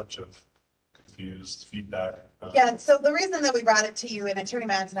a whole bunch of confused, feedback. Yeah, so the reason that we brought it to you, and Attorney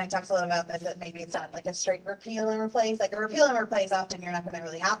Madsen and I talked a lot about this, that maybe it's not like a straight repeal and replace. Like a repeal and replace, often you're not gonna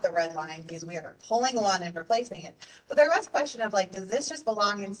really have the red line because we are pulling one and replacing it. But there was a question of like, does this just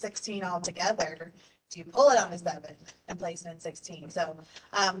belong in 16 altogether? Do you pull it onto 7 and place it in 16? So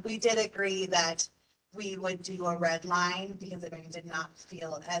we did agree that we would do a red line because it maybe did not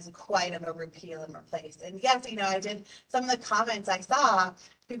feel as quite of a repeal and replace. And yes, I did, some of the comments I saw,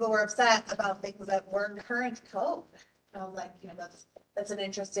 people were upset about things that were current code. And I was like, that's an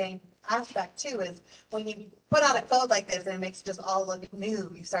interesting aspect too, is when you put out a code like this and it makes it just all look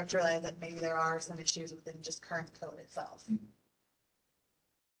new, you start to realize that maybe there are some issues within just current code itself.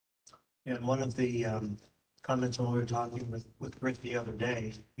 And one of the comments when we were talking with Rick the other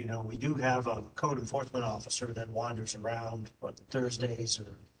day, we do have a code enforcement officer that wanders around on Thursdays.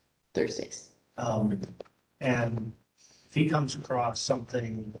 And if he comes across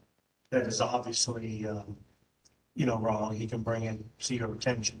something that is obviously, wrong, he can bring it to your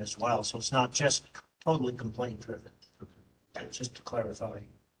attention as well. So it's not just totally complaint driven. Just to clarify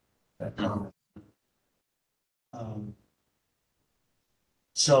that comment.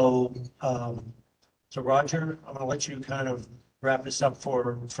 So Roger, I'm gonna let you kind of wrap this up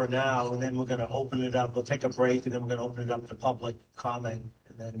for now, and then we're gonna open it up. We'll take a break, and then we're gonna open it up to public comment,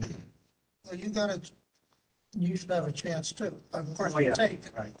 and then. Well, you should have a chance too. Of course, Oh, yeah. take.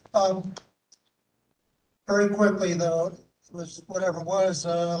 Right. Very quickly though, it was whatever it was,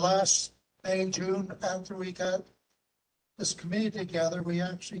 last May, June, after we got this committee together, we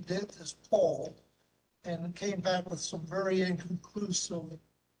actually did this poll and came back with some very inconclusive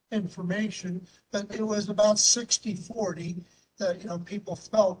information, but it was about 60-40 that, people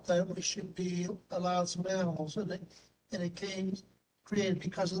felt that we should be allowed some animals, and it created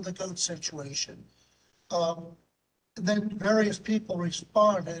because of the goat situation. And then various people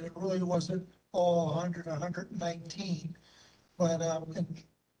responded. It really wasn't all 100, 119, but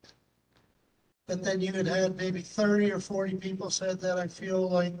then you had maybe 30 or 40 people said that I feel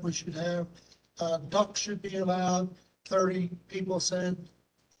like we should have ducks should be allowed. 30 people said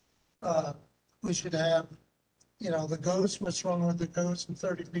we should have, the goats, what's wrong with the goats, and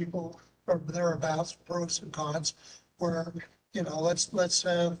 30 people or thereabouts, pros and cons, where, let's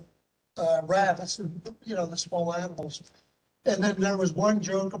have rabbits and, the small animals. And then there was one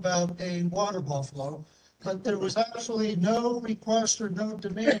joke about a water buffalo, but there was absolutely no request or no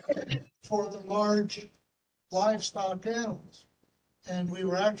demand for the large livestock animals. And we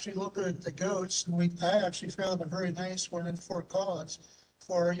were actually looking at the goats, and I actually found a very nice one in Fort Collins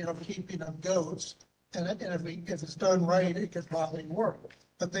for, keeping of goats. And if it's done right, it could probably work.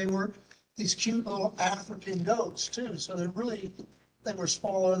 But they were these cute little African goats too. So they were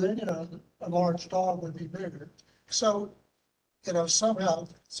smaller than, a large dog would be bigger. So, somehow,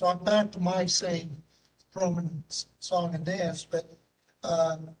 so I'm back to my same Roman song and dance, but,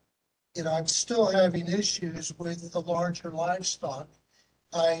 I'm still having issues with the larger livestock.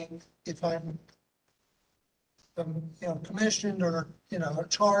 If I'm commissioned or,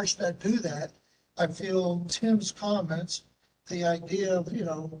 charged to do that, I feel Tim's comments, the idea of,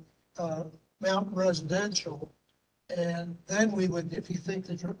 mountain residential, and then we would, if you think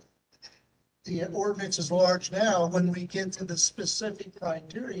that the ordinance is large now, when we get to the specific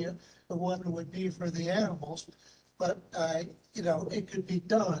criteria of what it would be for the animals, but it could be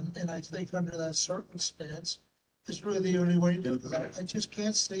done, and I think under that circumstance, is really the only way to do that. I just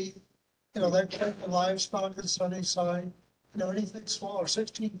can't see, that type of livestock in Sunnyside, anything smaller,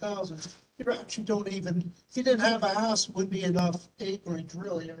 16,000. You actually don't even, if you didn't have a house, it would be enough acreage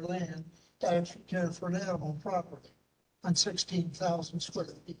really or land to actually care for an animal properly on 16,000 square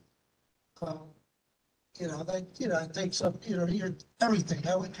feet. It takes up, everything.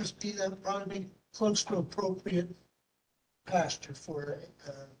 That would just be, that probably be close to appropriate pasture for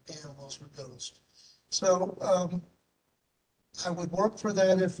animals or goats. So I would work for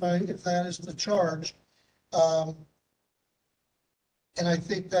that if that is the charge. And I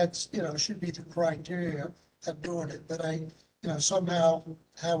think that's, should be the criteria of doing it, but somehow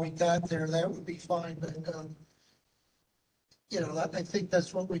how we got there, that would be fine, but I think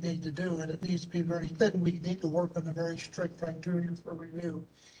that's what we need to do, and it needs to be then we need to work on a very strict criteria for review.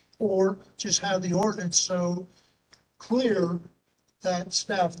 Or just have the ordinance so clear that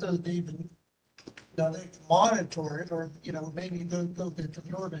staff doesn't even, they can monitor it, or, maybe go get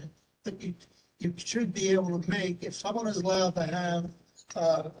the ordinance. But you should be able to make, if someone is allowed to have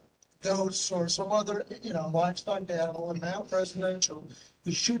goats or some other, livestock animal in Mount Residential,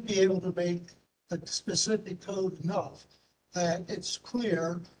 we should be able to make the specific code enough that it's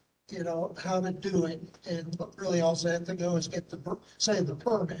clear, how to do it. And really all they have to go is get the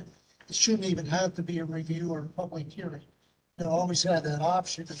permit. it shouldn't even have to be a review or a public hearing. You always had that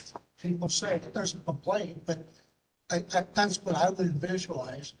option. If people say there's a complaint, but that's what I would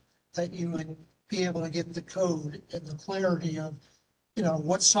visualize, that you would be able to get the code and the clarity of,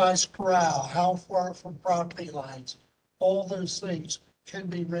 what size corral, how far from property lines, all those things can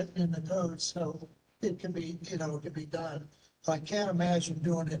be written in the code, so it can be, it can be done. I can't imagine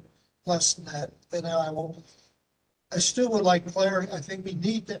doing it less than that, but I still would like clarity. I think we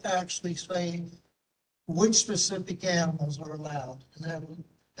need to actually say which specific animals are allowed, and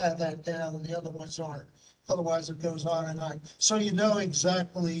have that down, and the other ones aren't. Otherwise, it goes on and on. So you know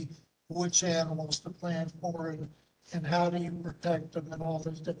exactly which animals to plan for, and how do you protect them, and all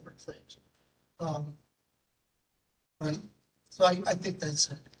those different things. Right. So I think that's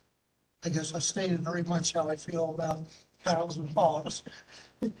it. I guess I stated very much how I feel about cows and hogs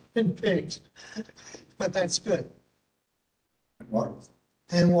and pigs, but that's good.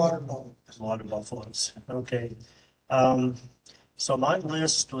 And water buffalo. Water buffaloes, okay. So my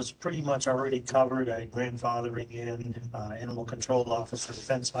list was pretty much already covered. I grandfathering in, animal control officer,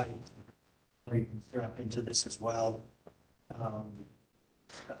 fence height. We drop into this as well. I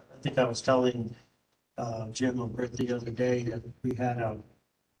think I was telling, Jim or Britt the other day that we had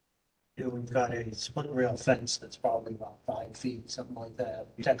we've got a split rail fence that's probably about 5 feet, something like that,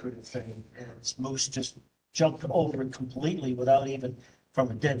 decorative thing. And this moose just jumped over it completely without even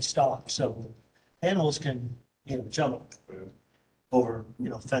from a dead stock. So animals can, jump over,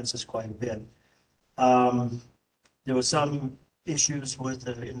 fences quite a bit. There was some issues with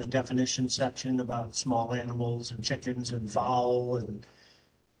in the definition section about small animals and chickens and fowl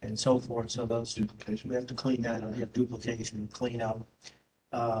and so forth. So those duplication, we have to clean that up. We have duplication and clean up.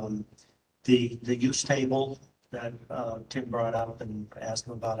 The use table that Tim brought up and asked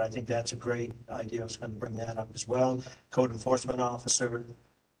him about, I think that's a great idea. I was going to bring that up as well. Code enforcement officer,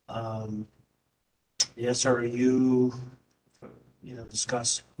 the SRU,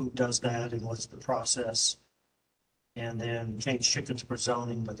 discuss who does that and what's the process. And then change chickens for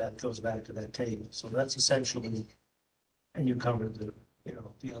zoning, but that goes back to that table. So that's essentially, and you covered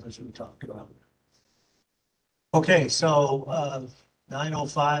the others we talked about. Okay, so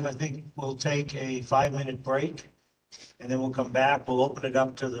 9:05, I think we'll take a 5-minute break, and then we'll come back. We'll open it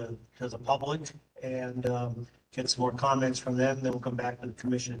up to the public and get some more comments from them. Then we'll come back to the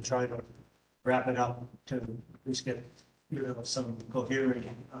commission and try to wrap it up to at least get some coherent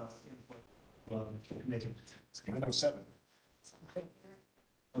input. Make it 9:07.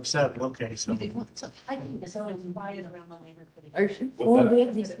 07, okay, so. I think it's always quiet around the neighborhood. What's that? We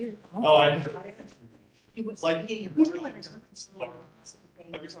have these here. Oh, I. Like.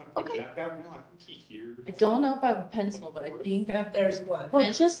 Okay. Here. I don't know if I have a pencil, but I think There's what?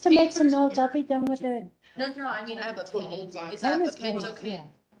 Well, just to make some notes, I'll be done with it. no, I mean, I have a pen. Is That that is a pen? great, Okay. yeah.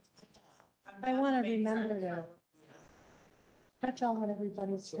 I want to remember to catch on what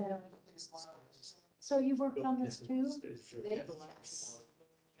everybody's saying. So you worked on this too?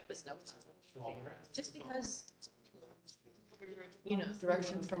 Just because,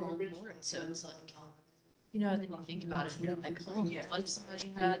 direction from our board, so it's like, then you think about it, like, oh, yeah, like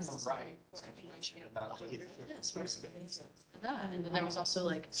somebody had. Right. This versus that, and then there was also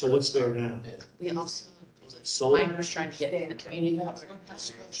like, So what's there now? we also, Solar? I was trying to get in the community.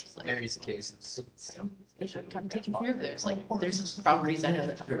 Various cases. I'm taking care of those, like, there's properties I know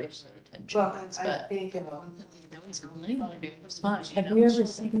that have attention, but no one's going anywhere, it's fine. Have you ever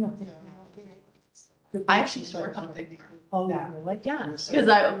seen it? I actually used to work on a big farm. Oh, really? Yeah, because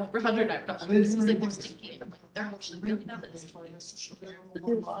I, we're 100, this is like, they're stinky, I'm like, they're actually really not that.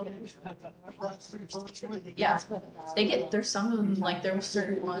 Yeah, there's some of them, like, there were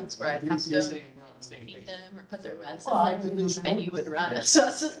certain ones where I'd have to go feed them or put their meds in, and you would run it, so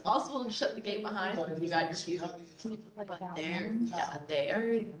it's just possible to shut the gate behind when you got your few. But they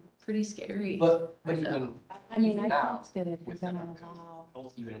are pretty scary. But even I mean, I now, posted it, but then I don't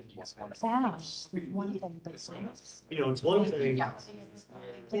know even if you just want to. how fast one thing, but It's one thing. Yeah,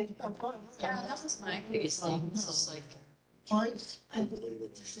 that was my biggest thing, it's just like, I believe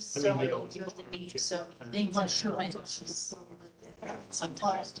that there's just so many people that need so many things, like, sure, it's just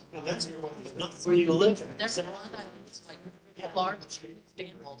sometimes. Not where you live. There's one, it's like, large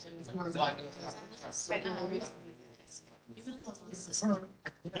animals, and like,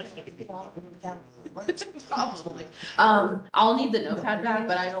 probably. I'll need the notepad back,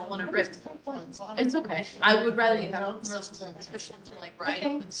 but I don't want to rip. It's okay. I would rather you have sufficient to like write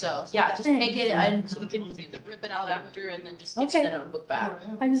it. So yeah, just take it and we can rip it out after and then just get the notebook back.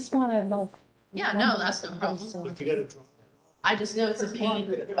 I just want to know. Yeah, no, that's no problem. If you gotta draw. I just know it's a pain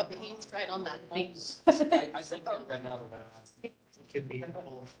right on that thing. I think right now, can be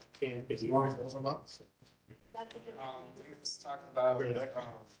helpful. And if you want to close them up? Let's talk about,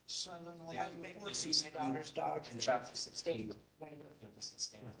 daughter's dog. in chapter 16.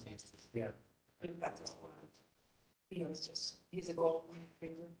 Yeah. It's just, he's a golden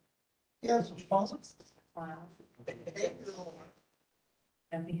retriever. Yes, responsible. Wow.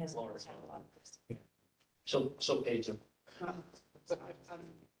 And he has always had a lot of this. She'll page him.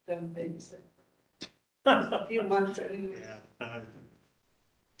 Them things. A few months anyway. Yeah.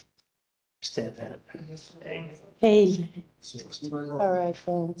 Understand that. Hey, all right,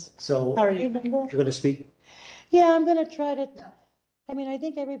 thanks. So How are you, you're Linda? going to speak? Yeah, I'm gonna try to, I mean, I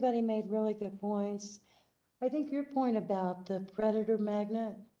think everybody made really good points. I think your point about the predator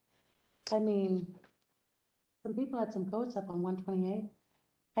magnet, I mean, some people had some coats up on 128,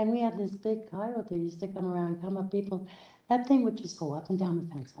 and we had this big coyote that used to come around, come up people. That thing would just go up and down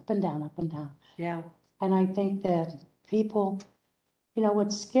the fence, up and down, up and down. Yeah. And I think that people, you know,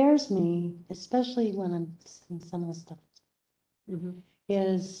 what scares me, especially when I'm seeing some of the stuff,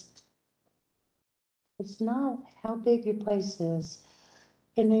 is it's not how big your place is.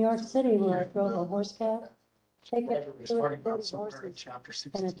 In New York City, where I drove a horse cab, they get It's 30 talking about somewhere in horses chapter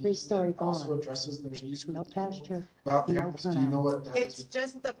and a 16 3-story that also barn, addresses there's use. no pasture. About the no animals, do you know what that It's is?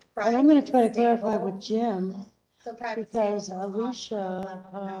 just the. And I'm gonna try to private clarify stable. with Jim, So private because stables on Alicia,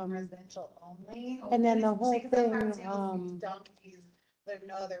 non-residential only. and then the whole Because the private thing, stables means donkeys, there are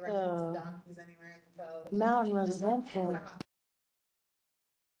no other reference to donkeys anywhere, so. mountain residential,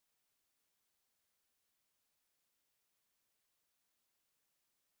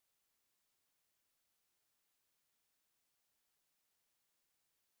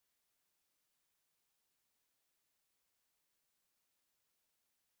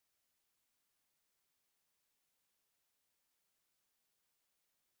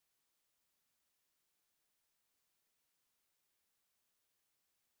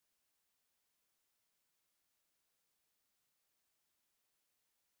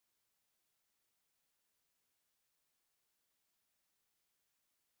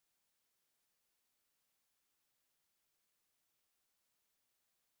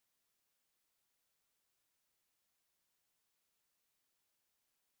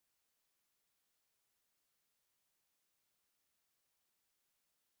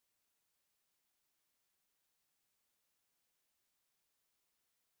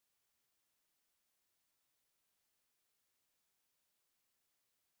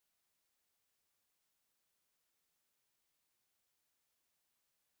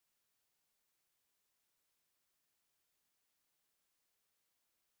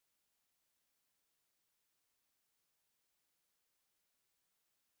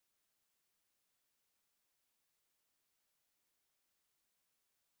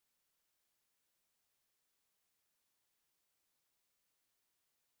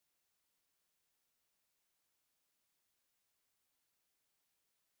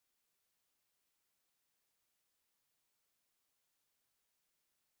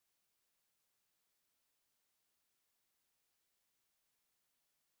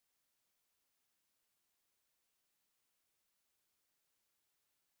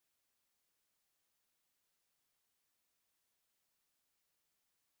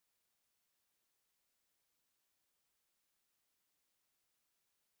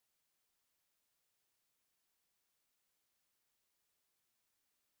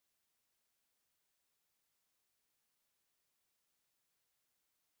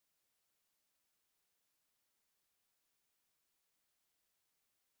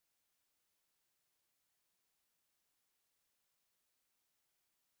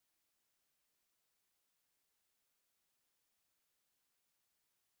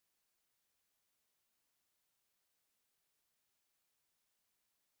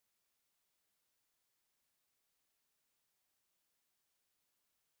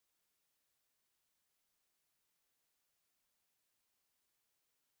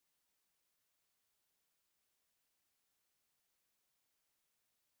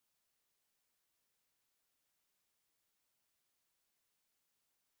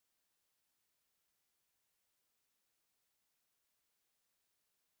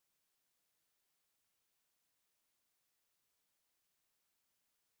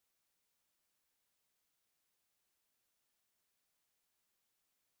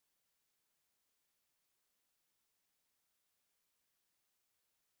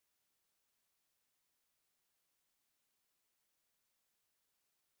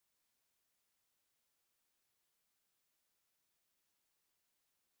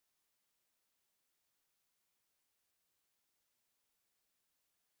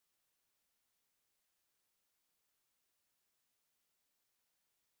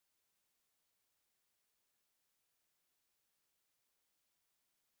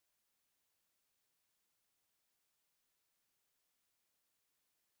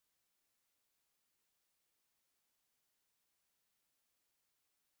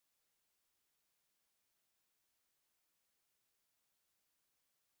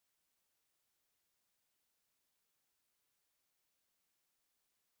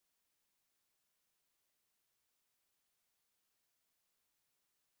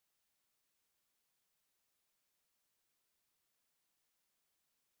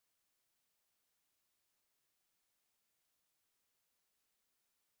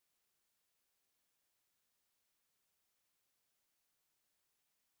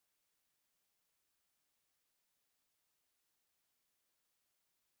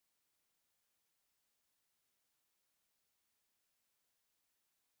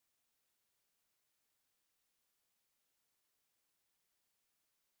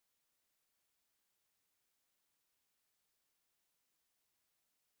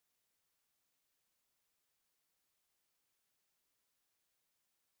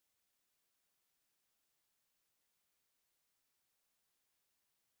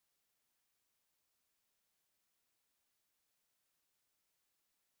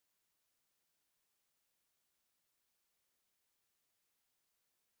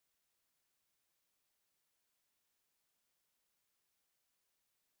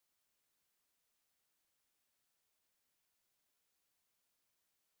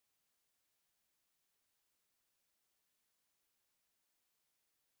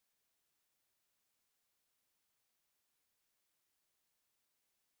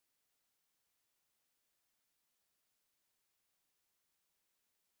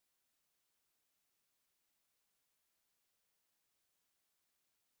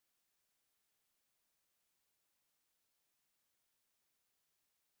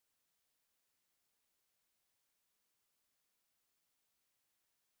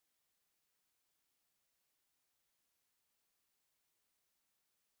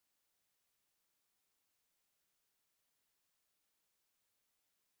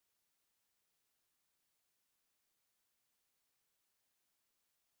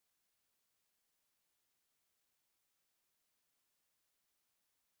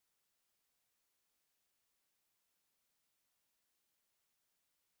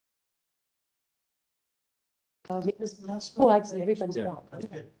 Because who likes it? Everybody's wrong.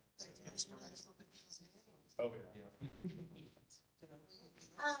 Okay.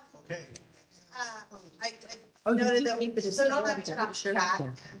 I noted that we, so not that we got track.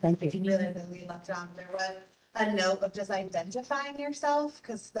 Thank you. Really that we left on, there was a note of just identifying yourself,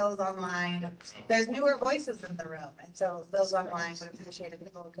 because those online, there's newer voices in the room, and so those online would appreciate if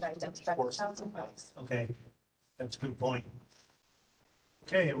people could identify themselves and voice. Okay, that's a good point.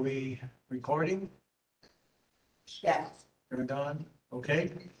 Okay, are we recording? Yes. Turned on?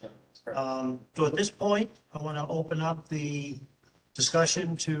 Okay. So at this point, I want to open up the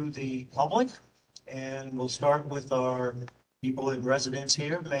discussion to the public, and we'll start with our people in residence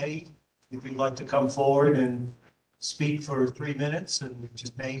here. May, if you'd like to come forward and speak for 3 minutes and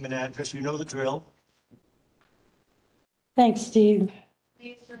just name and address, you know the drill. Thanks, Steve.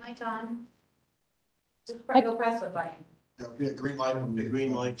 Please, your mic on. Just press the button. There'll be a green light. The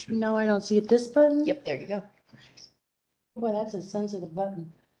green light. No, I don't see it. This button? Yep, there you go. Boy, that's a sensitive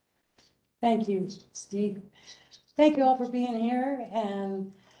button. Thank you, Steve. Thank you all for being here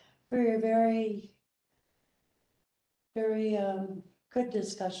and for your very good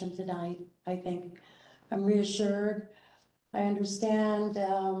discussion tonight, I think. I'm reassured. I understand,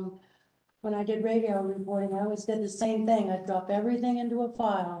 when I did radio reporting, I always did the same thing. I'd drop everything into a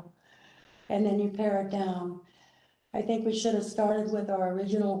file and then you pare it down. I think we should have started with our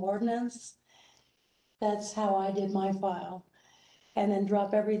original ordinance. That's how I did my file. And then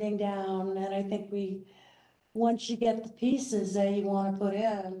drop everything down. And I think once you get the pieces that you want to put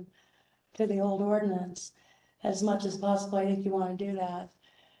in to the old ordinance, as much as possible, I think you want to do that.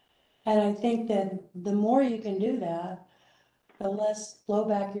 And I think that the more you can do that, the less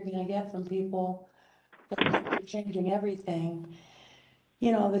blowback you're going to get from people that you're changing everything.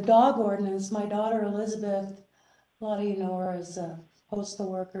 You know, the dog ordinance, my daughter Elizabeth, a lot of you know her as a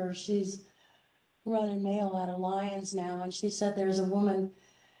postal worker. She's running mail out of Lyons now, and she said there's a woman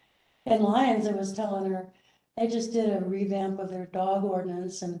in Lyons that was telling her they just did a revamp of their dog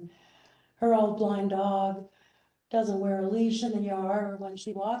ordinance, and her old blind dog doesn't wear a leash in the yard or when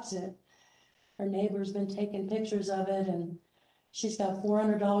she walks it. Her neighbor's been taking pictures of it, and she's got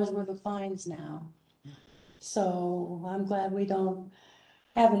 $400 worth of fines now. So I'm glad we don't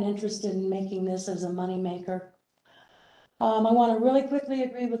have an interest in making this as a moneymaker. I want to really quickly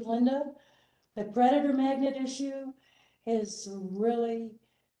agree with Linda. The predator magnet issue is really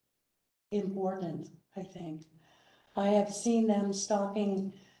important, I think. I have seen them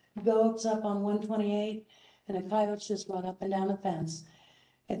stalking goats up on 128, and the coyotes just run up and down the fence.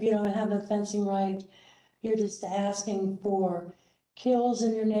 If you don't have the fencing right, you're just asking for kills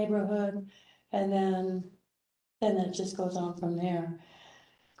in your neighborhood, and then it just goes on from there.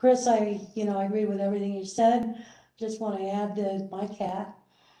 Chris, I agree with everything you said. Just want to add that my cat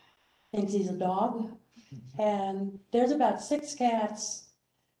thinks he's a dog. And there's about 6 cats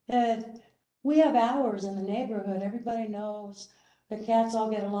that we have hours in the neighborhood. Everybody knows the cats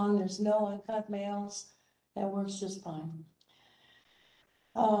all get along. There's no uncut males. That works just fine.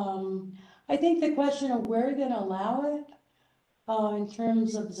 I think the question of where you're going to allow it in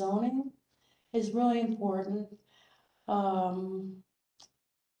terms of zoning is really important. I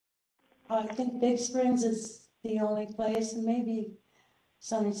think Big Springs is the only place, and maybe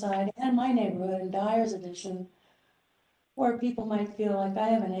Sunnyside and my neighborhood in Dyer's Edition, where people might feel like I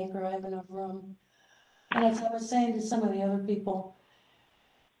have an acre, I have enough room. And as I was saying to some of the other people,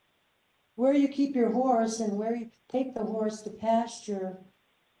 where you keep your horse and where you take the horse to pasture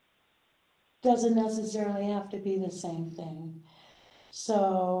doesn't necessarily have to be the same thing.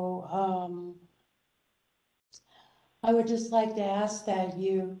 So I would just like to ask that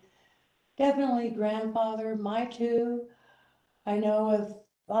you definitely grandfather my 2. I know if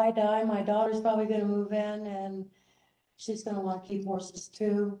I die, my daughter's probably going to move in and she's going to want to keep horses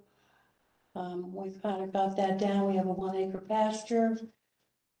too. We've kind of got that down. We have a 1 acre pasture.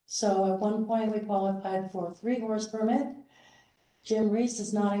 So at one point we qualified for a 3-horse permit. Jim Reese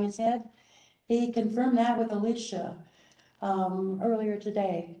is nodding his head. He confirmed that with Alicia earlier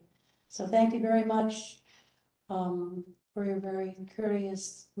today. So thank you very much for your very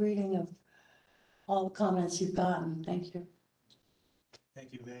courteous reading of all the comments you've gotten. Thank you.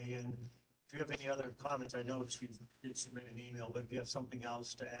 Thank you, May. And if you have any other comments, I know she did submit an email, but if you have something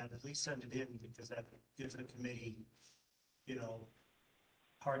else to add, at least send it in, because that gives the committee,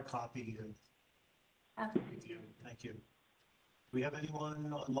 hard copy to review. Thank you. Do we have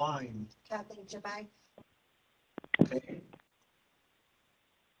anyone online? Kathy Jabay. Okay.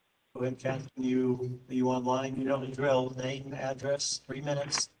 Go ahead, Kathy. Are you online? You know the drill. Name, address, 3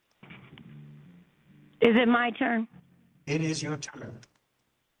 minutes. Is it my turn? It is your turn.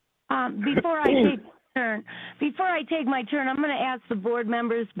 Before I take turn. Before I take my turn, I'm going to ask the board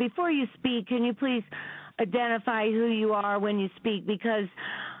members, before you speak, can you please identify who you are when you speak? Because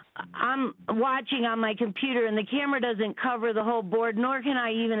I'm watching on my computer and the camera doesn't cover the whole board, nor can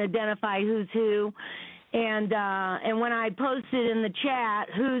I even identify who's who. And when I posted in the chat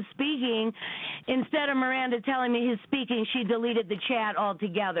who's speaking, instead of Miranda telling me who's speaking, she deleted the chat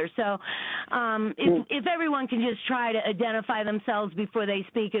altogether. So if everyone can just try to identify themselves before they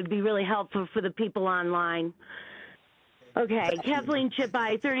speak, it'd be really helpful for the people online. Okay, Kathleen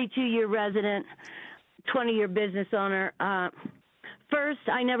Chipai, 32-year resident, 20-year business owner. First,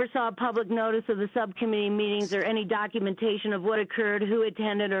 I never saw a public notice of the subcommittee meetings or any documentation of what occurred, who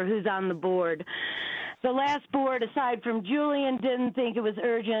attended, or who's on the board. The last board, aside from Julian, didn't think it was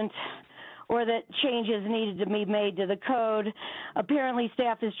urgent or that changes needed to be made to the code. Apparently,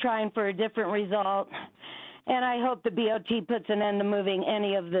 staff is trying for a different result, and I hope the BOT puts an end to moving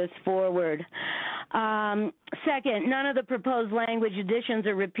any of this forward. Second, none of the proposed language additions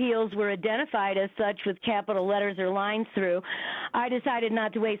or repeals were identified as such with capital letters or lines through. I decided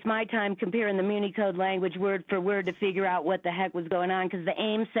not to waste my time comparing the Muni Code language word for word to figure out what the heck was going on, because the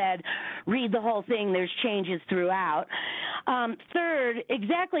AIM said, read the whole thing, there's changes throughout. Third,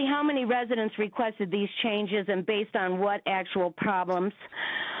 exactly how many residents requested these changes and based on what actual problems?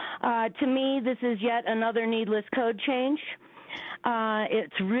 To me, this is yet another needless code change.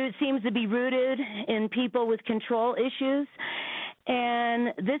 It seems to be rooted in people with control issues,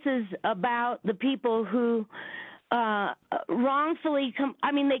 and this is about the people who wrongfully,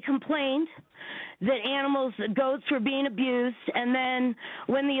 they complained that goats were being abused, and then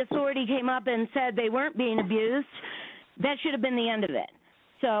when the authority came up and said they weren't being abused, that should have been the end of it.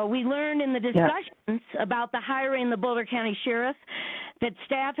 So we learned in the discussions about the hiring the Boulder County Sheriff that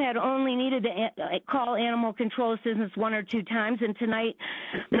staff had only needed to call animal control assistance 1 or 2 times, and tonight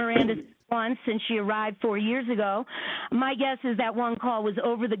Miranda once since she arrived 4 years ago. My guess is that one call was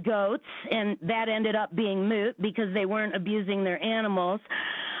over the goats, and that ended up being moot because they weren't abusing their animals.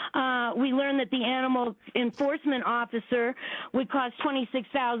 We learned that the animal enforcement officer would cost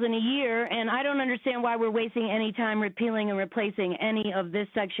 $26,000 a year, and I don't understand why we're wasting any time repealing and replacing any of this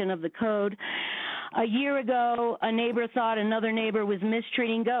section of the code. A year ago, a neighbor thought another neighbor was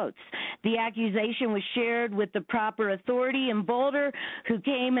mistreating goats. The accusation was shared with the proper authority in Boulder, who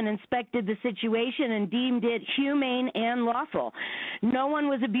came and inspected the situation and deemed it humane and lawful. No one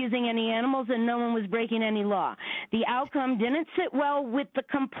was abusing any animals and no one was breaking any law. The outcome didn't sit well with the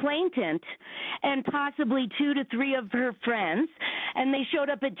complainant and possibly 2 to 3 of her friends, and they showed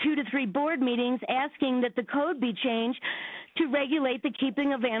up at 2 to 3 board meetings asking that the code be changed to regulate the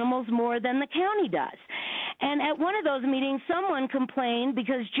keeping of animals more than the county does. And at one of those meetings, someone complained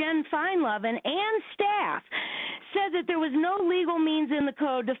because Jen Feinloven and staff said that there was no legal means in the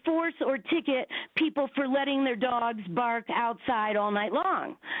code to force or ticket people for letting their dogs bark outside all night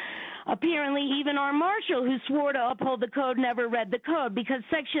long. Apparently, even our marshal, who swore to uphold the code, never read the code, because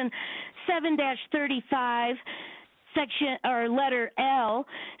Section 7-35 section or letter L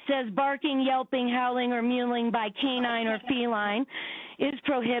says barking, yelping, howling, or mewling by canine or feline is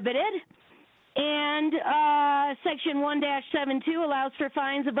prohibited. And Section 1-72 allows for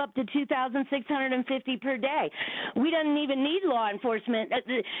fines of up to $2,650 per day. We didn't even need law enforcement.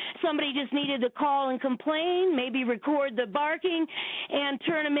 Somebody just needed to call and complain, maybe record the barking, and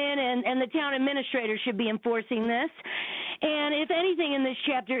turn them in, and the town administrator should be enforcing this. And if anything in this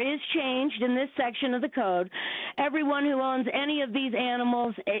chapter is changed in this section of the code, everyone who owns any of these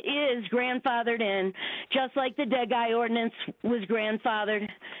animals is grandfathered in, just like the dead guy ordinance was grandfathered,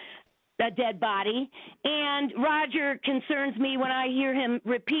 a dead body. And Roger concerns me when I hear him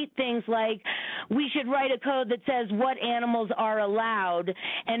repeat things like, we should write a code that says what animals are allowed,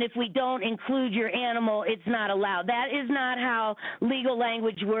 and if we don't include your animal, it's not allowed. That is not how legal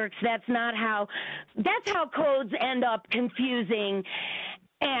language works. That's how codes end up confusing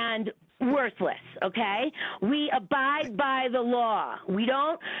and worthless, okay? We abide by the law.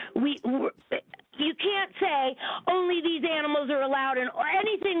 You can't say only these animals are allowed and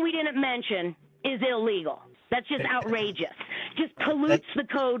anything we didn't mention is illegal. That's just outrageous. Just pollutes the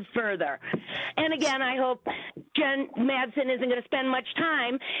code further. And again, I hope Jen Madsen isn't going to spend much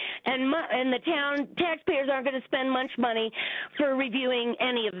time, and the town taxpayers aren't going to spend much money for reviewing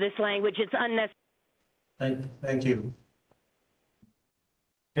any of this language. It's unnecessary. Thank you.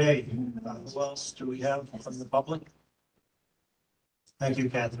 Okay, who else do we have from the public? Thank you,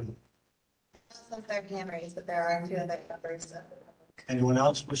 Catherine. Since their hand raised, but there are 2 other members. Anyone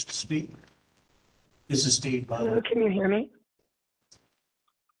else wish to speak? This is Steve. Hello, can you hear me?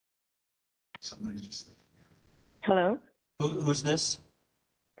 Hello? Who's this?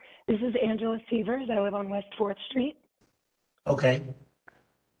 This is Angela Severs. I live on West 4th Street. Okay.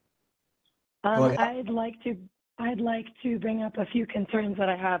 Go ahead. I'd like to bring up a few concerns that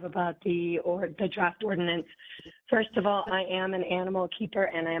I have about the draft ordinance. First of all, I am an animal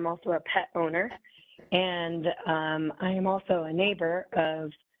keeper and I am also a pet owner. And I am also a neighbor of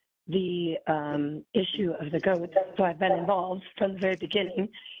the issue of the goats. So I've been involved from the very beginning.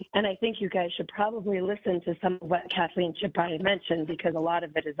 And I think you guys should probably listen to some of what Kathleen Chiprai mentioned, because a lot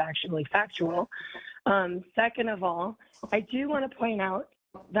of it is actually factual. Second of all, I do want to point out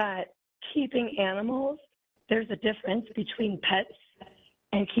that keeping animals, there's a difference between pets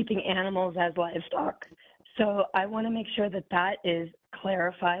and keeping animals as livestock. So I want to make sure that that is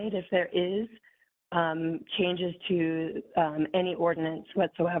clarified if there is changes to any ordinance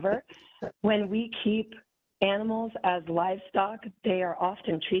whatsoever. When we keep animals as livestock, they are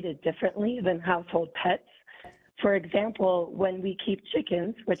often treated differently than household pets. For example, when we keep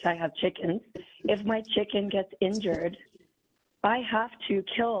chickens, which I have chickens, if my chicken gets injured, I have to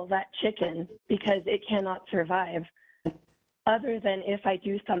kill that chicken because it cannot survive, other than if I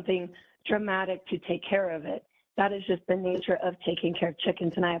do something dramatic to take care of it. That is just the nature of taking care of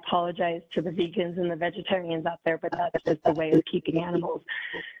chickens, and I apologize to the vegans and the vegetarians out there, but that's just the way of keeping animals.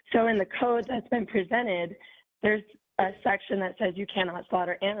 So in the code that's been presented, there's a section that says you cannot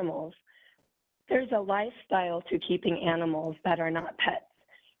slaughter animals. There's a lifestyle to keeping animals that are not pets,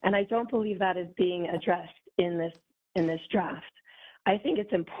 and I don't believe that is being addressed in this draft. I think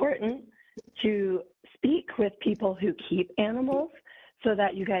it's important to speak with people who keep animals so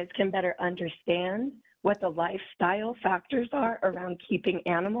that you guys can better understand what the lifestyle factors are around keeping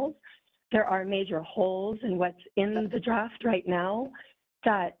animals. There are major holes in what's in the draft right now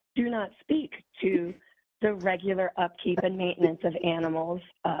that do not speak to the regular upkeep and maintenance of animals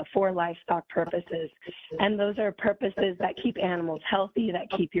for livestock purposes. And those are purposes that keep animals healthy,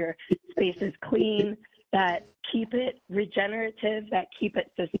 that keep your spaces clean, that keep it regenerative, that keep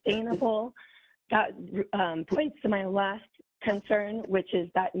it sustainable. That points to my last concern, which is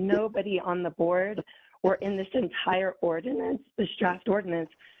that nobody on the board or in this entire ordinance, this draft ordinance,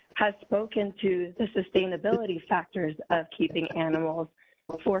 has spoken to the sustainability factors of keeping animals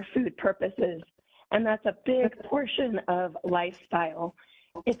for food purposes. And that's a big portion of lifestyle.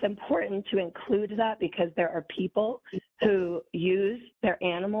 It's important to include that because there are people who use their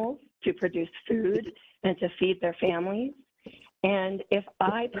animals to produce food and to feed their families. And if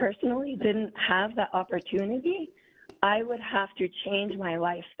I personally didn't have that opportunity, I would have to change my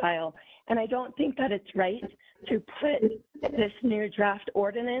lifestyle. And I don't think that it's right to put this new draft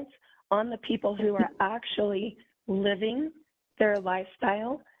ordinance on the people who are actually living their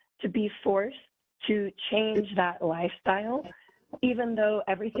lifestyle to be forced to change that lifestyle, even though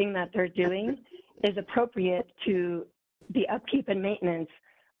everything that they're doing is appropriate to the upkeep and maintenance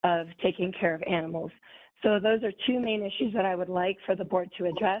of taking care of animals. So those are two main issues that I would like for the board to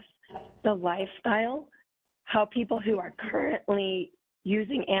address: the lifestyle, how people who are currently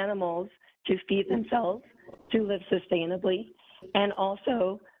using animals to feed themselves to live sustainably, and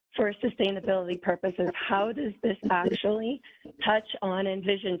also for sustainability purposes, how does this actually touch on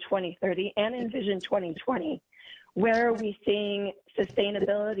Envision 2030 and Envision 2020? Where are we seeing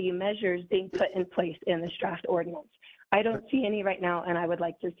sustainability measures being put in place in this draft ordinance? I don't see any right now, and I would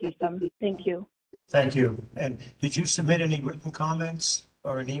like to see some. Thank you. Thank you. And did you submit any written comments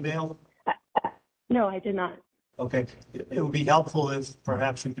or an email? No, I did not. Okay. It would be helpful if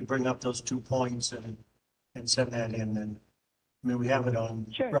perhaps you could bring up those 2 points and send that in. And I mean, we have it on.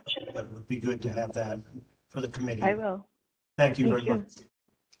 Sure. But it would be good to have that for the committee. I will. Thank you Thank very much.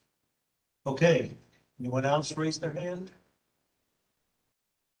 Okay. Anyone else raise their hand?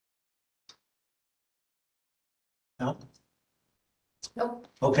 No? Nope.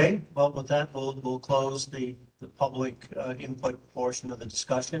 Okay, well, with that, we'll close the public input portion of the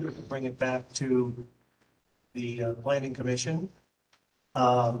discussion, bring it back to the planning commission.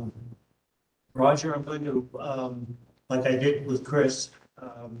 Roger, I'm going to, like I did with Chris,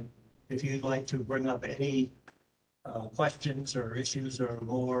 if you'd like to bring up any questions or issues or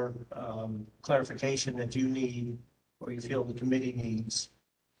more clarification that you need or you feel the committee needs,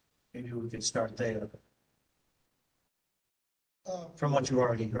 maybe we could start there. From what you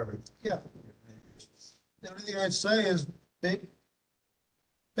already heard. Yeah. The only thing I'd say is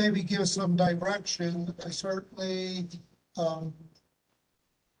maybe give some direction. I certainly,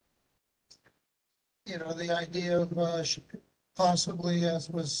 the idea of possibly, as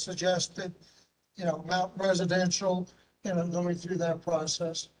was suggested, Mount Residential, going through that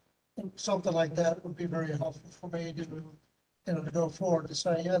process. Something like that would be very helpful for me to go forward to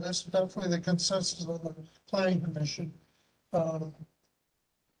say, yeah, this is definitely the consensus of the planning commission.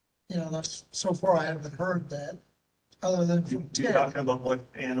 You know, that's, so far I haven't heard that, other than from You're Ted. talking about what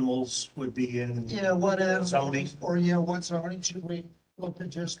animals would be in Yeah, what zoning? animals, or yeah, what zoning, should we look at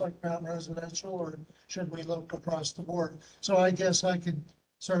just like mountain residential, or should we look across the board? So I guess I could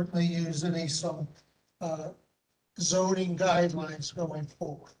certainly use some zoning guidelines going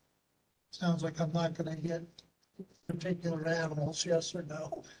forward. Sounds like I'm not gonna get particular animals, yes or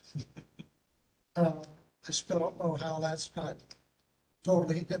no? I still don't know how that's not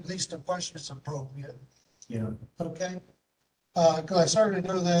totally, at least the question is appropriate, Yeah. okay? Cause I certainly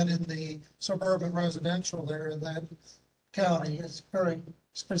know that in the suburban residential there in that county, it's very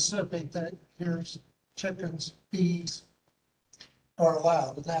specific that here's chickens, bees are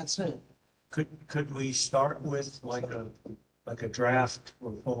allowed, and that's it. Could we start with like a draft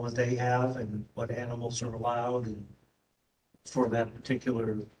of what they have and what animals are allowed and for that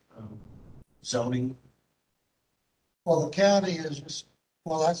particular zoning? Well, the county is just,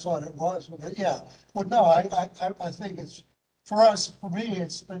 well, that's what it was, but yeah. Well, no, I think it's, for us, for me,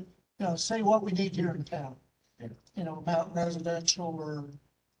 it's, you know, say what we need here in town. Yeah. You know, mountain residential or,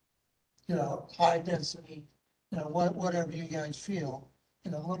 you know, high density, you know, whatever you guys feel.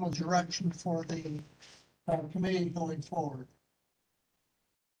 You know, a little direction for the committee going forward.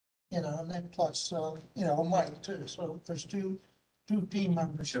 You know, and then plus, you know, Mike too, so there's two team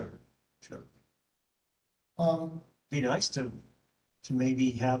members. Sure. Um, Be nice to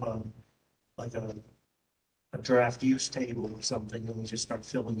maybe have like a draft use table or something, and we just start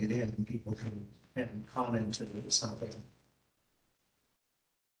filling it in, and people can comment to it or something.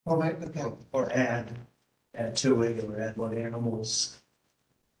 all right, okay. Or add to it, or add what animals.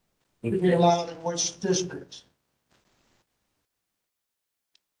 To be allowed in which districts?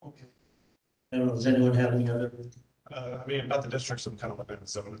 Okay. I don't know, does anyone have any other? I mean, about the districts, I'm kind of looking at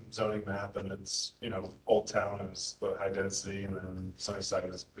the zoning map, and it's, you know, Old Town is the high density, and then Sunnyside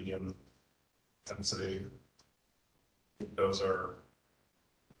is medium density. Those are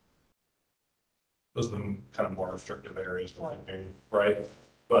the kind of more restrictive areas, right?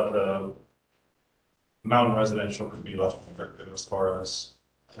 But mountain residential could be less restrictive as far as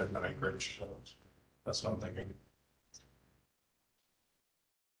an acreage. So that's what I'm thinking.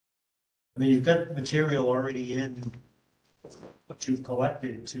 I mean, you've got material already in what you've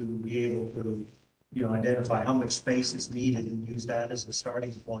collected to be able to, you know, identify how much space is needed and use that as a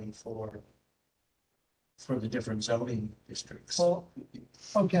starting point for the different zoning districts. Well,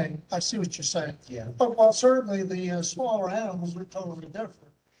 okay, I see what you're saying. Yeah. But well, certainly the smaller animals are totally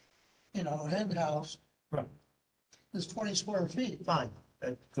different. You know, a hen house. Right. Is 20 square feet. Fine,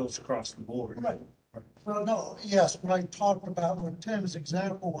 that goes across the board. Right. Well, no, yes, what I talked about with Tim's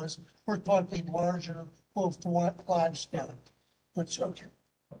example was, we're talking larger, close to what livestock, which, okay.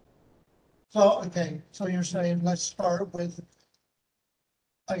 So, okay, so you're saying, let's start with,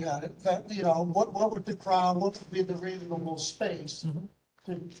 I got it, that, you know, what would the crowd, what would be the reasonable space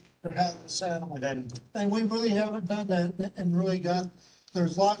to have this animal? And we really haven't done that and really got,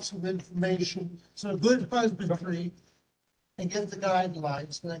 there's lots of information, so good husbandry, and get the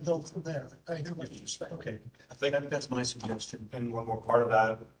guidelines, and then go from there. I hear what you're saying. Okay, I think that's my suggestion. And one more part of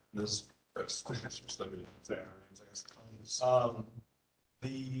that is, Chris, just let me say,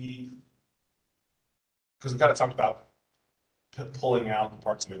 because we kind of talked about pulling out the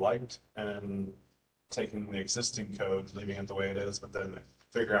parts we liked and taking the existing code, leaving it the way it is, but then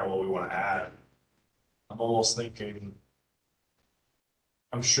figuring out what we want to add. I'm almost thinking,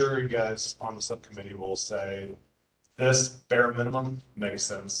 I'm sure you guys on the subcommittee will say, this bare minimum makes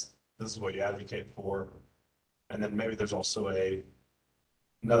sense. This is what you advocate for. And then maybe there's also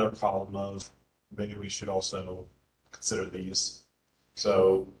another column of maybe we should also consider these.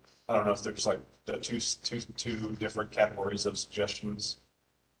 So I don't know if there's like the two different categories of suggestions.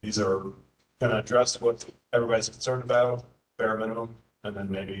 These are going to address what everybody's concerned about, bare minimum, and then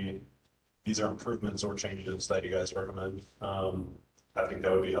maybe these are improvements or changes that you guys recommend. I think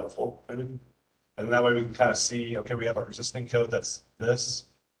that would be helpful. And that way we can kind of see, okay, we have our existing code that's this.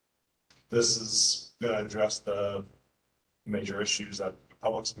 This is going to address the major issues that the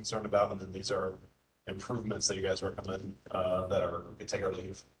public's concerned about, and then these are improvements that you guys recommend that are you take or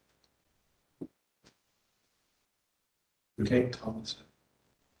leave. Okay, comments?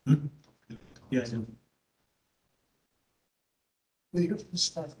 Yeah, I know. Leader from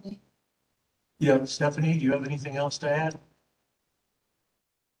Stephanie. Yeah, Stephanie, do you have anything else to add?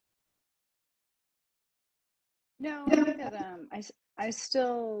 No, I think that I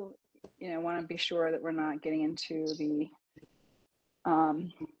still, you know, want to be sure that we're not getting into the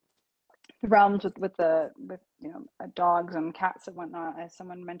realms with you know, dogs and cats and whatnot. As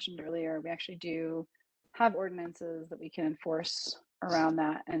someone mentioned earlier, we actually do have ordinances that we can enforce around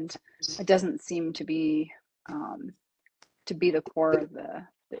that, and it doesn't seem to be the core of the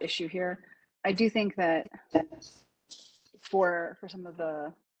issue here. I do think that for some of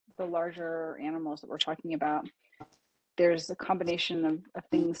the larger animals that we're talking about, there's a combination of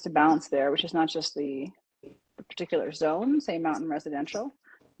things to balance there, which is not just the particular zone, say mountain residential,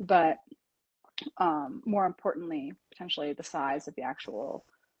 but more importantly, potentially the size of the actual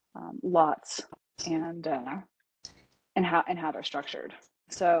lots and how they're structured.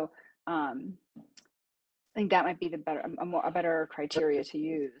 So I think that might be the a better criteria to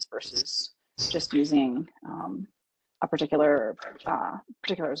use versus just using a particular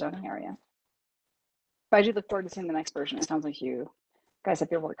zoning area. But I do look forward to seeing the next version. It sounds like you guys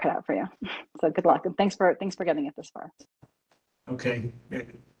have your work cut out for you. So good luck, and thanks for getting it this far. Okay,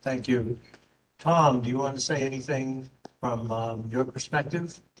 thank you. Tom, do you want to say anything from your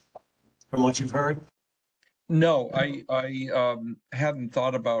perspective, from what you've heard? No, I hadn't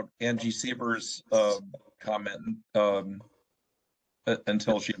thought about Angie Sieber's comment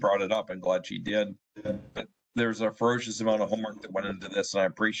until she brought it up. I'm glad she did. But there's a ferocious amount of homework that went into this, and I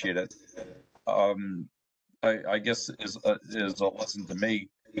appreciate it. I guess is a lesson to me.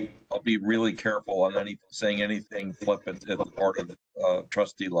 I'll be really careful on saying anything flippant at the board of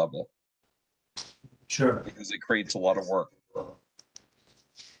trustee level. Sure. Because it creates a lot of work.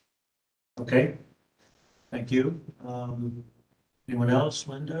 Okay. Thank you. Anyone else?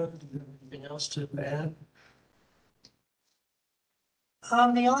 Linda, anything else to add?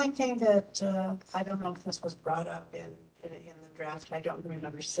 The only thing that, I don't know if this was brought up in the draft, I don't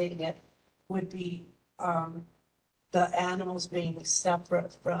remember seeing it, would be, the animals being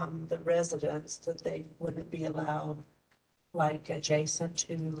separate from the residents, that they wouldn't be allowed, like, adjacent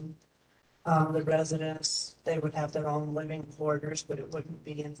to, the residents. They would have their own living quarters, but it wouldn't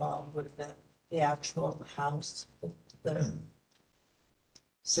be involved with the actual house,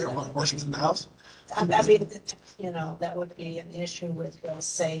 There are horses in the house. I mean, you know, that would be an issue with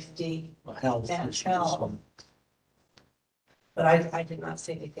safety Health. and health. But I did not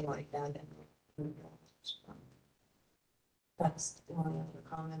see anything like that in that's the only other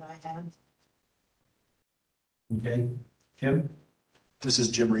comment I had. Okay, Jim? This is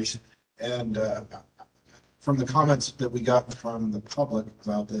Jim Reese. And from the comments that we got from the public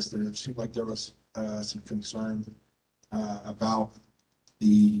about this, there seemed like there was some concern about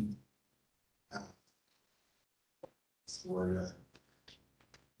the where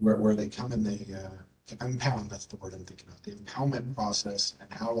they come and they impound, that's the word I'm thinking of, the impoundment process, and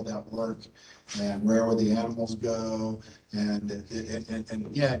how will that work, and where will the animals go, and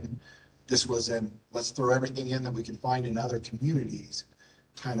again, this was in, let's throw everything in that we can find in other communities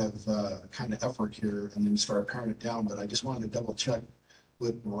kind of effort here, and then start paring it down. But I just wanted to double check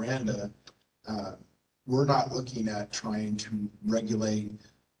with Miranda. We're not looking at trying to regulate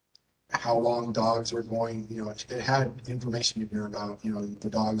how long dogs are going, you know, it had information in here about, you know, the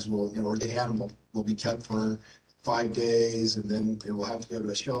dogs will, you know, or the animal will be kept for 5 days, and then it will have to go to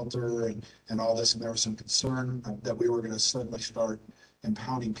a shelter and all this. And there was some concern that we were going to suddenly start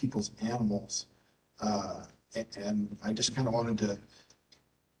impounding people's animals. And I just kind of wanted to,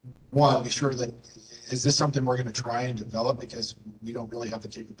 one, be sure that, is this something we're going to try and develop, because we don't really have the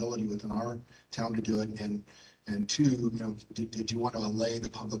capability within our town to do it, and two, you know, did you want to allay the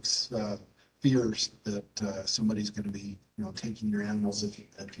public's fears that somebody's going to be, you know, taking your animals if you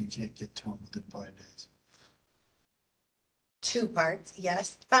can't get to them within 5 days? Two parts,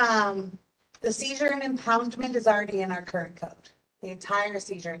 yes. The seizure and impoundment is already in our current code, the entire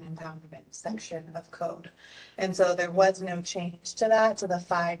seizure and impoundment section of code. And so there was no change to that, to the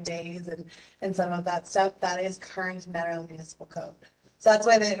 5 days and some of that stuff. That is current Maryland municipal code. So that's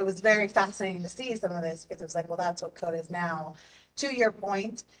why it was very fascinating to see some of this, because it was like, well, that's what code is now. To your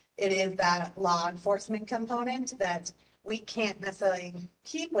point, it is that law enforcement component that we can't necessarily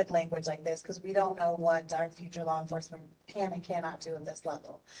keep with language like this, because we don't know what our future law enforcement can and cannot do at this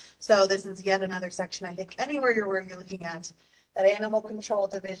level. So this is yet another section, I think, anywhere you're looking at that animal control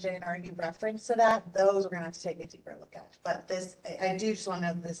division or any reference to that, those we're gonna have to take a deeper look at. But this, I do just want to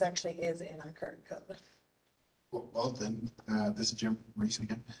know, this actually is in our current code. Well then, this is Jim Reese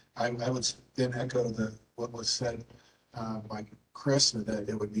again. I would then echo what was said by Chris, that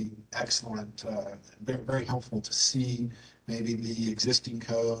it would be excellent, very, very helpful to see maybe the existing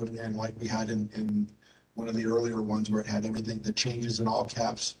code, and like we had in one of the earlier ones where it had everything, the changes in all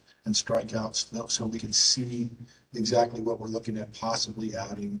caps and strikeouts, so we can see exactly what we're looking at possibly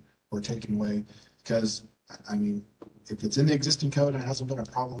adding or taking away. Because, I mean, if it's in the existing code and it hasn't been a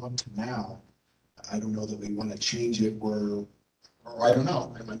problem up to now, I don't know that we want to change it where Or I don't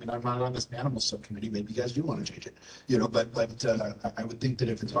know. I mean, I'm not on this animal subcommittee. Maybe you guys do want to change it, but I would think that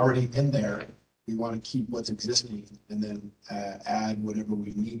if it's already in there, we want to keep what's existing and then add whatever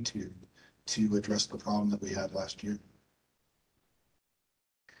we need to address the problem that we had last year.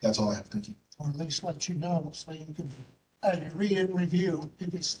 That's all I have. Thank you. Or at least let you know, so you can read and review.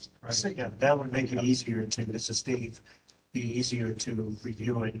 If it's, Right, yeah, that would make it easier to, this is Steve, be easier to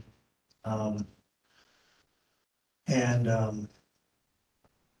review it.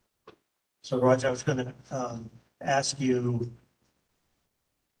 So Roger, I was gonna, ask you,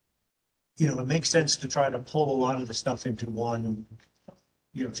 it makes sense to try to pull a lot of the stuff into one,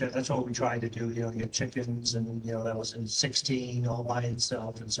 that's what we tried to do, get chickens and, that was in 16 all by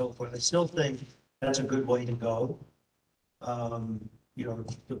itself and so forth. I still think that's a good way to go.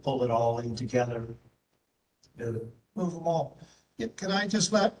 To pull it all in together. move them all. Yeah, can I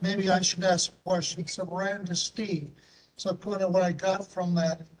just maybe I should ask a question. So Miranda, Steve, so kind of what I got from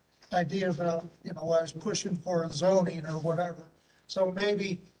that idea about, I was pushing for a zoning or whatever. So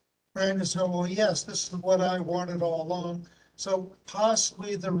maybe Miranda said, well, yes, this is what I wanted all along. So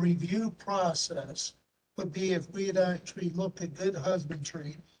possibly the review process would be if we had actually looked at good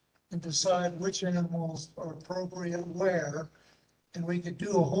husbandry and decide which animals are appropriate where, and we could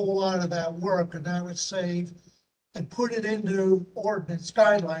do a whole lot of that work, and that would save, and put it into ordinance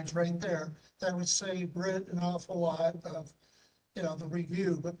guidelines right there. That would save Britt an awful lot of, the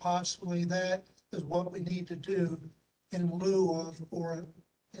review, but possibly that is what we need to do in lieu of, or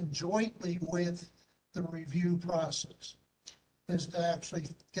in jointly with the review process, is to actually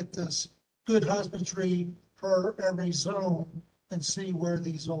get this good husbandry per every zone and see where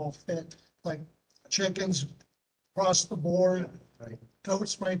these all fit, like chickens across the board. Right.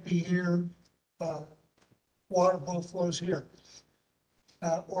 Goats might be here, water buffaloes here,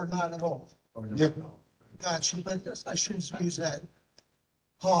 or not at all. Yeah. Gotcha, but I shouldn't use that.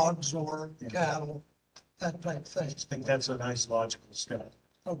 Hogs or cattle, that type of thing. I think that's a nice logical step.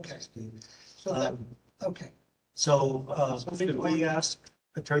 Okay, so that, okay. So, did we ask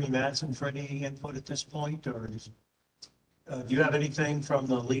Attorney Madsen for any input at this point, or do you have anything from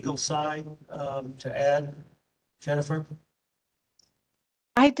the legal side, to add, Jennifer?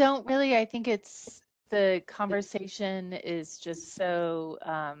 I don't really. I think the conversation is just so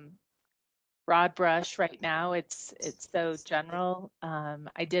broad brush right now. It's so general.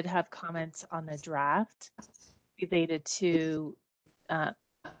 I did have comments on the draft related to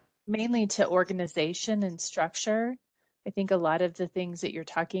mainly to organization and structure. I think a lot of the things that you're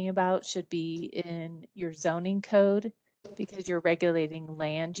talking about should be in your zoning code because you're regulating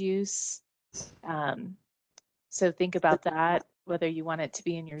land use. So think about that, whether you want it to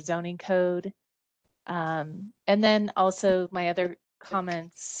be in your zoning code. And then also my other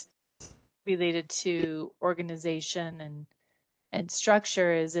comments related to organization and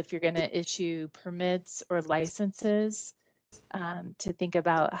structure is if you're going to issue permits or licenses, to think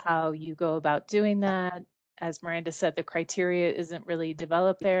about how you go about doing that. As Miranda said, the criteria isn't really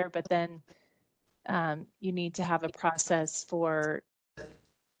developed there, but then you need to have a process for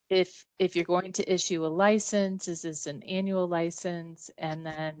if you're going to issue a license, is this an annual license? And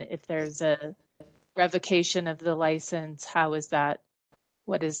then if there's a revocation of the license, how is that?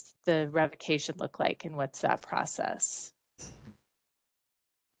 What does the revocation look like and what's that process?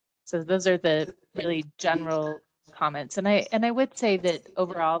 So those are the really general comments. And I would say that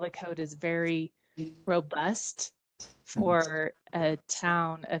overall the code is very robust for a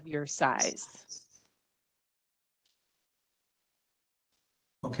town of your size.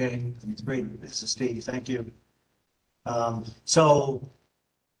 Okay, that's great. This is Steve. Thank you. So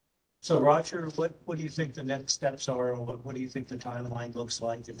Roger, what do you think the next steps are, or what do you think the timeline looks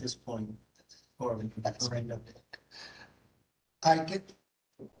like at this point? Or Miranda?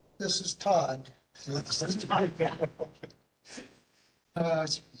 This is Todd.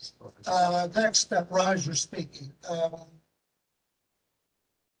 Next step, Roger speaking.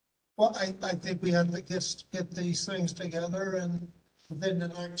 Well, I think we have to get these things together and within the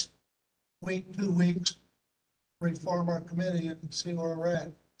next week, 2 weeks, reform our committee and see where we're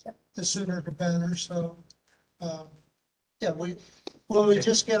at. The sooner the better. So, yeah, we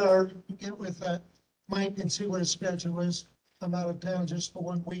just get with Mike and see what his schedule is. I'm out of town just for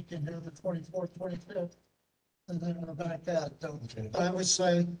 1 week in here, the 24th, 25th, and then we're back at it. Okay. But I would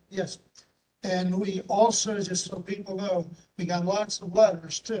say, yes. And we also, just so people know, we got lots of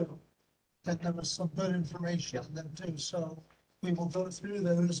letters too. And there was some good information in them too. So we will go through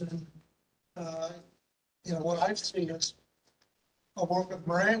those and, what I see is I'll work with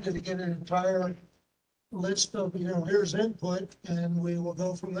Miranda to get an entire list of, here's input and we will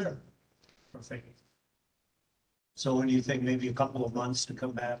go from there. Perfect. So when do you think, maybe a couple of months to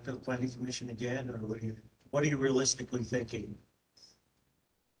come back to the planning commission again, or what are you realistically thinking?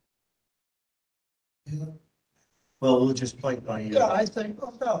 Yeah, Well, we'll just play it by ear. Yeah, I think,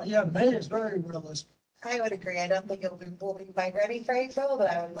 oh, no, yeah, May is very realistic. I would agree. I don't think we'll be quite ready for April, but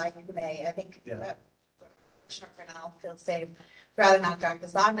I would like May. I think Yeah. that Commissioner Fennell feels safe, rather not drag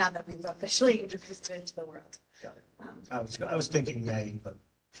this on now that we've officially introduced it into the world. Yeah. I was thinking May, but,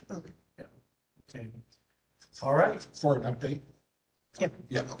 yeah, okay. All right. For an update? Yeah.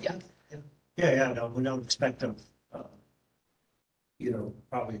 Yeah. Yeah, no, we don't expect a,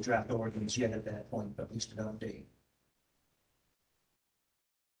 probably a draft ordinance yet at that point, but at least an update.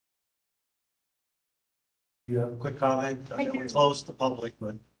 You have a quick comment? I know we're close to public,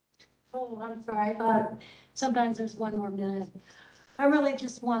 but. Oh, I'm sorry. Sometimes there's one more minute. I really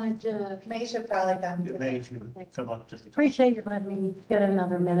just wanted to May should probably come. You may come up to the. appreciate you letting me get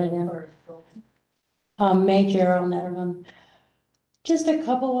another minute in. May Gerald Nederland. Just a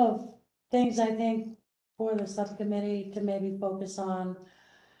couple of things I think for the subcommittee to maybe focus on.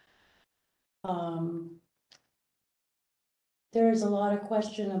 There is a lot of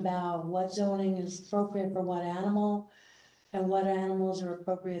question about what zoning is appropriate for what animal and what animals are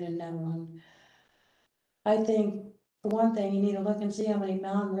appropriate in Nederland. I think, for one thing, you need to look and see how many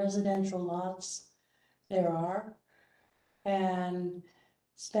mountain residential lots there are and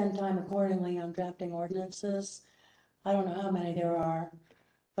spend time accordingly on drafting ordinances. I don't know how many there are,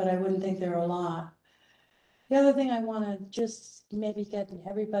 but I wouldn't think there are a lot. The other thing I want to just maybe get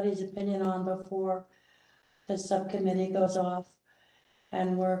everybody's opinion on before the subcommittee goes off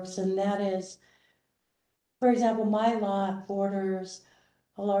and works, and that is, for example, my lot borders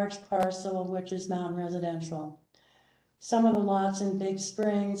a large parcel which is mountain residential. Some of the lots in Big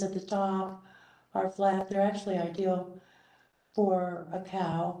Springs at the top are flat. They're actually ideal for a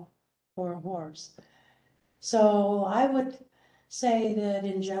cow or a horse. So I would say that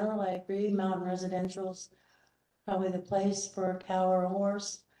in general, I agree, mountain residential's probably the place for a cow or a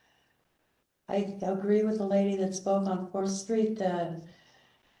horse. I agree with the lady that spoke on 4th Street that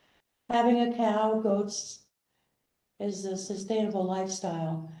having a cow, goats is a sustainable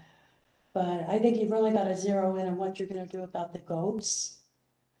lifestyle. But I think you've really got to zero in on what you're going to do about the goats.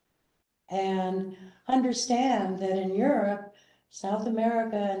 And understand that in Europe, South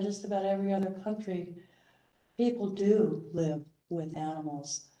America, and just about every other country, people do live with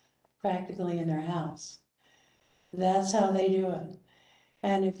animals practically in their house. That's how they do it.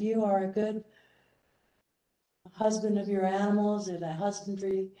 And if you are a good husband of your animals or the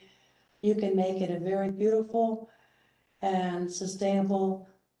husbandry, you can make it a very beautiful and sustainable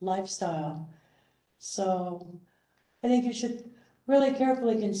lifestyle. So I think you should really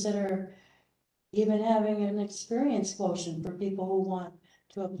carefully consider even having an experience quotient for people who want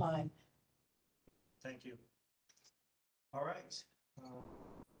to apply. Thank you. All right.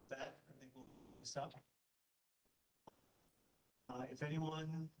 That, I think we'll stop. If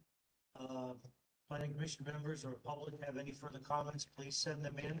anyone, planning commission members or public have any further comments, please send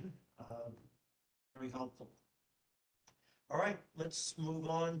them in. Very helpful. All right, let's move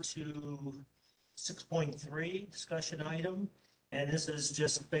on to 6.3 discussion item. And this is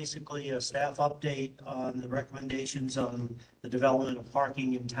just basically a staff update on the recommendations on the development of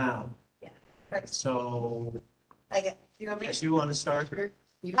parking in town. Yeah. Right. So, You want me yes, you want to start?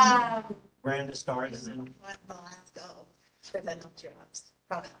 Brenda starts and then. Let's go. Sure, that helps your ups.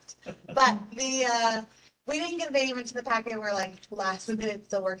 Probably not. But we didn't get it even to the packet. We're like last minute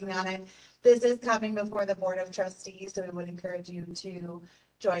still working on it. This is coming before the Board of Trustees, so we would encourage you to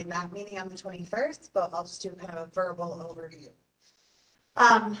join that meeting on the 21st, but I'll just do kind of a verbal overview.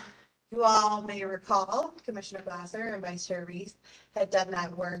 You all may recall Commissioner Glasser and Vice Chair Reese had done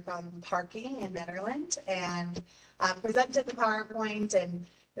that work on parking in Nederland and presented the PowerPoint, and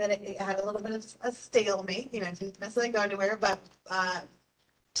then it had a little bit of a stalemate, it didn't necessarily go anywhere, but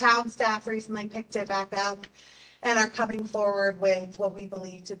town staff recently picked it back up and are coming forward with what we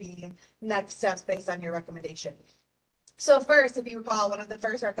believe to be next steps based on your recommendation. So first, if you recall, one of the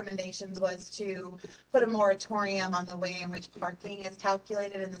first recommendations was to put a moratorium on the way in which parking is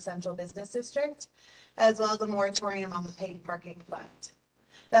calculated in the central business district, as well as a moratorium on the paid parking fund.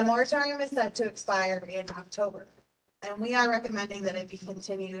 The moratorium is set to expire in October, and we are recommending that it be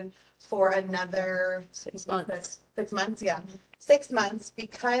continued for another 6 months. 6 months, yeah. 6 months,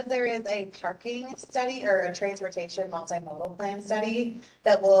 because there is a parking study or a transportation multimodal plan study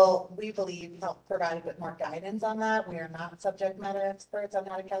that will, we believe, help provide a bit more guidance on that. We are not subject matter experts on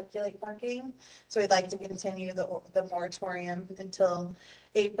how to calculate parking. So we'd like to continue the moratorium until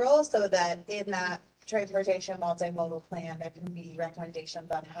April, so that in that transportation multimodal plan, there can be recommendations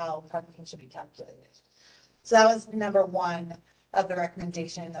on how parking should be calculated. So that was number one of the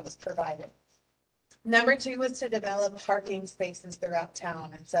recommendation that was provided. Number two was to develop parking spaces throughout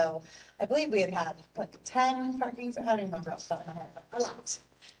town. And so I believe we had like 10 parking, I don't remember off the top of my head, but a lot.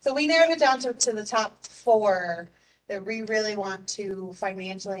 So we narrowed it down to the top 4 that we really want to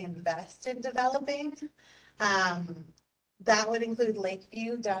financially invest in developing. That would include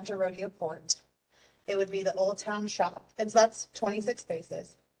Lakeview down to Rodeo Court. It would be the Old Town Shop, and so that's 26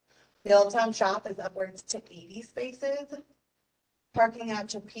 spaces. The Old Town Shop is upwards to 80 spaces. Parking out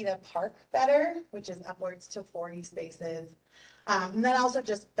Chapita Park better, which is upwards to 40 spaces. And then also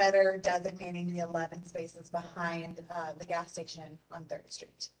just better designating the 11 spaces behind the gas station on 3rd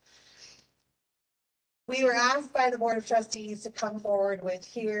Street. We were asked by the Board of Trustees to come forward with,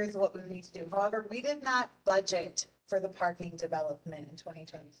 here's what we need to do. However, we did not budget for the parking development in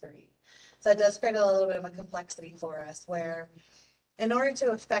 2023. So it does create a little bit of a complexity for us where in order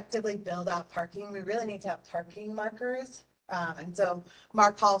to effectively build out parking, we really need to have parking markers. And so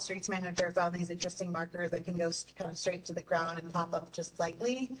Mark Hall, streets manager, found these interesting markers that can go kind of straight to the ground and pop up just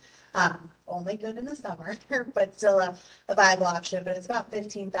slightly. Only good in the summer, but still a viable option. But it's about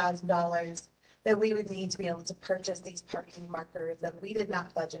 $15,000 that we would need to be able to purchase these parking markers that we did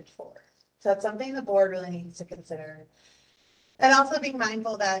not budget for. So that's something the board really needs to consider. And also being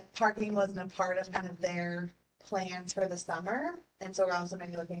mindful that parking wasn't a part of kind of their plans for the summer. And so we're also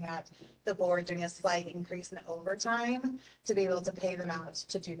maybe looking at the board doing a slight increase in overtime to be able to pay them out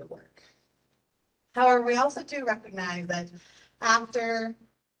to do the work. However, we also do recognize that after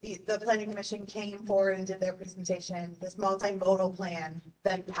the planning commission came forward and did their presentation, this multimodal plan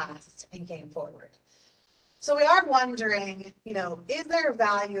then passed and came forward. So we are wondering, you know, is there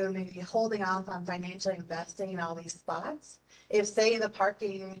value in maybe holding off on financially investing in all these spots? If say the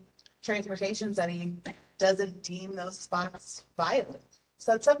parking transportation study doesn't deem those spots viable.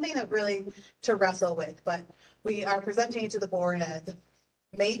 So it's something that really to wrestle with, but we are presenting it to the board as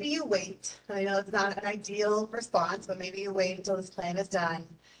maybe you wait. I know it's not an ideal response, but maybe you wait until this plan is done.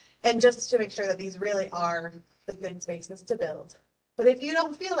 And just to make sure that these really are the good spaces to build. But if you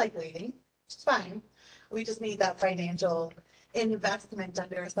don't feel like waiting, it's fine. We just need that financial investment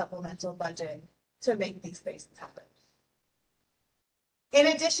under a supplemental budget to make these spaces happen. In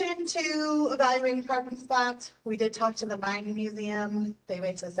addition to evaluating parking spots, we did talk to the mining museum. They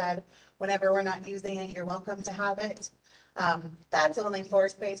basically said, whenever we're not using it, you're welcome to have it. That's only 4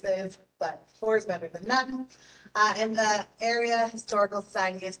 spaces, but 4 is better than none. And the area historical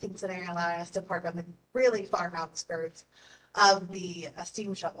society is considering allowing us to park on the really far outskirts of the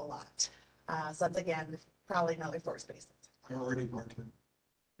steam shovel lot. So that's again, probably another 4 spaces. I already marked it.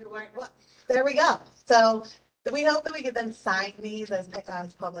 There we go. So we hope that we could then sign these as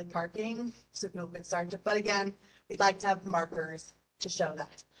public parking so people can start to, but again, we'd like to have markers to show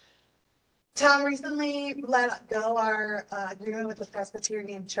that. Town recently let go our agreement with the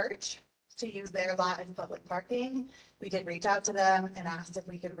Presbyterian Church to use their lot as public parking. We did reach out to them and asked if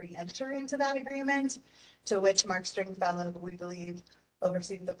we could re-enter into that agreement, to which Mark Stringfellow, who we believe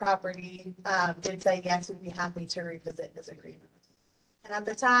oversees the property, did say yes, we'd be happy to revisit this agreement. And at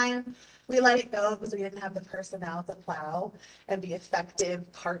the time, we let it go because we didn't have the personnel to plow and be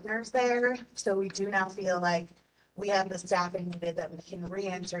effective partners there. So we do now feel like we have the staffing needed that we can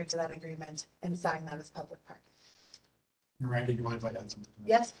re-enter into that agreement and sign that as public parking. Randy, do you mind if I add something?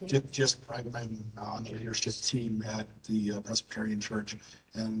 Yes, please. I'm on the leadership team at the Presbyterian Church,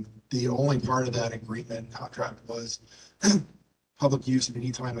 and the only part of that agreement contract was public use at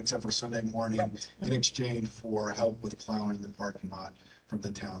any time except for Sunday morning in exchange for help with plowing the parking lot from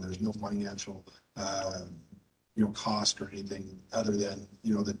the town. There's no financial, cost or anything other than,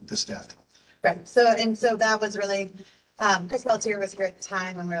 the staff. Right. So that was really, Chris Peltier was here at the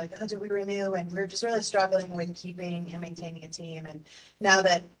time and we were like, oh, do we renew? And we're just really struggling with keeping and maintaining a team. And now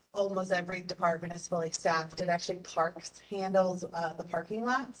that almost every department is fully staffed, it actually Parks handles the parking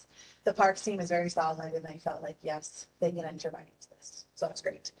lots. The Parks team is very solid and they felt like, yes, they can enter right into this. So that's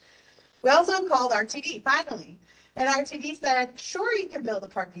great. We also called RTD finally. And RTD said, sure, you can build a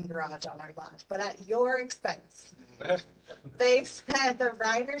parking garage on our lot, but at your expense. They said the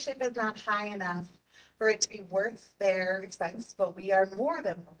ridership is not high enough for it to be worth their expense, but we are more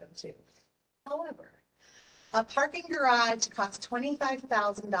than welcome to. However, a parking garage costs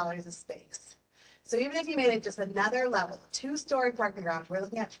 $25,000 a space. So even if you made it just another level, 2-story parking garage, we're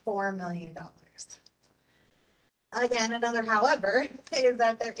looking at $4 million. Again, another however is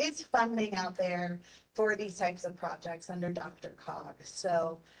that there is funding out there for these types of projects under Dr. Cog.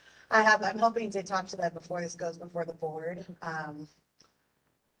 So I'm hoping to talk to them before this goes before the board.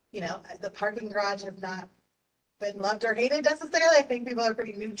 The parking garage has not been loved or hated necessarily. I think people are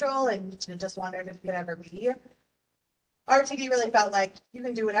pretty neutral and just wondered if it could ever be. RTD really felt like you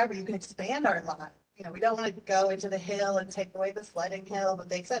can do whatever, you can expand our lot. You know, we don't want to go into the hill and take away the sledding hill, but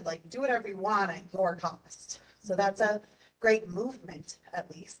they said like, do whatever you want at your cost. So that's a great movement, at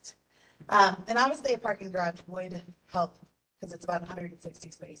least. And obviously a parking garage would help because it's about 160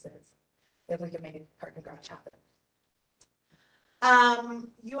 spaces if we can make a parking garage happen.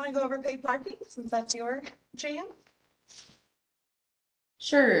 You want to go over paid parking since that's your jam?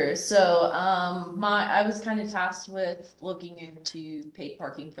 Sure. So, I was kind of tasked with looking into paid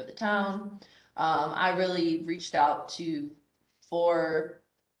parking for the town. I really reached out to 4,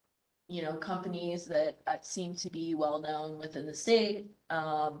 companies that seem to be well known within the state,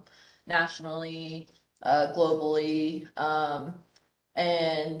 nationally, globally,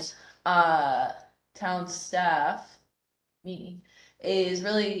 and town staff, me, is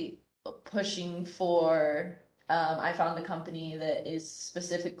really pushing for. I found a company that is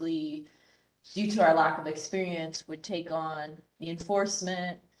specifically, due to our lack of experience, would take on the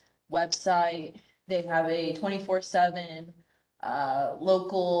enforcement website. They have a 24/7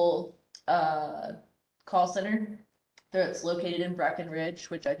 local call center that's located in Breckenridge,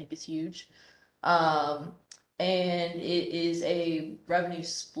 which I think is huge. And it is a revenue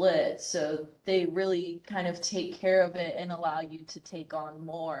split, so they really kind of take care of it and allow you to take on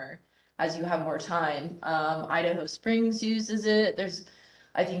more as you have more time. Idaho Springs uses it.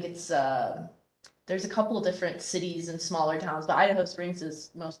 I think it's, there's a couple of different cities and smaller towns, but Idaho Springs is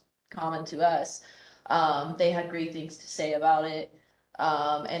most common to us. They had great things to say about it.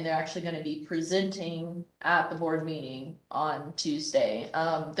 And they're actually going to be presenting at the board meeting on Tuesday.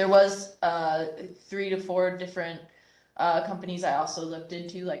 There was 3 to 4 different companies I also looked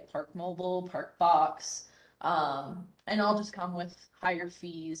into, like Park Mobile, Park Box, and all just come with higher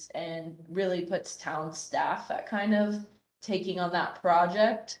fees and really puts town staff at kind of taking on that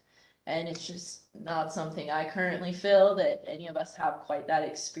project. And it's just not something I currently feel that any of us have quite that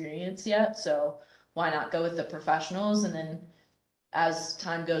experience yet. So why not go with the professionals? And then as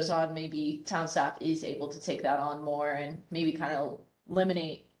time goes on, maybe town staff is able to take that on more and maybe kind of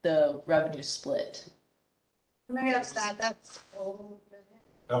eliminate the revenue split. Maybe that's. Oh,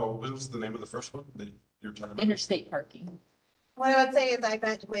 what was the name of the first one that you're talking about? Interstate parking. What I would say is I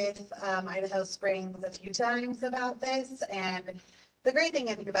met with Idaho Springs a few times about this, and the great thing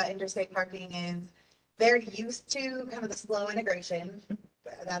I think about interstate parking is they're used to kind of the slow integration.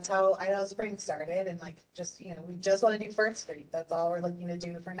 That's how Idaho Springs started, and like we just want to do First Street. That's all we're looking to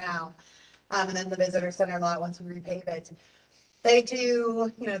do for now. And then the visitor center lot, once we repave it, they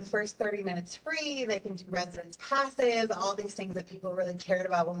do, the first 30 minutes free. They can do residence passes, all these things that people really cared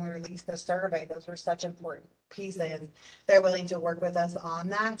about when we released the survey. Those were such important pieces. They're willing to work with us on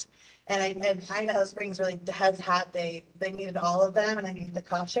that. And Idaho Springs really has had, they needed all of them and they needed the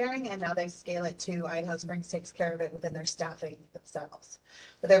cost sharing, and now they scale it to Idaho Springs takes care of it within their staffing themselves.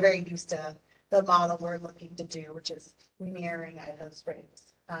 But they're very used to the model we're looking to do, which is mirroring Idaho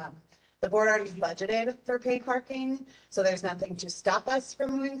Springs. The board already budgeted for paid parking, so there's nothing to stop us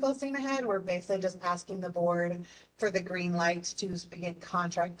from moving full steam ahead. We're basically just asking the board for the green light to begin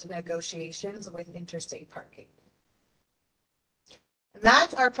contract negotiations with interstate parking. And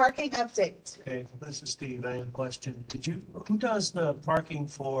that's our parking update. Okay, this is Steve. I have a question. Who does the parking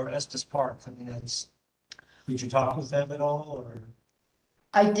for Estes Park? I mean, did you talk with them at all, or?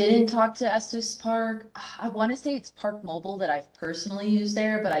 I didn't talk to Estes Park. I want to say it's Park Mobile that I've personally used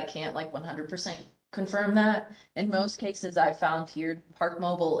there, but I can't 100% confirm that. In most cases I found here, Park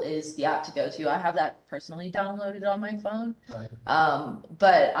Mobile is the app to go to. I have that personally downloaded on my phone. Right.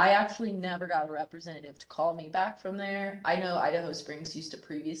 But I actually never got a representative to call me back from there. I know Idaho Springs used to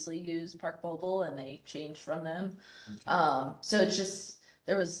previously use Park Mobile and they changed from them. So it's just,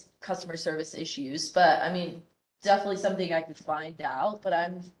 there was customer service issues, but I mean, definitely something I could find out, but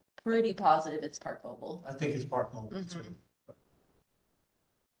I'm pretty positive it's Park Mobile. I think it's Park Mobile. Mhm.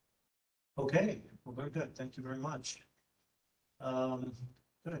 Okay, well, very good. Thank you very much.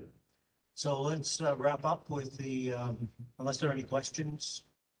 Good. So let's wrap up with unless there are any questions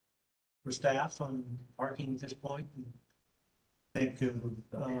for staff on parking at this point. I think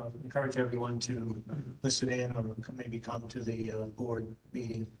encourage everyone to listen in or maybe come to the board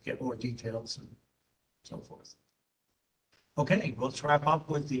meeting, get more details and so forth. Okay, let's wrap up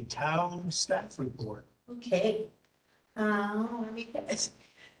with the town staff report. Okay. Let me get it.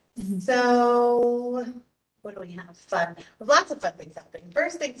 So, what do we have? Fun. Lots of fun things happening.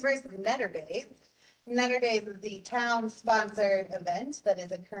 First things first, Netter Days. Netter Days is the town-sponsored event that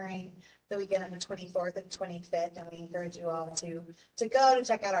is occurring the weekend on the 24th and 25th, and we encourage you all to go to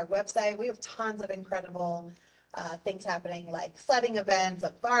check out our website. We have tons of incredible things happening like sledding events,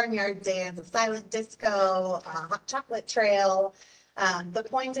 a barnyard dance, a silent disco, a hot chocolate trail. The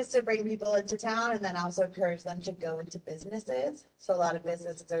point is to bring people into town and then also encourage them to go into businesses. So a lot of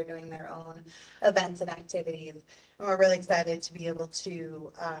businesses are doing their own events and activities. And we're really excited to be able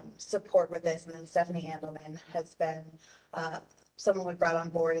to support with this. And then Stephanie Andelman has been someone we brought on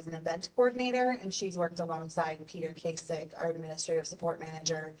board as an event coordinator, and she's worked alongside Peter Kasich, our administrative support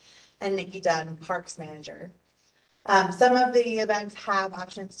manager, and Nikki Dunn, parks manager. Some of the events have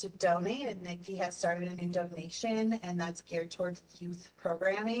options to donate, and Nikki has started a new donation, and that's geared towards youth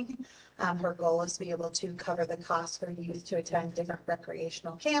programming. Her goal is to be able to cover the cost for youth to attend different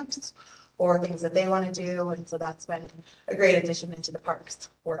recreational camps or things that they want to do, and so that's been a great addition into the parks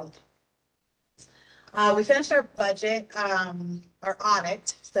world. We finished our budget, our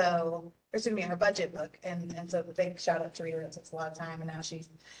audit, so, or excuse me, our budget book, and so the big shout out to Rita, it takes a lot of time, and now she's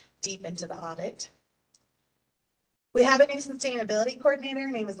deep into the audit. We have a new sustainability coordinator. Her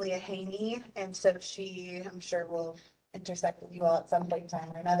name is Leah Haney, and so she, I'm sure, will intersect with you all at some point in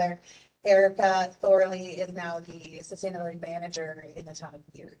time or another. Erica Thorley is now the sustainability manager in the town of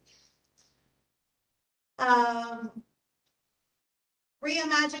Erie.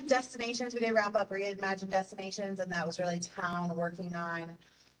 Reimagined destinations. We did wrap up reimagined destinations, and that was really town working on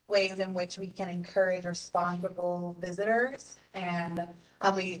ways in which we can encourage responsible visitors. And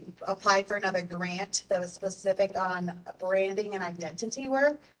we applied for another grant that was specific on branding and identity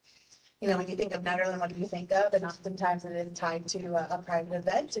work. You know, when you think of Nederland, what do you think of? And oftentimes it is tied to a private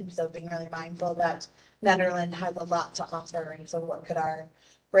event. And so being really mindful that Nederland has a lot to offer. And so what could our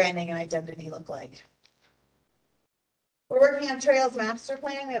branding and identity look like? We're working on Trails Master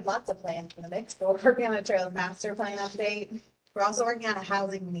Plan. We have lots of plans in the mix, but we're working on a Trails Master Plan update. We're also working on a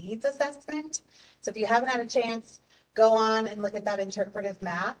housing needs assessment. So if you haven't had a chance, go on and look at that interpretive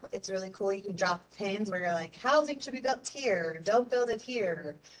map. It's really cool. You can drop pins where you're like, housing should be built here. Don't build it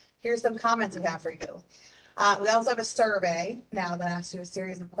here. Here's some comments we have for you. We also have a survey now that asks you a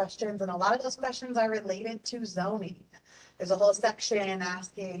series of questions, and a lot of those questions are related to zoning. There's a whole section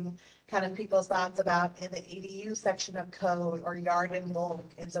asking kind of people's thoughts about in the ADU section of code or yard and bulk,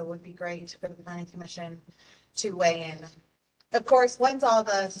 and so it would be great for the planning commission to weigh in. Of course, once all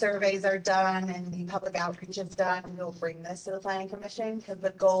the surveys are done and the public outreach is done, we'll bring this to the planning commission because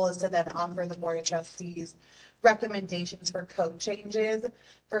the goal is to then offer the board of trustees recommendations for code changes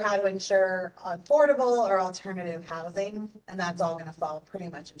for how to ensure affordable or alternative housing. And that's all going to fall pretty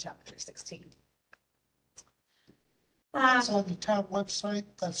much in chapter 16. It's on the town website,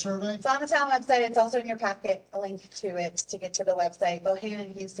 that survey. It's on the town website. It's also in your packet, a link to it to get to the website.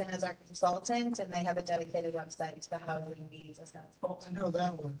 Bohannon Houston is our consultant, and they have a dedicated website to the housing needs assessment. Oh, I know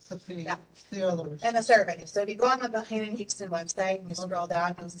that one, but Yeah. the others. And the survey. So if you go on the Bohannon Houston website and you scroll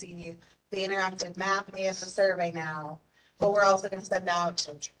down, you'll see the interactive map and the survey now. But we're also going to send out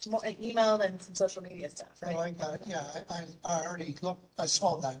more email and some social media stuff, right? Oh, I got it. Yeah, I already looked, I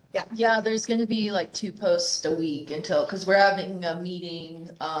saw that. Yeah, there's gonna be like 2 posts a week until, because we're having a meeting,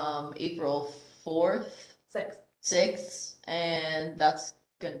 April 4th, 6th, and that's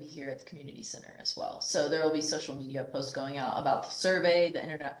gonna be here at the community center as well. So there will be social media posts going out about the survey, the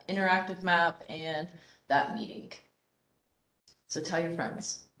interactive map, and that meeting. So tell your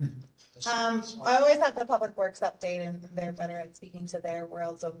friends. I always have the public works update, and they're better at speaking to their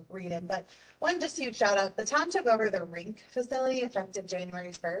world, so read it. But one just huge shout out, the town took over the rink facility effective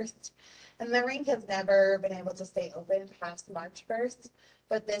January 1st. And the rink has never been able to stay open past March 1st.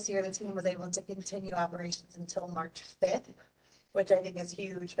 But this year the team was able to continue operations until March 5th, which I think is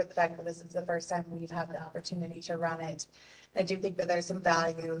huge for the fact that this is the first time we've had the opportunity to run it. I do think that there's some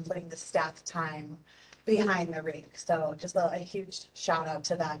value in putting the staff time behind the rink. So just a huge shout out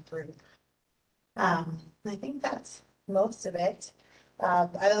to that group. I think that's most of it.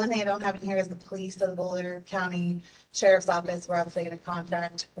 The only thing I don't have in here is the police, the Boulder County Sheriff's Office. We're obviously in a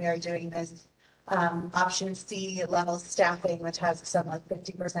contract. We are doing this option C level staffing, which has some like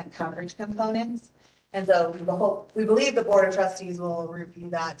 50% coverage components. And so we believe the Board of Trustees will review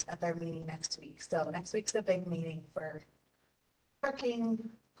that at their meeting next week. So next week's a big meeting for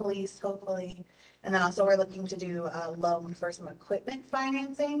parking, police, hopefully. And then also we're looking to do a loan for some equipment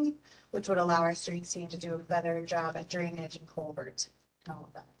financing, which would allow our streets team to do a better job at drainage and culvert and all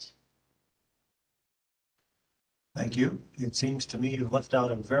of that. Thank you. It seems to me you've left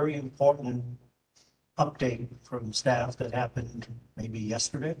out a very important update from staff that happened maybe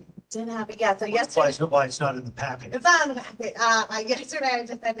yesterday. Didn't happen, yeah, so yesterday. Why it's not in the packet? It's not in the packet. Yesterday I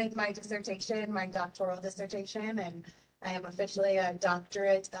defended my dissertation, my doctoral dissertation, and I am officially a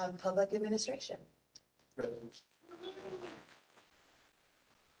doctorate of public administration.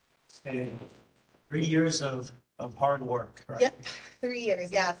 And 3 years of hard work, right? Yep, 3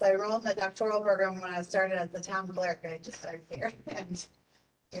 years, yes. I enrolled in the doctoral program when I started as the town clerk. I just started here, and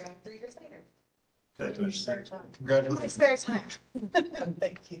here I'm 3 years later. Good. In my spare time. Congratulations. My spare time.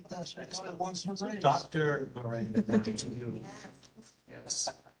 Thank you. Dr. Miranda, now to you. Yes.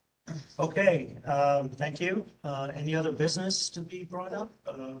 Okay, thank you. Any other business to be brought up?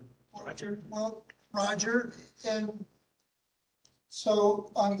 Roger? Well, Roger, and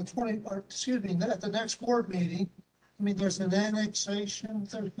so on the 20, or excuse me, at the next board meeting, I mean, there's an annexation.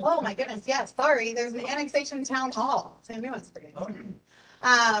 Oh, my goodness, yes, sorry. There's an annexation town hall. Sam, you must forget.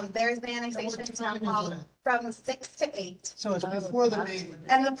 There's an annexation town hall from 6 to 8. So it's before the meeting.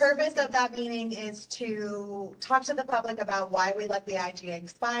 And the purpose of that meeting is to talk to the public about why we let the IGA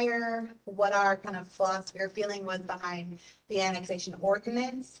expire, what our kind of philosophy or feeling was behind the annexation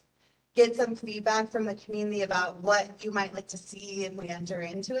ordinance, get some feedback from the community about what you might like to see if we enter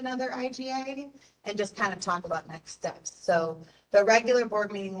into another IGA, and just kind of talk about next steps. So the regular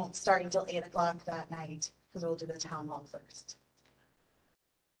board meeting won't start until 8 o'clock that night, because we'll do the town hall first.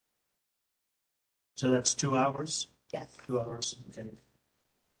 So that's 2 hours? Yes. 2 hours, okay.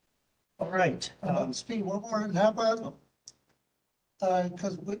 All right. Steve, one more, and how about,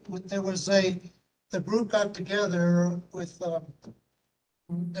 because there was the group got together with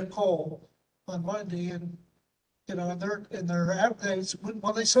Nicole on Monday, and, you know, in their updates,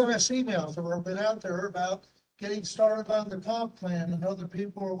 well, they sent us emails that were a bit out there about getting started on the comp plan, and other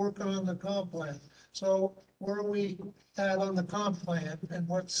people are working on the comp plan. So where are we at on the comp plan, and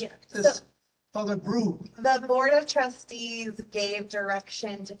what's this other group? The Board of Trustees gave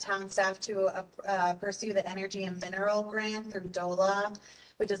direction to town staff to pursue the Energy and Mineral Grant through DOLA,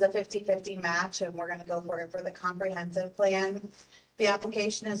 which is a 50-50 match, and we're gonna go for it for the comprehensive plan. The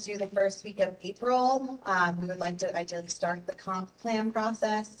application is due the first week of April. We would like to ideally start the comp plan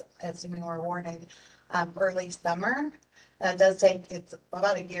process, assuming we're awarded early summer. That does take, it's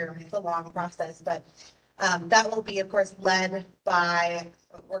about a year, I mean, it's a long process, but that will be, of course, led by,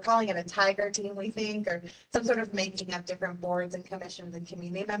 we're calling it a tiger team, we think, or some sort of making of different boards and commissions and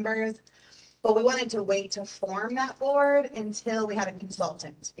community members. But we wanted to wait to form that board until we had a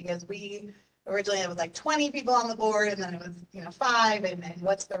consultant, because we originally it was like 20 people on the board, and then it was, you know, 5, and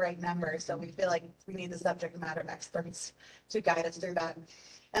what's the right number? So we feel like we need the subject matter experts to guide us through that.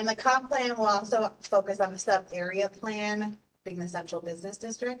 And the comp plan will also focus on the sub-area plan, being the central business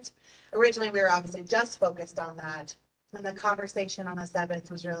district. Originally, we were obviously just focused on that. And the conversation on the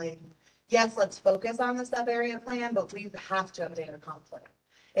 7th was really, yes, let's focus on the sub-area plan, but we have to update our comp plan.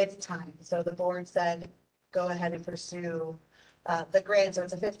 It's time. So the board said, go ahead and pursue the grant. So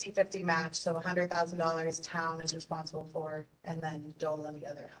it's a 50-50 match. So $100,000 town is responsible for, and then DOLA the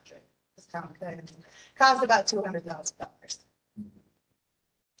other 100. This town cost about $200,000.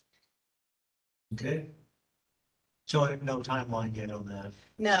 Okay. So no timeline yet on that.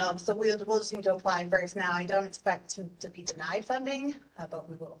 No, so we'll just need to apply first. Now, I don't expect to be denied funding, but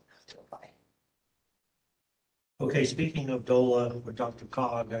we will have to apply. Okay, speaking of DOLA with Dr.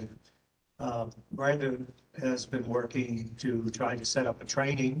 Cog, Brenda has been working to try to set up a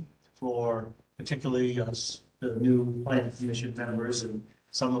training for particularly us, the new planning commission members, and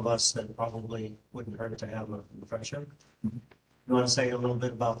some of us that probably wouldn't hurt to have a refresher. You want to say a little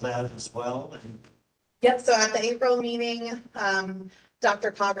bit about that as well? Yep, so at the April meeting, Dr.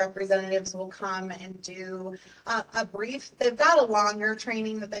 Cog representatives will come and do a brief, they've got a longer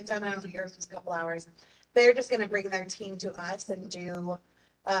training that they've done, I don't know, yours was a couple hours. They're just gonna bring their team to us and do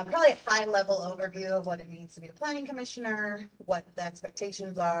probably a high level overview of what it means to be a planning commissioner, what the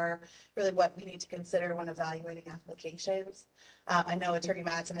expectations are, really what we need to consider when evaluating applications. I know Attorney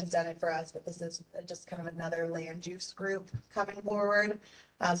Madsen has done it for us, but this is just kind of another land use group coming forward.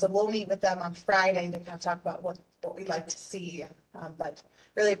 So we'll meet with them on Friday to kind of talk about what we'd like to see. But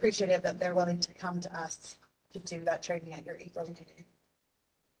really appreciative that they're willing to come to us to do that training at your April meeting.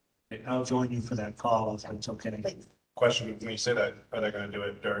 I'll join you for that call if that's okay. Please. Question, when you say that, are they going to do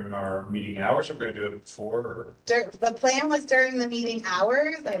it during our meeting hours, or are we going to do it before, or? The plan was during the meeting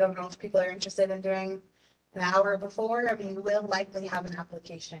hours. I don't know if people are interested in doing an hour before. I mean, we'll likely have an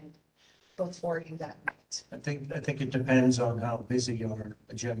application before you that night. I think it depends on how busy our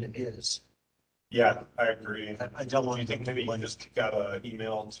agenda is. Yeah, I agree. I don't Do want you to think maybe you just got an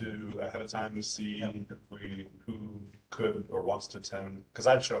email to ahead of time to see who could or wants to attend? Because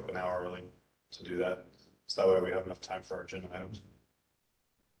I'd show up an hour early to do that. So that way we have enough time for our agenda items.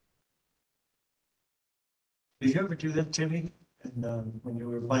 Did you ever do that, Timmy? And when you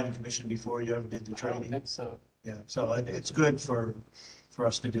were planning commission before you ever did the I don't training? think so. Yeah, so it's good for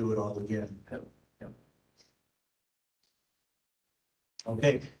us to do it all again. Yep.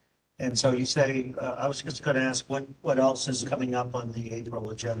 Okay. And so you say, I was just gonna ask, what else is coming up on the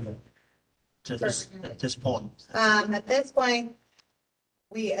April agenda at this point? At this point,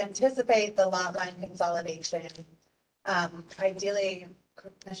 we anticipate the lot line consolidation. Ideally,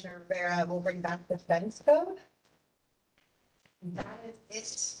 Commissioner Rivera will bring back the fence code. That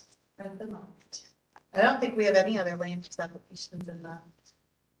is it at the moment. I don't think we have any other land use applications in the.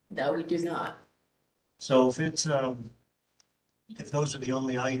 No, we do not. So if those are the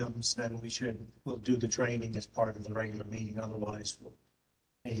only items, then we'll do the training as part of the regular meeting, otherwise we'll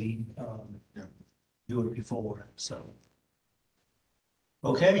maybe, do it before, so.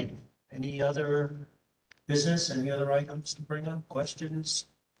 Okay, any other business, any other items to bring up, questions?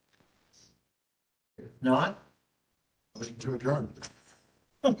 If not? Motion to adjourn.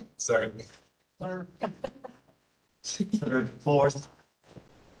 Second. Third, fourth,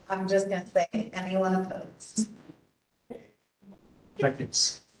 I'm just gonna say, anyone opposed?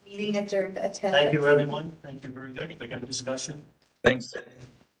 seconds. Meeting adjourned at 10. Thank you, everyone. Thank you very good. Good discussion. Thanks.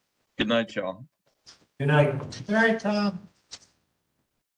 Good night, y'all. Good night. All right, Tom.